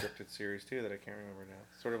scripted series too that I can't remember now.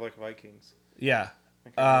 Sort of like Vikings. yeah. I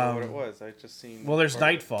can't remember what it was. I just seen. Well, there's part of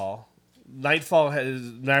it. Nightfall. Nightfall has,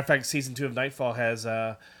 matter of fact, season 2 of Nightfall has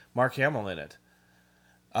Mark Hamill in it.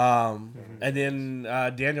 And then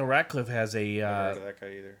Daniel Radcliffe has Never heard a of that guy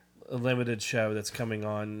either. limited show that's coming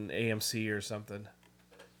on AMC or something.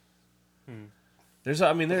 There's,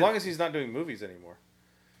 I mean, As long as he's not doing movies anymore.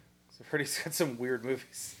 So he's got some weird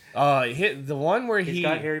movies. the one where He's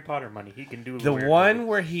got Harry Potter money. He can do the weird one movies.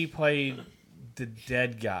 where he played the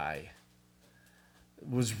dead guy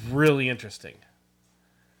was really interesting.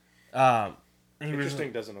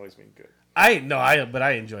 Interesting doesn't always mean good. But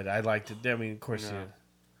I enjoyed it. I liked it. I mean, of course, No.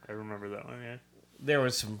 I remember that one. Yeah. there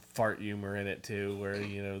was some fart humor in it too, where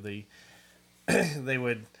they they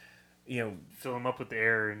would, Fill him up with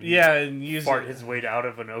air and and use fart it. his way out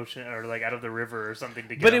of an ocean or like out of the river or something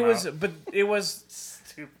to get But him it was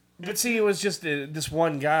Stupid. But see, it was just this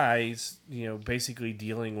one guy, basically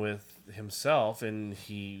dealing with himself, and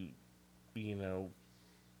he,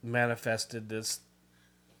 manifested this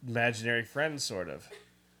imaginary friend, sort of.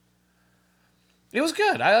 It was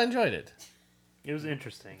good. I enjoyed it. It was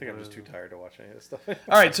interesting. I think I'm just too tired to watch any of this stuff. All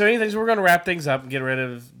right, so anything, so we're going to wrap things up and get rid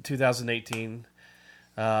of 2018.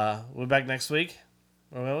 We'll be back next week.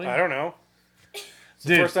 Or will we? I don't know. It's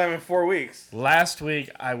the Dude. first time in 4 weeks. Last week,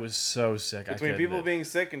 I was so sick. Between people being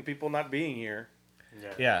sick and people not being here.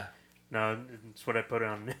 Yeah. No, it's what I put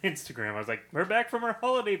on Instagram. I was like, we're back from our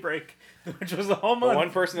holiday break, which was a whole month. But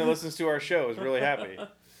one person that listens to our show is really happy.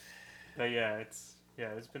 But yeah, it's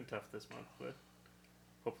been tough this month, but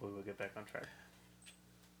hopefully we'll get back on track.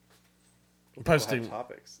 We'll Posting. have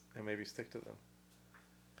topics and maybe stick to them.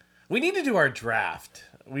 We need to do our draft.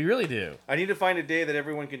 We really do. I need to find a day that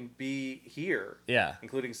everyone can be here, Yeah.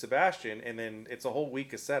 including Sebastian, and then it's a whole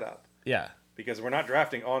week of setup Yeah. because we're not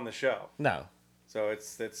drafting on the show. No. So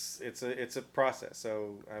it's a process.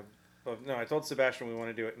 So I told Sebastian we want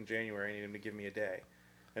to do it in January. I need him to give me a day,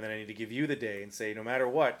 and then I need to give you the day and say no matter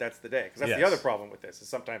what, that's the day. Because that's the Yes. other problem with this is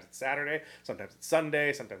sometimes it's Saturday, sometimes it's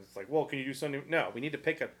Sunday, sometimes it's like, well, can you do Sunday? No, we need to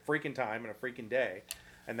pick a freaking time and a freaking day,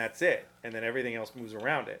 and that's it. And then everything else moves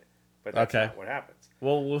around it. But that's Okay. not what happens.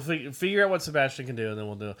 Well, we'll figure out what Sebastian can do, and then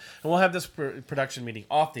we'll do it. And we'll have this production meeting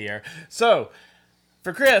off the air. So,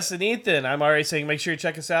 for Chris and Ethan, I'm already saying make sure you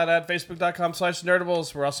check us out at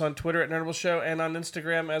facebook.com/Nerdables. We're also on Twitter at Nerdables Show and on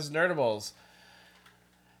Instagram as Nerdables.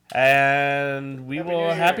 And we Happy will New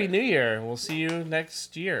Year. Happy New Year. We'll see you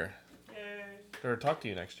next year. Or talk to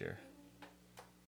you next year.